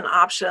emission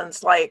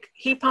options like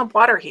heat pump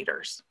water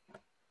heaters.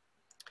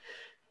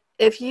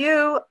 If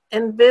you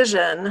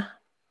envision,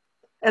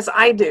 as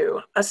I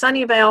do, a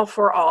Sunnyvale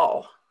for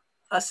all,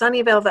 a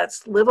Sunnyvale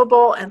that's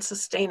livable and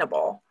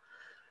sustainable,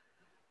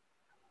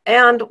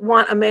 and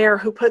want a mayor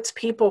who puts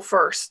people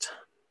first,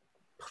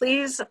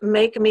 please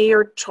make me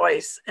your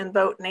choice and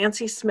vote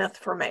Nancy Smith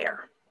for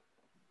mayor.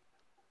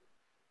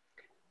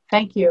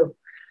 Thank you.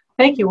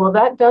 Thank you. Well,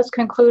 that does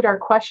conclude our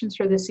questions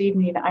for this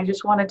evening. I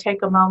just want to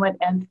take a moment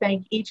and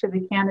thank each of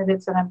the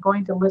candidates, and I'm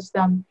going to list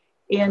them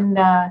in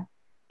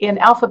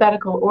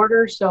alphabetical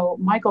order. So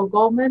Michael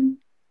Goldman,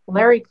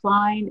 Larry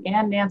Klein,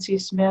 and Nancy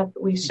Smith,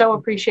 we so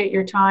appreciate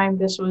your time.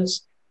 This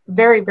was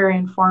very, very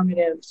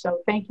informative. So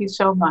thank you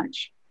so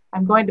much.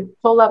 I'm going to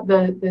pull up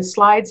the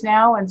slides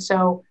now, and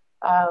so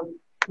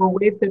we'll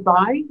wave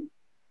goodbye.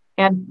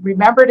 And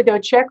remember to go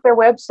check their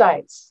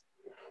websites.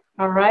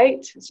 All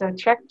right, so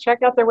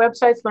check out their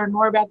websites, learn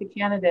more about the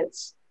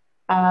candidates.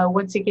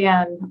 Once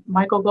again,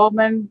 Michael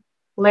Goldman,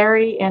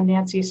 Larry, and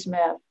Nancy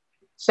Smith.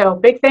 So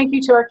big thank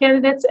you to our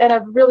candidates, and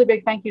a really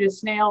big thank you to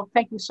SNAIL.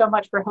 Thank you so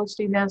much for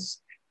hosting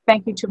this.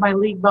 Thank you to my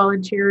league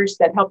volunteers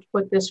that helped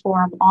put this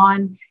forum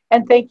on,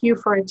 and thank you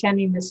for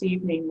attending this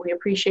evening. We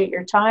appreciate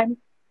your time.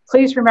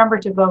 Please remember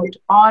to vote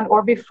on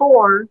or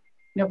before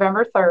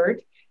November 3rd.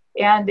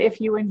 And if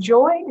you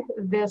enjoyed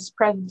this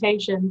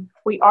presentation,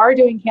 we are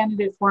doing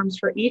candidate forums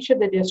for each of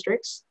the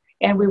districts,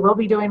 and we will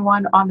be doing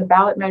one on the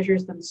ballot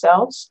measures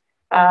themselves,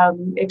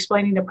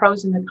 explaining the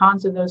pros and the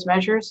cons of those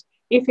measures.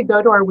 If you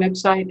go to our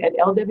website at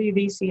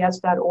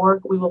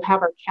LWVCS.org, we will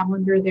have our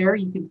calendar there.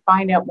 You can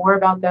find out more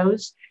about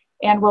those,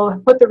 and we'll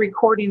put the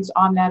recordings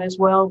on that as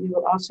well. We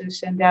will also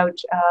send out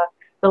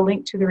the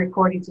link to the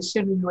recordings as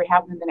soon as we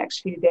have them in the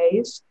next few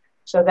days.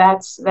 So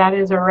that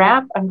is a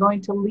wrap. I'm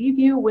going to leave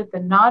you with the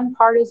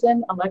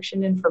nonpartisan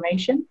election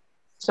information.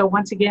 So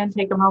once again,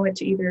 take a moment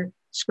to either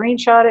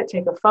screenshot it,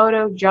 take a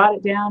photo, jot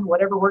it down,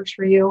 whatever works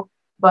for you.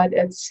 But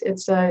it's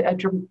a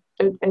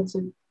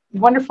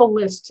wonderful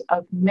list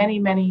of many,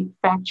 many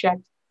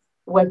fact-checked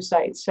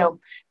websites. So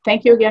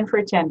thank you again for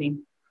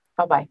attending.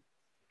 Bye-bye.